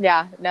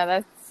 Yeah, no,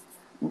 that's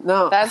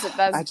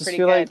I just pretty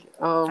feel good.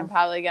 like I'm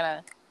probably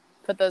gonna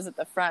put those at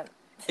the front.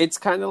 it's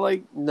kind of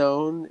like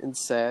known and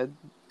said,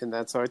 and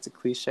that's why it's a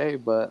cliche.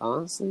 But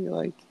honestly,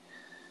 like,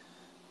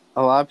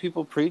 a lot of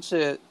people preach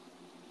it,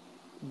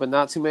 but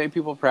not too many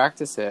people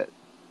practice it.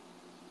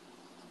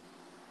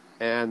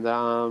 And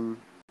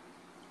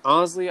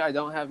honestly, I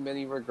don't have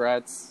many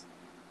regrets.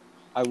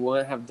 I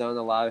wouldn't have done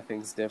a lot of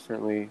things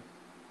differently.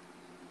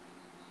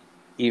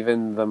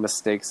 Even the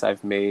mistakes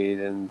I've made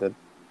and the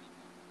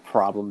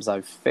problems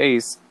I've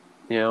faced,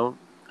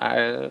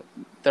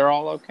 they're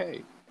all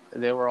okay.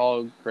 They were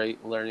all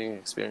great learning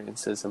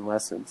experiences and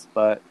lessons.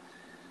 But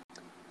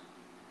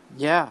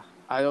yeah,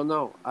 I don't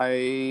know.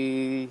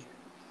 I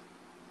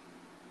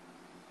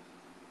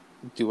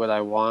do what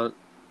I want,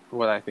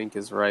 what I think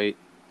is right,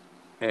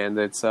 and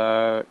it's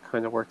kind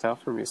of worked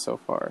out for me so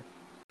far.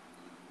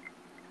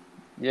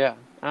 Yeah,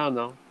 I don't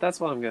know. That's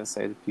what I'm gonna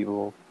say to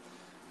people.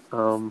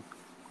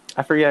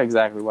 I forget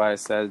exactly what I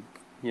said,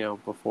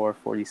 before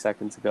 40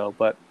 seconds ago,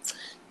 but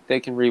they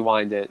can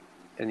rewind it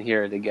and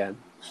hear it again.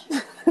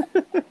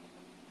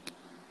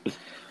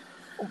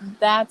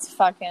 That's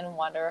fucking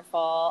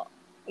wonderful.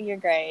 You're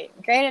great.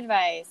 Great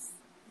advice.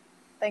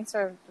 Thanks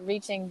for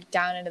reaching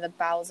down into the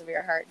bowels of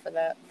your heart for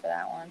that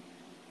one.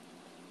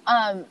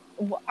 Are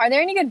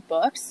there any good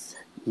books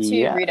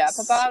to read up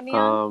about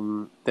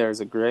neon?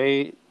 There's a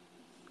great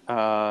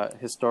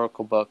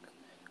historical book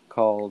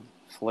called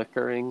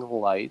Flickering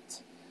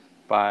Light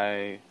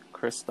by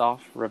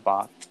Christoph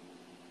Rabat,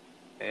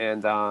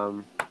 and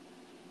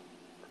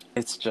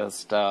it's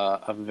just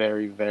a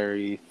very,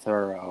 very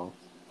thorough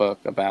book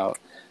about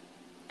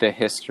the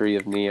history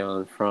of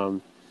neon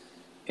from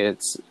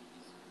its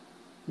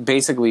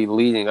basically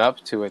leading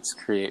up to its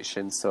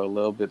creation, so a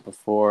little bit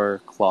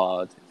before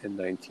Claude in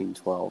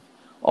 1912,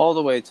 all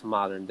the way to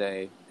modern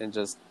day, and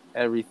just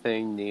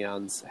everything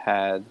neon's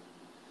had,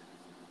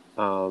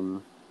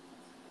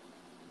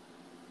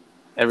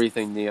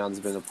 everything neon's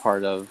been a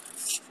part of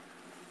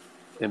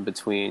in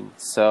between.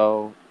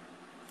 So,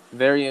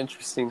 very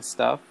interesting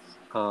stuff.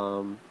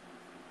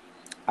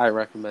 I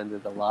recommend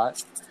it a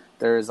lot.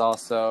 There is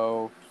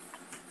also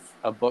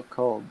a book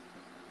called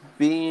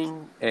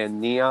Being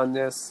and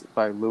Neonness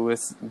by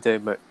Luis de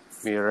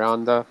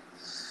Miranda.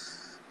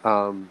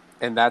 And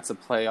that's a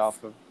play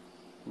off of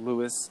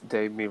Luis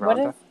de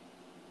Miranda.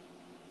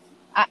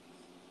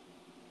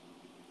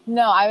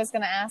 No, I was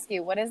going to ask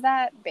you, what is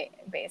that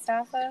based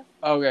off of?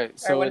 Okay,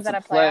 so what it's is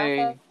that a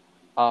play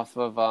off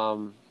of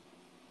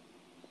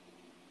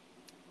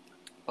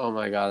oh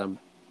my god,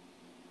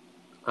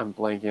 I'm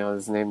blanking on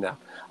his name now.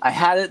 I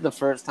had it the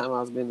first time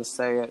I was going to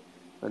say it,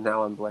 but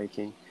now I'm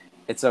blanking.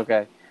 It's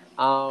okay.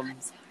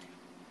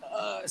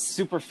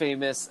 Super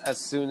famous. As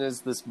soon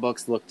as this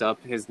book's looked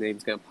up, his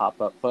name's going to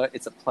pop up. But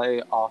it's a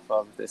play off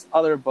of this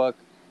other book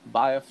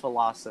by a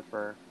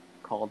philosopher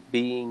called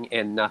Being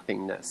and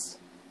Nothingness.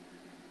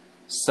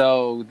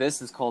 So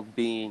this is called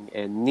Being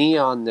and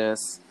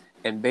Neonness,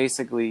 and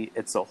basically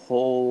it's a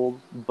whole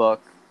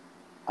book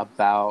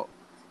about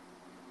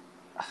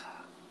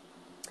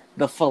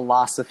the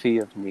philosophy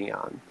of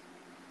neon,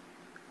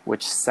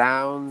 which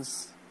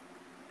sounds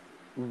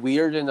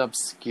weird and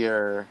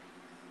obscure.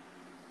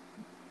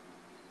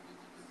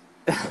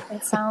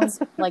 It sounds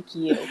like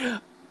you.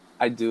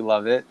 I do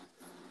love it.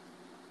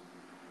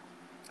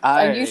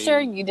 Are you sure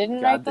you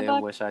didn't write the book? I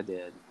wish I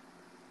did.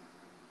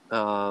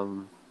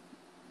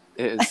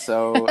 It is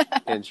so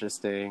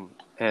interesting,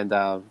 and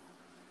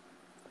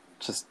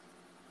just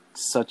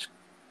such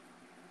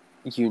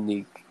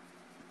unique,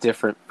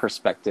 different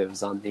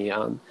perspectives on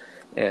neon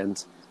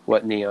and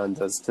what neon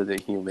does to the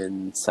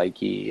human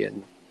psyche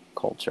and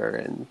culture,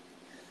 and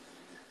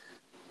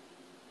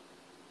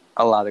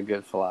a lot of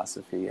good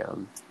philosophy.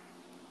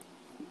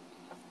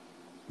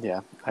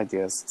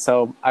 Ideas.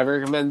 So I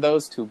recommend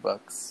those two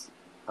books.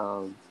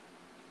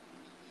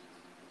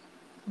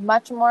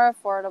 Much more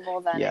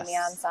affordable than Yes, a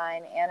neon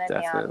sign and a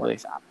definitely. neon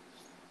workshop.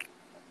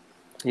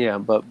 Yeah,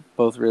 but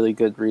both really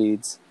good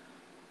reads.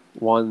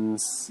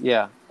 One's,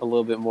 a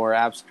little bit more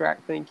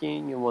abstract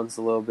thinking, and one's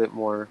a little bit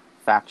more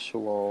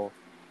factual,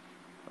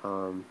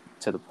 to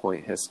the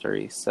point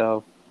history.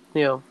 So,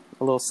 a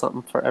little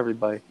something for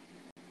everybody.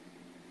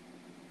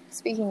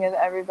 Speaking of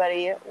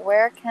everybody,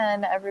 where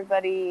can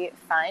everybody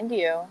find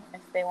you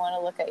if they want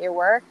to look at your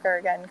work or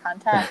get in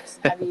contact?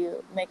 Have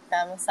you make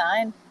them a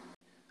sign?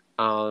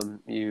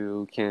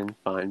 You can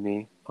find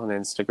me on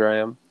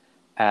Instagram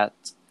at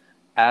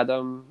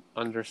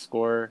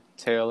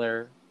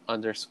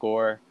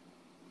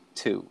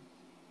Adam_Taylor_2.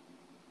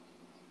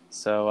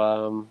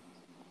 So,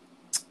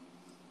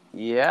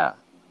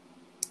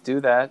 do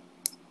that.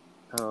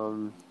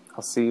 I'll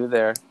see you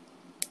there.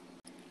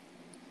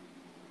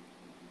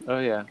 Oh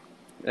yeah,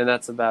 and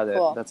that's about it.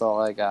 Cool. That's all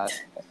I got.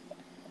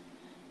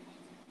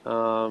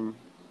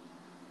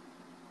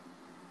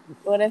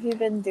 What have you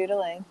been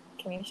doodling?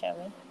 Can you show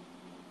me?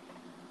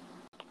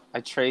 I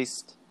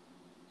traced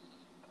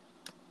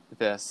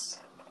this.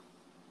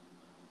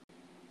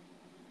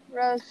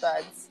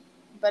 Rosebuds,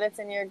 but it's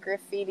in your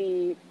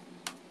graffiti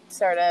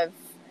sort of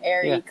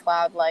airy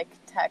cloud-like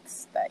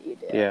text that you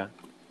do. Yeah.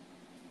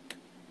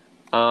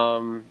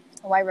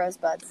 Why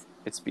rosebuds?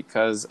 It's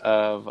because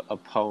of a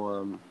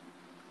poem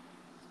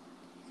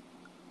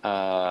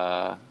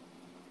I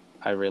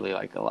really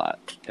like a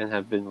lot and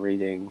have been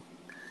reading.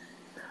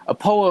 A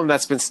poem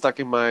that's been stuck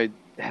in my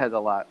head a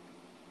lot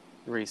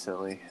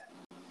recently.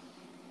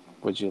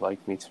 Would you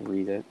like me to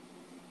read it?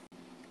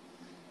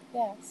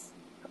 Yes.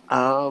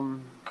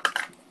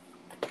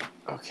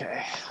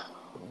 Okay.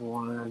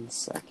 1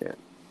 second.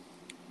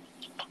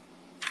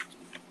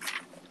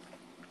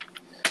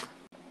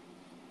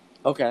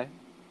 Okay.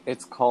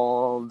 It's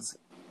called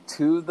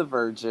To the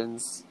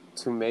Virgins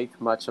to Make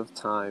Much of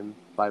Time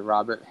by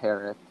Robert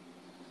Herrick.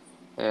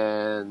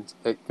 And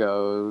it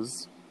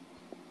goes,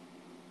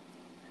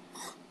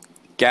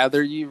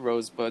 gather ye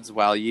rosebuds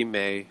while ye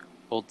may,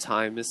 old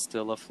time is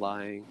still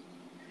a-flying,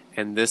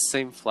 and this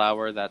same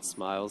flower that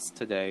smiles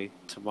today,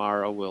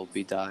 tomorrow will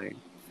be dying.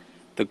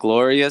 The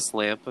glorious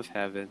lamp of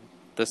heaven,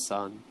 the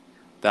sun,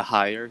 the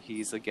higher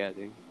he's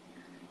a-getting,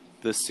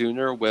 the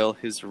sooner will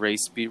his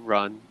race be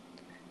run,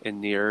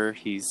 and nearer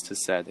he's to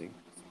setting.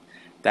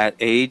 That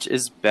age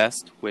is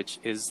best which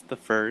is the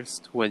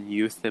first, when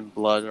youth and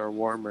blood are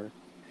warmer,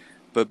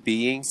 but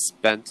being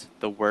spent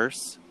the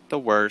worst,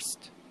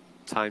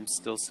 time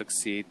still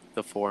succeed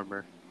the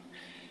former.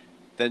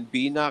 Then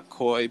be not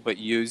coy, but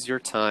use your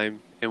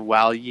time, and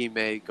while ye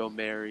may go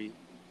marry,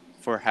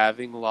 for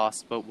having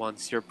lost but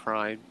once your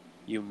prime,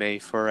 you may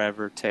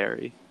forever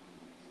tarry.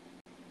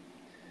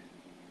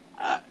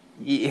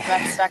 Yeah,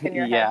 That's stuck in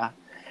your head. yeah.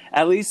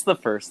 At least the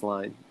first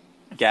line.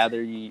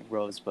 Gather ye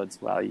rosebuds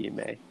while ye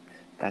may.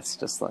 That's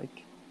just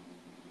like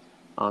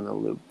on a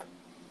loop.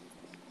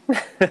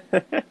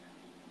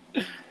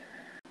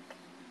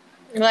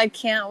 Well, I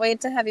can't wait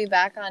to have you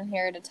back on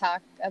here to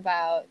talk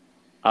about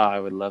Oh, I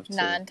would love to.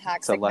 non-toxic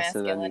It's a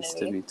lesson that needs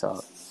masculinity. to be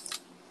taught.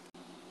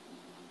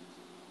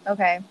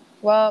 Okay.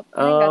 Well,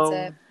 I think that's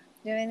it.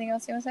 Do you have anything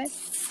else you want to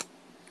say?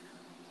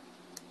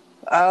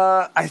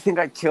 I think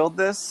I killed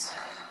this.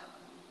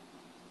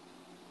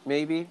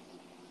 Maybe.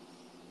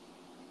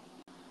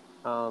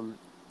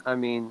 I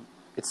mean,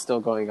 it's still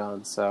going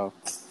on, so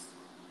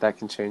that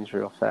can change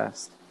real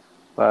fast.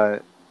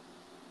 But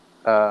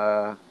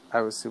I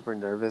was super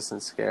nervous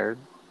and scared,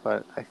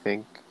 but I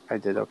think I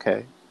did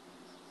okay.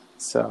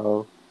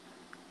 So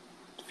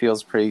it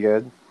feels pretty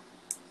good.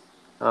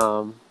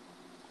 And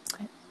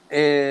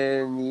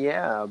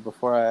yeah,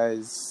 before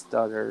I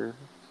stutter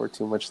for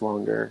too much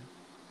longer,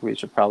 we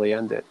should probably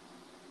end it.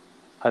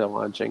 I don't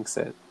want to jinx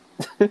it.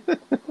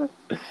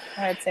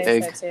 I'd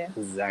say so too.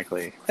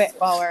 Exactly. Quit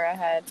while we're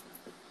ahead.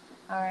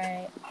 All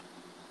right.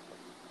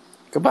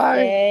 Goodbye.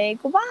 Say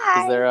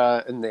goodbye. Is there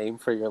a name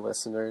for your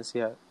listeners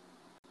yet?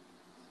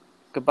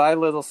 Goodbye,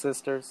 little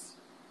sisters.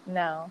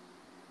 No.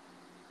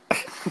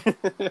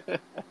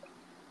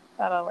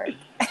 That'll work.